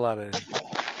 there's a lot of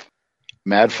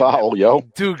Mad foul, yo.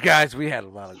 dude, guys. We had a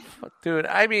lot of dude.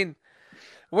 I mean,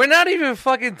 we're not even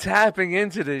fucking tapping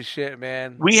into this shit,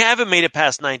 man. We haven't made it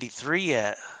past 93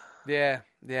 yet. Yeah.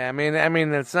 I mean,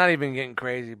 it's not even getting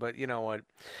crazy, but you know what?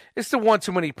 It's the One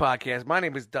Too Many podcast. My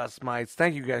name is Dust Mites.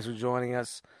 Thank you guys for joining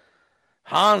us.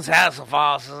 Hans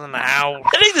Hasselhoff is in the house.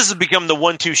 I think this has become the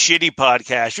 1-2 shitty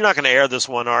podcast. You're not going to air this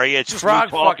one, are you? It's just Frog me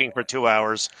talking for 2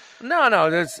 hours. No,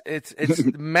 it's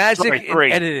magic Sorry, in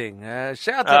 3. editing.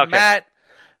 Shout out to Okay. Matt,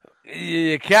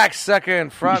 you cocksucker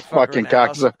and frog Fucking fucker in the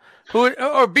house, cocksucker. who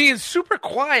are being super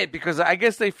quiet because I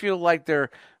guess they feel like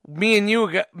me and you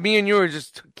are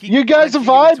just keep. You guys are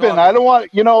keeping vibing. talking. I don't want,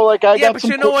 I Yeah, got but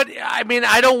some. you know what? I mean,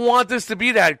 I don't want this to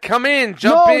be that. Come in,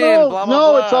 jump in, No, blah blah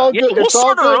no, blah. it's all Yeah, good. we'll It's all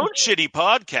start our good. own shitty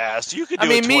podcast. You could do I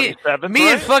mean, a me 27th, and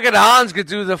right? fucking Hans could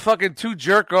do the fucking 2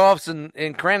 jerk offs in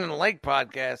Crandon Lake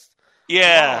podcast.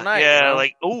 Yeah, all night, yeah, you know?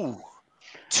 like, ooh,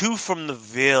 2 from the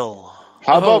Ville.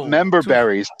 How about Oh, member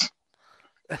berries?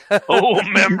 Oh,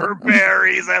 member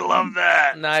berries. I love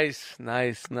that. Nice.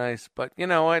 But you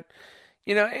know what?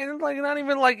 And like not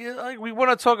even like we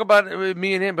want to talk about it with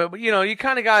me and him, but you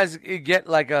kind of guys get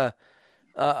like a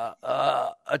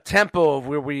tempo of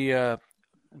where we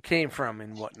came from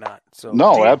and whatnot. So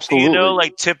No, absolutely.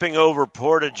 Like tipping over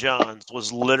Porta Johns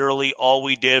was literally all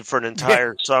we did for an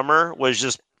entire summer was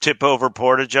just tip over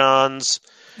Porta Johns.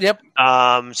 Yep.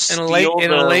 Steal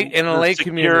in a lake community.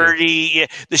 security. Yeah.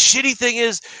 The shitty thing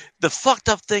is, the fucked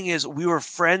up thing is, we were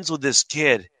friends with this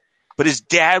kid, but his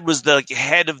dad was the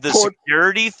head of the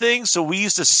security thing. So we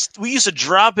used to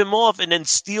drop him off and then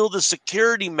steal the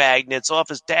security magnets off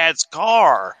his dad's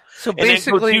car. So And then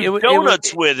basically, go do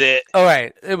donuts with it. All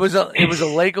right, it was a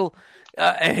legal.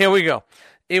 And here we go.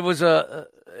 It was a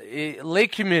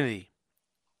lake community,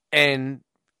 and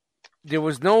there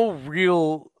was no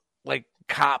real like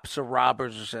cops or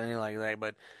robbers or something like that.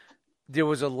 But there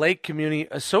was a Lake Community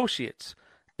Associates.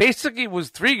 Basically, it was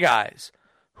 3 guys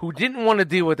who didn't want to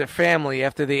deal with their family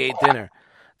after they ate dinner.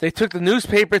 They took the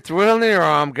newspaper, threw it on their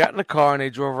arm, got in the car, and they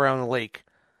drove around the lake.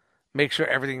 Make sure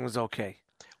everything was okay.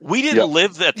 We didn't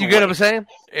live at the You lake. get what I'm saying?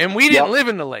 And we didn't live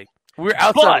in the lake. We were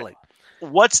outside the lake.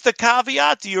 What's the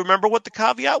caveat? Do you remember what the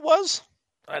caveat was?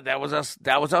 That was us.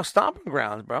 That was our stomping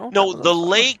grounds, bro. No, the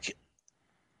lake,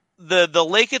 the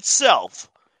lake itself,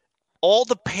 all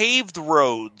the paved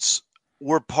roads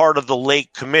were part of the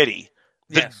lake committee.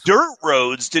 The dirt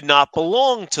roads did not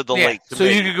belong to the lake committee. So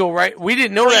you could go right. We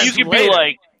didn't know that. You until could later. be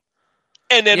like,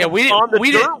 and then we didn't, on the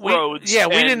we dirt didn't, roads.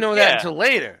 we didn't know that until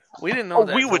later. We didn't know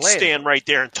that. We until would later. stand right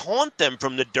there and taunt them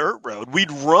from the dirt road. We'd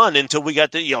run until we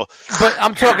got the But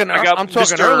I'm talking. I'm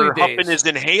talking Mr. early Huffing days. his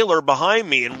inhaler behind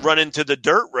me and run into the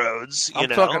dirt roads. I'm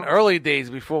talking early days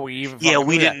before we even. Yeah,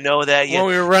 we didn't know that yet. When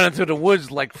we were running through the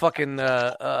woods like fucking.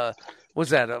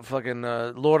 What's that? Fucking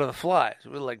Lord of the Flies.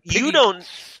 We were like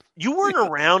You weren't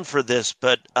around for this,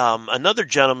 but another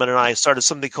gentleman and I started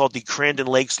something called the Crandon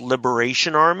Lakes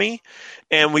Liberation Army,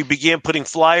 and we began putting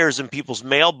flyers in people's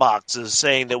mailboxes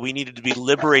saying that we needed to be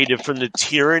liberated from the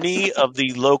tyranny of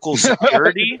the local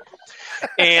security.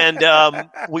 And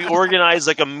we organized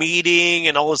like a meeting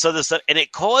and all this other stuff, and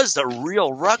it caused a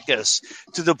real ruckus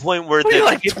to the point where Were you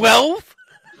like 12?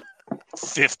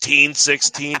 15,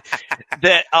 16,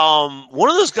 that one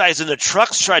of those guys in the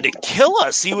trucks tried to kill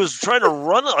us. He was trying to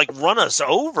run us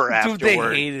over afterward. Dude, they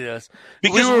hated us.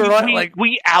 Because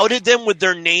we outed them with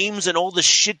their names and all the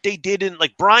shit they did. And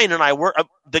like Brian and I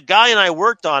the guy and I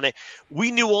worked on it.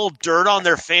 We knew all dirt on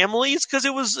their families because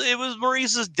it was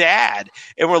Maurice's dad.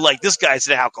 And we're like, this guy's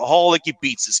an alcoholic. He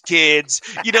beats his kids.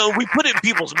 We put it in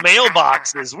people's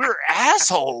mailboxes. We were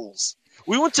assholes.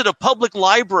 We went to the public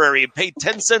library and paid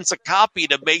 10 cents a copy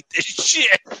to make this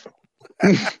shit.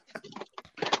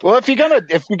 Well, if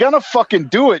you're gonna fucking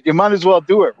do it, you might as well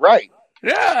do it right.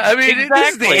 Yeah, I mean,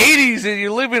 Exactly. this is the 80s and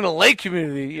you live in a lake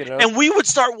community, And we would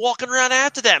start walking around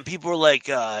after that, and people were like,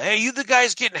 hey, you the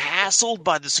guys getting hassled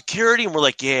by the security? And we're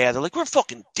like, yeah. They're like, we're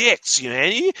fucking dicks,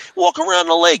 You walk around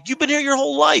the lake. You've been here your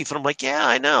whole life. And I'm like, yeah,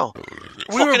 I know.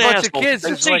 We were a bunch of kids.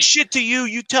 They It's say like- shit to you.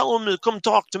 You tell them to come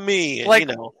talk to me.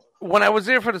 And, When I was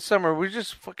there for the summer, we were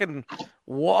just fucking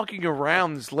walking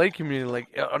around this lake community, like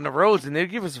on the roads, and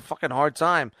they'd give us a fucking hard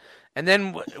time. And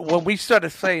then when we started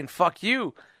saying "fuck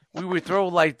you," we would throw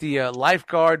like the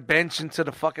lifeguard bench into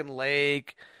the fucking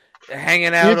lake,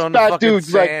 hanging out on the fucking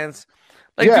sands,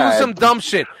 doing some dumb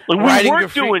shit. Like, we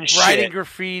weren't doing shit. Writing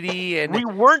graffiti, and we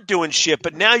weren't doing shit.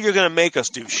 But now you're gonna make us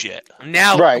do shit.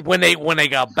 Now, when they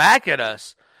got back at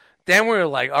us, then we were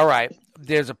like, all right.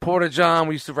 There's a Porta-John.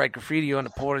 We used to write graffiti on the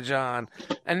Porta-John.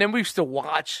 And then we used to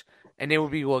watch, and there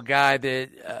would be a guy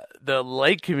that the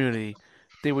lake community,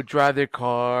 they would drive their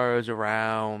cars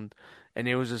around, and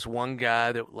there was this one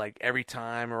guy that, like, every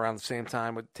time around the same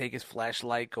time would take his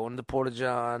flashlight, go into the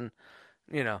Porta-John,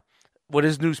 with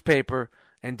his newspaper,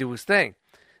 and do his thing.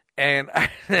 And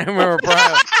I remember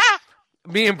Brian...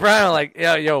 Me and Brian are like,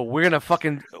 yo, we're gonna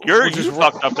fucking. You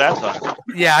fucked up that time.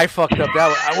 Yeah, I fucked up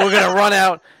that one. We're gonna run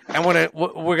out and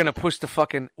we're gonna push the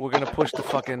fucking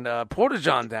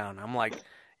Porta-John down. I'm like,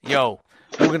 yo,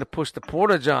 we're gonna push the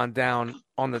Porta-John down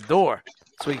on the door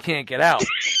so he can't get out.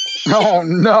 Oh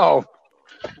no.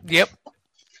 Yep.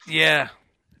 Yeah.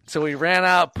 So we ran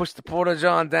out, pushed the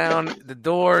Porta-John down the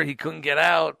door. He couldn't get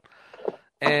out.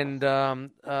 And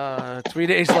 3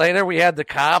 days later, we had the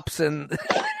cops and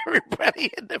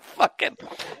everybody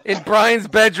in Brian's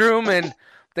bedroom, and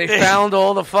they found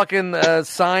all the fucking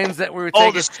signs that we were taking.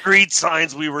 All the street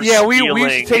signs we were stealing. We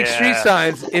used to take street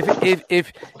signs.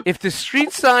 If the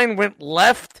street sign went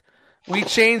left, we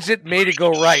changed it, made it go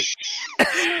right.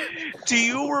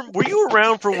 Were you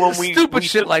around for when we stupid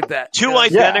shit like that? Two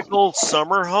identical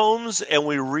summer homes, and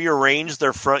we rearranged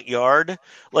their front yard.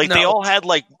 They all had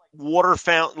water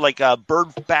fountain, bird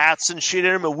baths and shit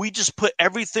in them, and we just put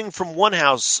everything from one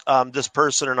house, this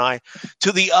person and I,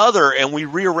 to the other, and we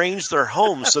rearranged their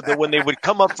homes so that when they would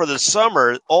come up for the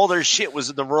summer, all their shit was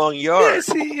in the wrong yard. Yeah,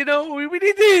 see, we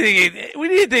didn't do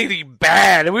anything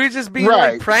bad. We were just being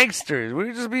like pranksters. We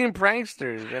were just being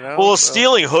pranksters, Well,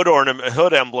 stealing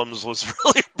hood emblems was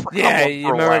really a problem. Yeah, you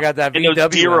remember I got that VW. And those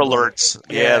deer alerts.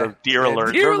 Yeah, the deer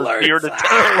alerts. Deer alerts. Deer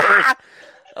alerts.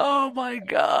 Oh my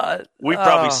God! We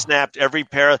probably snapped every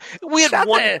pair. We had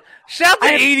shout to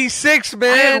 86,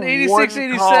 man. 86,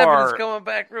 87 is coming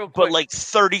back real quick. But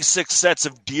 36 sets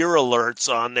of deer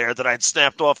alerts on there that I'd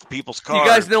snapped off people's cars.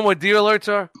 You guys know what deer alerts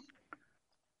are?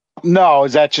 No,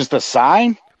 is that just a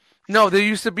sign? No, there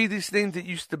used to be these things that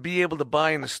used to be able to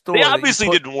buy in the store. They obviously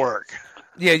didn't work.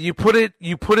 Yeah, you put it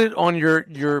on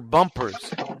your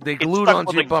bumpers. They It's glued stuck onto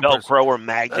with, your like, bumpers. Velcro or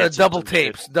magnets. or Double some shit.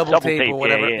 tapes, double tape or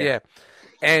whatever. Yeah.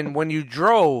 And when you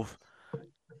drove,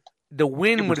 the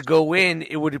wind would go in.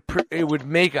 It would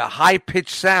make a high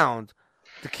pitched sound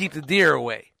to keep the deer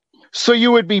away. So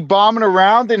you would be bombing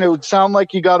around and it would sound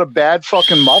like you got a bad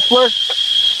fucking muffler?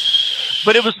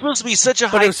 But it was supposed to be such a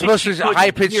high But it was supposed to pitch be a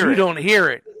high pitch. You don't hear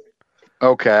it.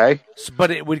 Okay.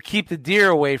 But it would keep the deer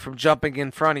away from jumping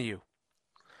in front of you.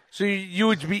 So you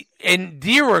would be, and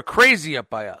deer were crazy up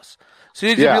by us. So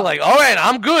you'd just be like, all right,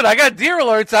 I'm good. I got deer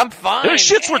alerts. I'm fine. Those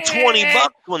shits were $20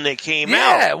 when they came out.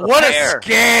 Yeah, what a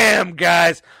scam,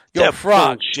 guys. Yo, That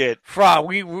Frog. bullshit. Frog,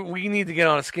 we need to get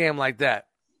on a scam like that.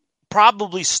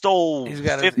 Probably stole He's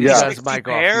got 50, his 60 mic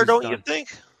off. pair, He's don't done. you think?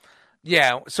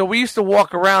 Yeah, so we used to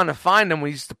walk around and find them.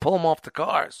 We used to pull them off the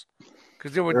cars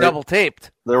because they were double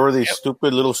taped. There were these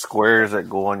stupid little squares that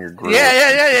go on your grill.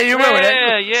 Yeah. You remember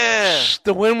that? Yeah.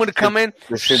 The wind would come in.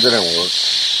 This shit didn't work.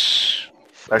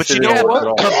 That But shit you know didn't work what? at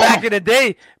all. But back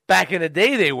in the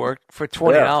day, they worked for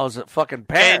 $20 a fucking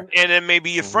pair. And then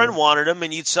maybe your friend wanted them,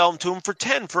 and you'd sell them to him for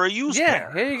 10 for a used Yeah,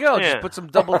 pair. here you go. Yeah. Just put some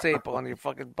double tape on your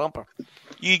fucking bumper.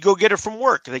 You go get it from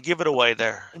work. They give it away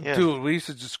there. Yeah. Dude, we used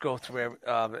to just go through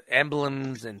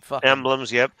emblems and fucking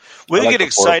Emblems, yep. We'd I like get the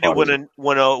excited porta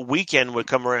when a weekend would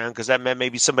come around because that meant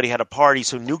maybe somebody had a party,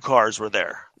 so new cars were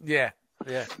there. Yeah.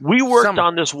 We worked Summer.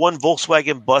 on this one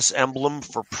Volkswagen bus emblem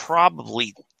for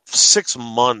probably 6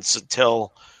 months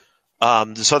until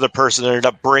this other person ended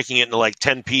up breaking it into like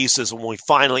 10 pieces when we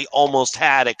finally almost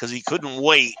had it because he couldn't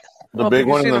wait. The Well, big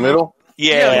but one you in the see middle?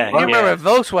 Yeah, you remember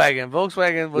Volkswagen?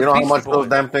 Volkswagen was You know how Beastie much those Boys.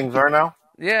 damn things are now?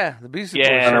 Yeah, the Beastie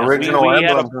Yeah. An Boys. original we had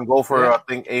emblem can go for, I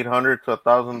think, $800 to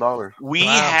 $1,000. We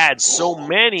Wow. had so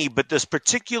many, but this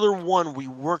particular one we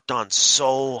worked on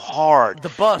so hard. The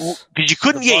bus. Because you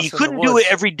couldn't, The yeah, bus you in the couldn't do woods.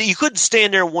 it every day. You couldn't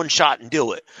stand there in one shot and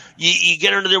do it. You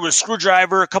get under there with a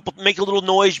screwdriver, make a little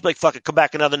noise. You'd be like, "Fuck it, come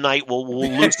back another night. We'll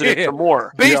loosen it some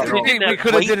more." Basically, Yeah. we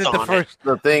could have did it the Weight on first.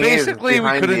 The thing Basically, is, we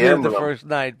could have the did it the emblem, first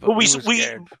night, but But we we were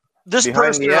scared. this behind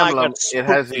person the and I emblem, got it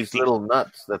has super these beefy. little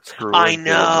nuts that screw I into the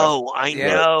know.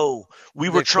 Yeah. We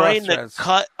They're were trying to cross-threads.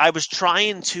 cut. I was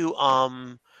trying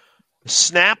to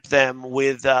snap them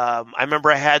with. I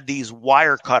remember I had these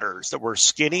wire cutters that were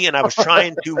skinny, and I was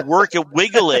trying to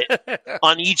wiggle it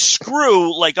on each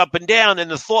screw, like up and down. And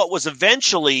the thought was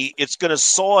eventually it's going to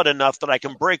saw it enough that I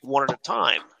can break one at a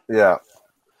time. Yeah.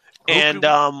 And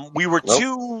we were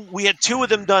Nope. we had 2 of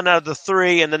them done out of the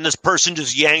 3, and then this person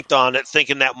just yanked on it,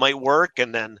 thinking that might work,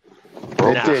 and then. It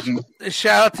Nah. didn't.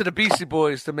 Shout out to the Beastie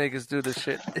Boys to make us do this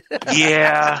shit.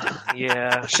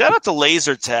 Yeah. Shout out to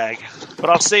Laser Tag, but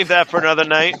I'll save that for another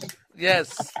night.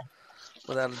 Yes,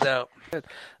 without a doubt.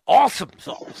 Awesome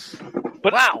sauce.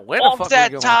 But wow, where the off fuck that are we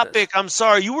going with topic, I'm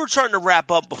sorry, you were trying to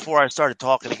wrap up before I started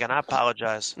talking again. I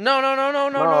apologize. this? No. we're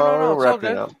It's all wrapping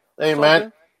good. up. Hey, It's all man,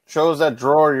 good. show us that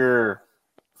drawer you're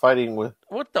fighting with.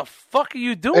 What the fuck are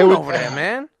you doing Hey, over there,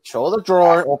 man? Show the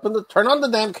drawer. Turn on the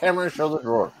damn camera and show the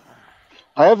drawer.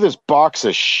 I have this box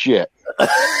of shit.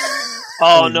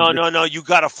 Oh, no, you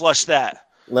got to flush that.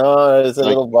 No, it's a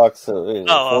little box of 40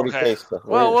 okay. stuff.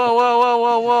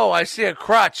 Whoa! I see a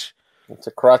crotch. It's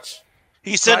a crutch.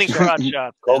 He's sending crotch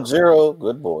shots. Coke Zero.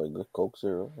 Good boy. Good Coke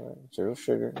Zero. All right. Zero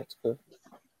sugar. That's good.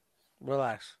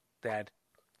 Relax, Dad.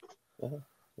 Yeah.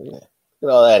 Look at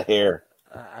all that hair.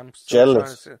 I'm still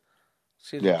Jealous. trying to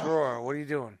see the Yeah. drawer. What are you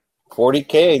doing?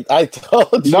 40K. I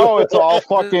told you. No, it's all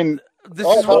fucking. This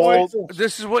Oh, is what oh.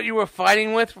 this is what you were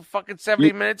fighting with for fucking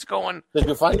 70 minutes. Going. Did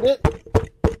you find it?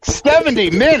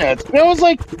 70 minutes. It was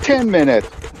like 10 minutes.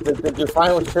 Did you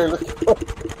find what you're looking for?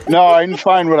 No, I didn't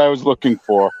find what I was looking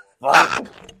for. Fuck.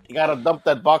 You gotta dump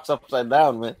that box upside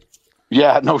down, man.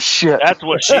 Yeah, no shit. That's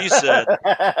what she said. No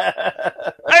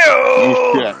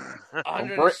Hey-oh!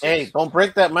 shit. Hey, don't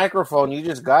break that microphone. You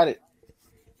just got it.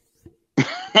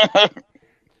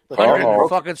 Uh-oh.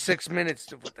 Fucking 6 minutes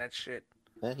to put that shit.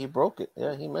 Yeah, he broke it.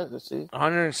 Yeah, he meant to see.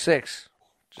 106.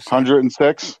 Just saying.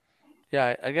 106?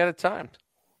 Yeah, I got it timed.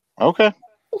 Okay.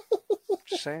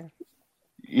 Just saying.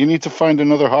 You need to find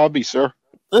another hobby, sir.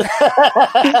 I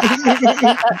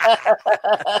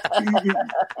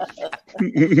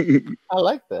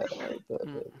like that.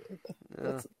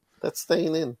 Yeah. That's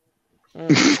staying in. No,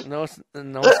 it's not.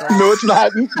 No, it's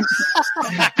not.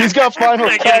 He's got final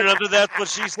Can I get cut. another? That's what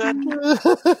she said.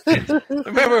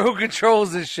 Remember who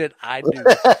controls this shit? I do.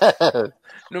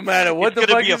 No matter what It's the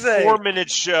going fuck to you be a say. 4-minute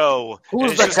show. Who's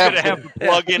and it's the just going to captain? have to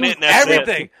plug in it and that's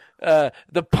Everything. it.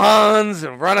 The ponds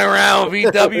and running around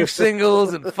with VW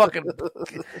singles and fucking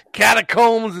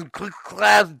catacombs and click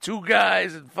claps and 2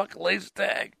 guys and fucking laser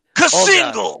tag.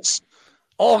 Singles.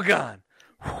 All gone.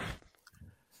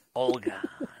 All gone.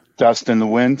 Dust in the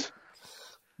wind.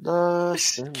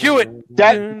 Cue it.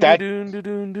 That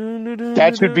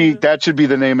should be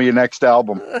the name of your next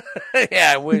album.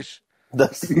 Yeah, I wish.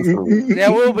 Dust.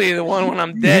 That will be the one when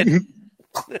I'm dead.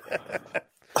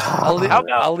 I'll leave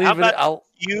it.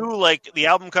 You like the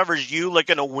album covers you like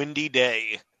on a windy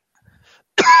day,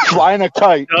 Flying a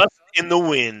kite. dust in the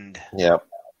wind. Yep.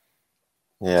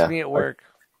 Yeah. It's me at work.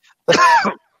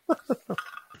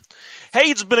 Hey,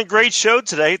 it's been a great show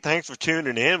today. Thanks for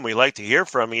tuning in. We like to hear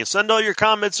from you. Send all your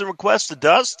comments and requests to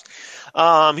Dust.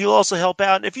 He'll also help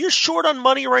out. And if you're short on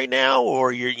money right now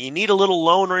or you need a little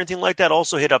loan or anything like that,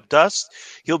 also hit up Dust.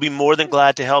 He'll be more than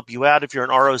glad to help you out if you're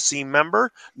an ROC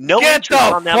member. No Get the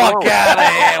interest on that fuck loan. out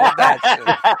of here with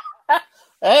that shit.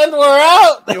 And we're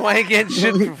out. You ain't getting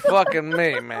shit from fucking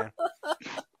me, man.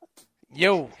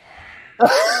 Yo. I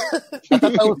thought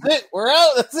that was it. We're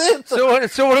out. That's it.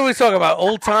 So what are we talking about?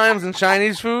 Old times and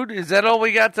Chinese food? Is that all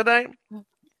we got tonight?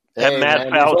 That mad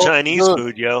foul Chinese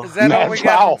food, yo. Is that all we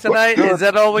got tonight? Is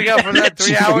that all we got for that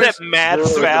 3 hours? That mad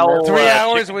foul. 3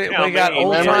 hours, we got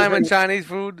old man. time and Chinese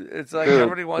food. It's like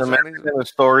everybody wants the Chinese food. Mexican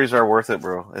stories are worth it,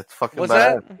 bro. It's fucking What's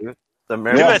bad, that? dude. The Dude,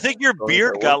 American I think your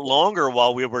beard got longer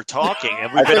while we were talking.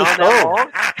 Have we I been on think that so.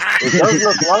 long? It does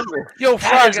look longer. Yo,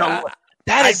 Frog,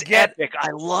 That I is get- epic.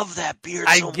 I love that beard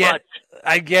I so get, much.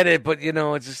 I get it, but you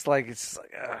know, it's just like It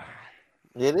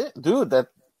is, dude. That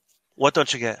What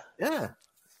don't you get? yeah.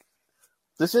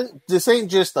 This ain't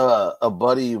just a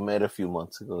buddy you met a few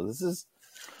months ago. This is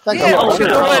like yeah. Oh, But you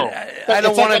know no. what? I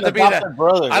don't It's want like it to an be that. adopted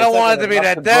brother. I don't It's want like it to be an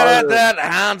that adopted brother.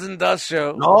 Hounds and Dust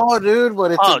show. No, dude,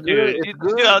 but it's Oh, a good. dude, It's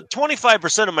good.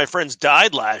 25% of my friends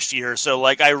died last year, so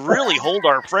like I really hold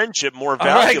our friendship more All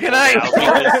right, valuable good night. now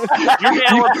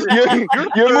because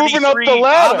You're moving up the 33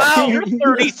 ladder. I'm out. You're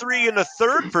 33 and a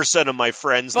third percent of my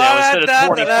friends now instead of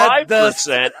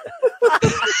 25%.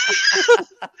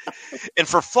 And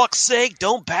for fuck's sake,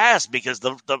 don't pass because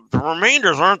the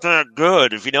remainders aren't that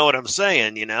good. If you know what I'm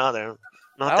saying, you know they're I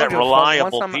not don't that give a fuck.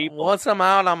 reliable people. Once I'm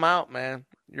out, I'm out, man.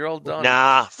 You're all done.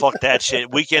 Nah, fuck that shit.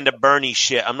 Weekend at Bernie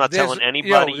shit. I'm not telling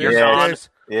anybody you're gone.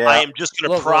 Yeah. I am just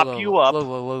going to prop you up.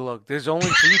 Look. There's only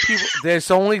 3 people.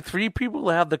 There's only 3 people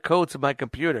that have the code to my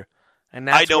computer, and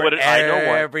that's I know where what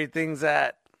everything's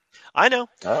at. I know,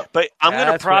 Oh. but I'm going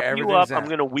to That's prop where you up. everything's at. I'm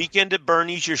going to weekend at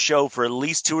Bernie's your show for at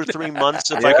least 2 or 3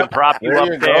 months if I can prop you There up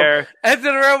you go. there. Enter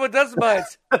the room with dust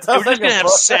bites. We're just going to have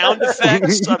sound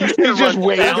effects. I'm just going to Just run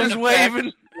waving. sound Just waving.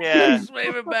 effects. Yeah. Just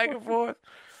waving back and forth.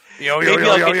 Yo, Maybe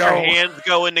I'll get your hands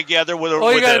going together with a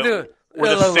All you gotta do.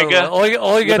 with a Look. figure. All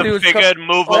you gotta do is figure and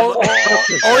move all, them.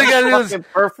 all you gotta do is Fucking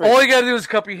perfect. all you gotta do is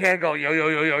cup your hand. Go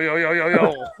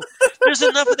yo. There's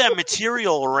enough of that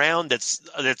material around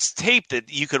that's taped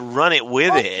that you could run it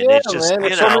with it. And Yeah, it's just man. you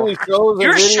There's so know. many shows and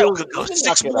Your show videos. could go You can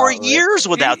 6 knock it more out, man. years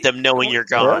without them knowing you're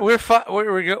gone.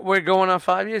 We're going on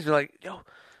 5 years. You're like, yo,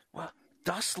 well,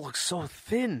 Dust looks so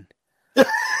thin.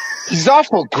 He's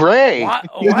awful gray.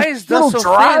 Why is A little Dust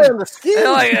so dry thin? on the skin.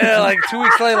 And like 2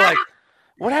 weeks later, like,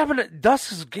 what happened to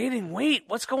Dust is gaining weight?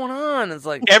 What's going on? It's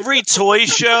like Every toy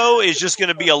show is just going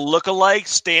to be a lookalike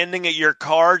standing at your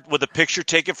car with a picture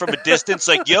taken from a distance.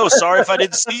 Like, yo, sorry if I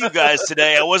didn't see you guys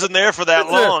today. I wasn't there for that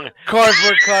long.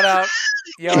 cardboard cutout.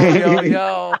 Yo.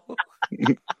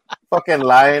 Applebee's.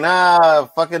 Lying.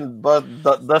 Fucking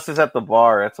Dust is at the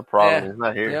bar. That's a problem. Yeah. He's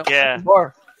not here. Yep. Yeah.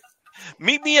 Bar.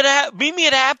 Meet me at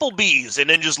Applebee's, and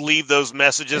then just leave those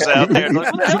messages out there.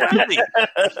 Like, what the hell is he?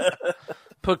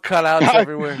 Put cutouts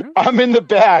everywhere. I'm in the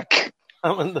back.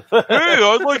 I'm in the Hey,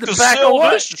 I'd like The to back of sell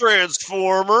what? this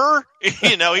transformer.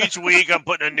 You know, each week I'm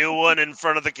putting a new one in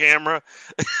front of the camera.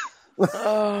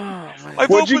 Oh man. I've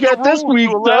What'd you opened the get this rules week,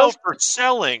 to allow Dust? for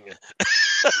selling.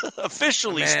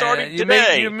 Officially Man, starting you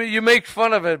today. you make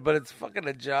fun of it, but it's fucking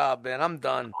a job, man. I'm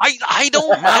done. I don't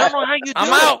know how you do I'm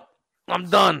it. out. I'm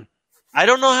done. I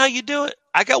don't know how you do it.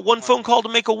 I got one phone call to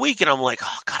make a week, and I'm like,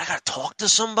 oh, God, I got to talk to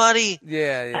somebody.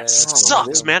 Yeah. That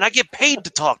sucks, man. I get paid to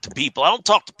talk to people. I don't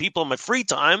talk to people in my free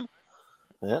time.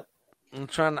 Yeah. I'm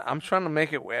trying to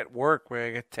make it at work where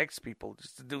I can text people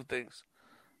just to do things.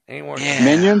 Ain't working. Yeah.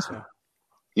 Minions?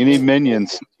 You need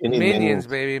minions. You need Minions,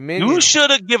 baby. You Minions. should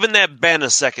have given that Ben a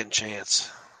second chance.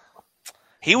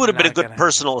 He would have been a Not good gonna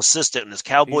personal assistant in his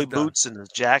cowboy He's done. boots and his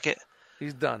jacket.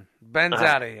 He's done. Ben's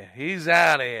out of here. He's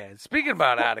out of here. Speaking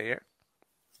about out of here.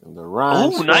 The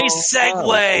rhyme Oh, nice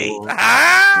segue.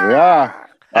 Ah! Yeah.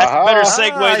 That's a better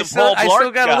segue I than still, Paul I Blart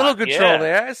still got a little got. control Yeah.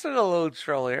 there. I still got a little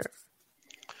control here.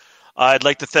 I'd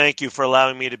like to thank you for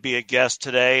allowing me to be a guest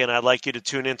today, and I'd like you to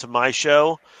tune into my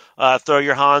show. Throw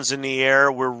your Hans in the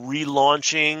air. We're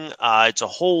relaunching. It's a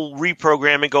whole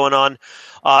reprogramming going on.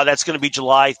 That's going to be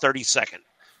July 32nd.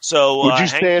 So Would you hang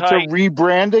say it's tight. a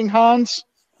rebranding, Hans?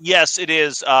 Yes, it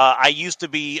is. I used to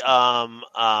be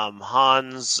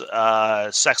Hans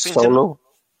Sexington. Solo.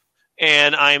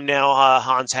 And I'm now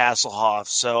Hans Hasselhoff.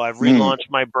 So I've relaunched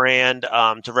my brand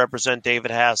to represent David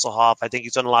Hasselhoff. I think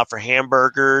he's done a lot for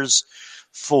hamburgers,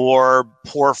 for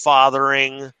poor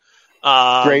fathering.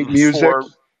 Great music.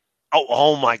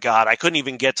 Oh my God. I couldn't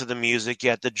even get to the music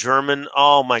yet. The German,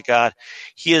 oh my God.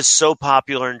 He is so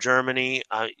popular in Germany.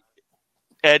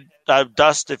 Ed,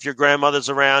 Dust, if your grandmother's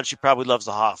around, she probably loves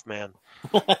the Hoff, man.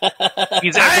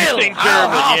 He's everything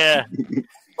German,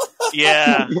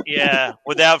 yeah. Yeah.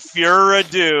 Without further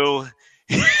ado,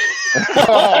 here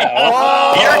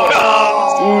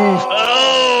comes.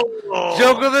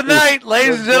 Joke of the night,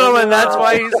 ladies and gentlemen. That's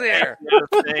why he's here.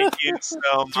 Thank you so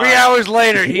much. 3 hours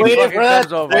later, he fucking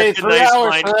comes over. Hey, That's a 3 nice hours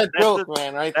mind- for that that's joke, a-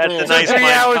 man. Right That's there. a nice 3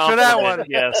 mind hours for that compliment. one.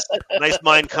 Yes, nice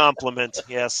mind compliment.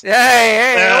 Yes.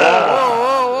 Hey,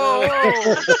 whoa.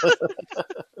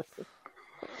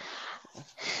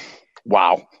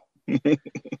 Wow.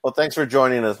 Well, thanks for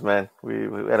joining us, man. We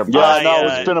had a Yeah, no,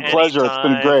 it's been a pleasure. It's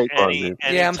been great.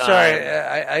 Yeah, I'm sorry.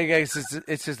 I guess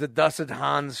it's just the Dustin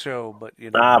Hans show, but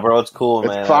you know. Nah, bro, it's cool, It's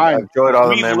man. fine. I enjoyed all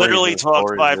the We've memories. literally and talked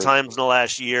stories, 5 dude. times in the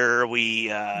last year. We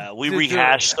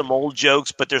rehashed some old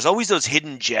jokes, but there's always those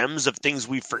hidden gems of things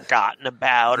we've forgotten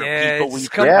about or Yeah, people it we've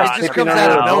just forgotten comes about.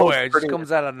 out of nowhere. It Pretty- just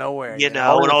comes out of nowhere. You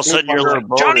know, and all of a sudden you're Under a like,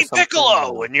 boat Johnny or something.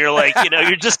 Piccolo, and you're like,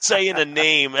 you're just saying a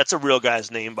name. That's a real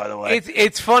guy's name, by the way.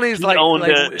 It's funny. It's He like owned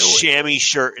a chamois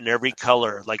shirt in every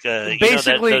color, like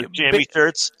Basically, those chamois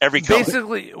shirts, every color.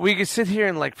 basically, we could sit here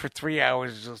and like for 3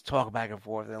 hours just talk back and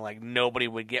forth, and like nobody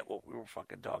would get what we were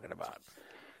fucking talking about.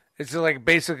 It's like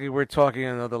basically we're talking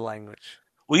another language.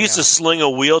 We used to sling a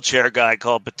wheelchair guy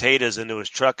called Potatoes into his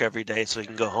truck every day so he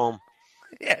can go home.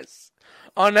 Yes.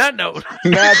 On that note,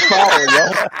 Mad power, yo.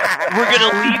 We're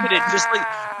gonna leave it at just like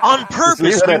on purpose.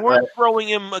 leave it We at weren't that. throwing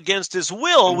him against his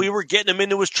will. We were getting him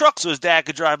into his truck so his dad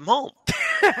could drive him home.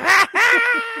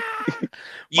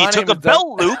 You My took name a is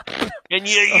belt loop and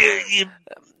you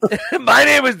my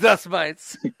name is Dust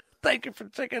Mites. Thank you for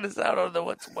checking us out on the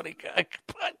What's Funny Guy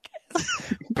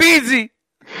podcast. Beezy.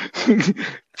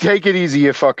 Take it easy,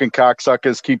 you fucking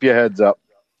cocksuckers. Keep your heads up.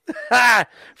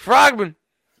 Frogman.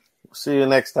 See you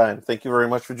next time. Thank you very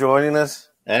much for joining us,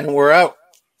 and we're out.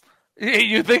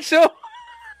 You think so?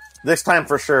 This time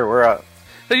for sure, we're out.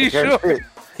 Are you sure?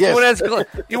 Yes.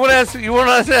 You want to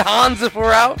ask Hans if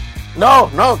we're out? No,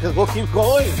 because we'll keep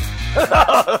going.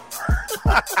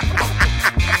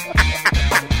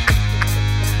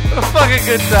 What a fucking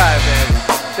good time, man.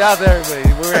 Shout out to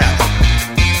everybody. We're out.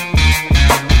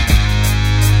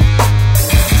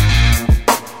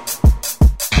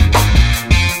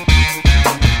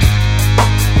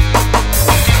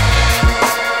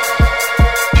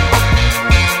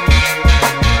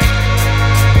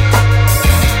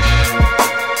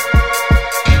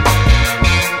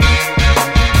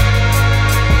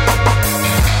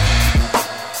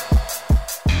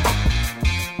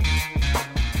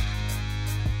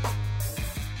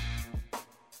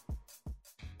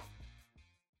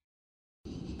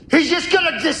 He's just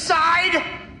gonna decide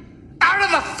out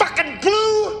of the fucking blue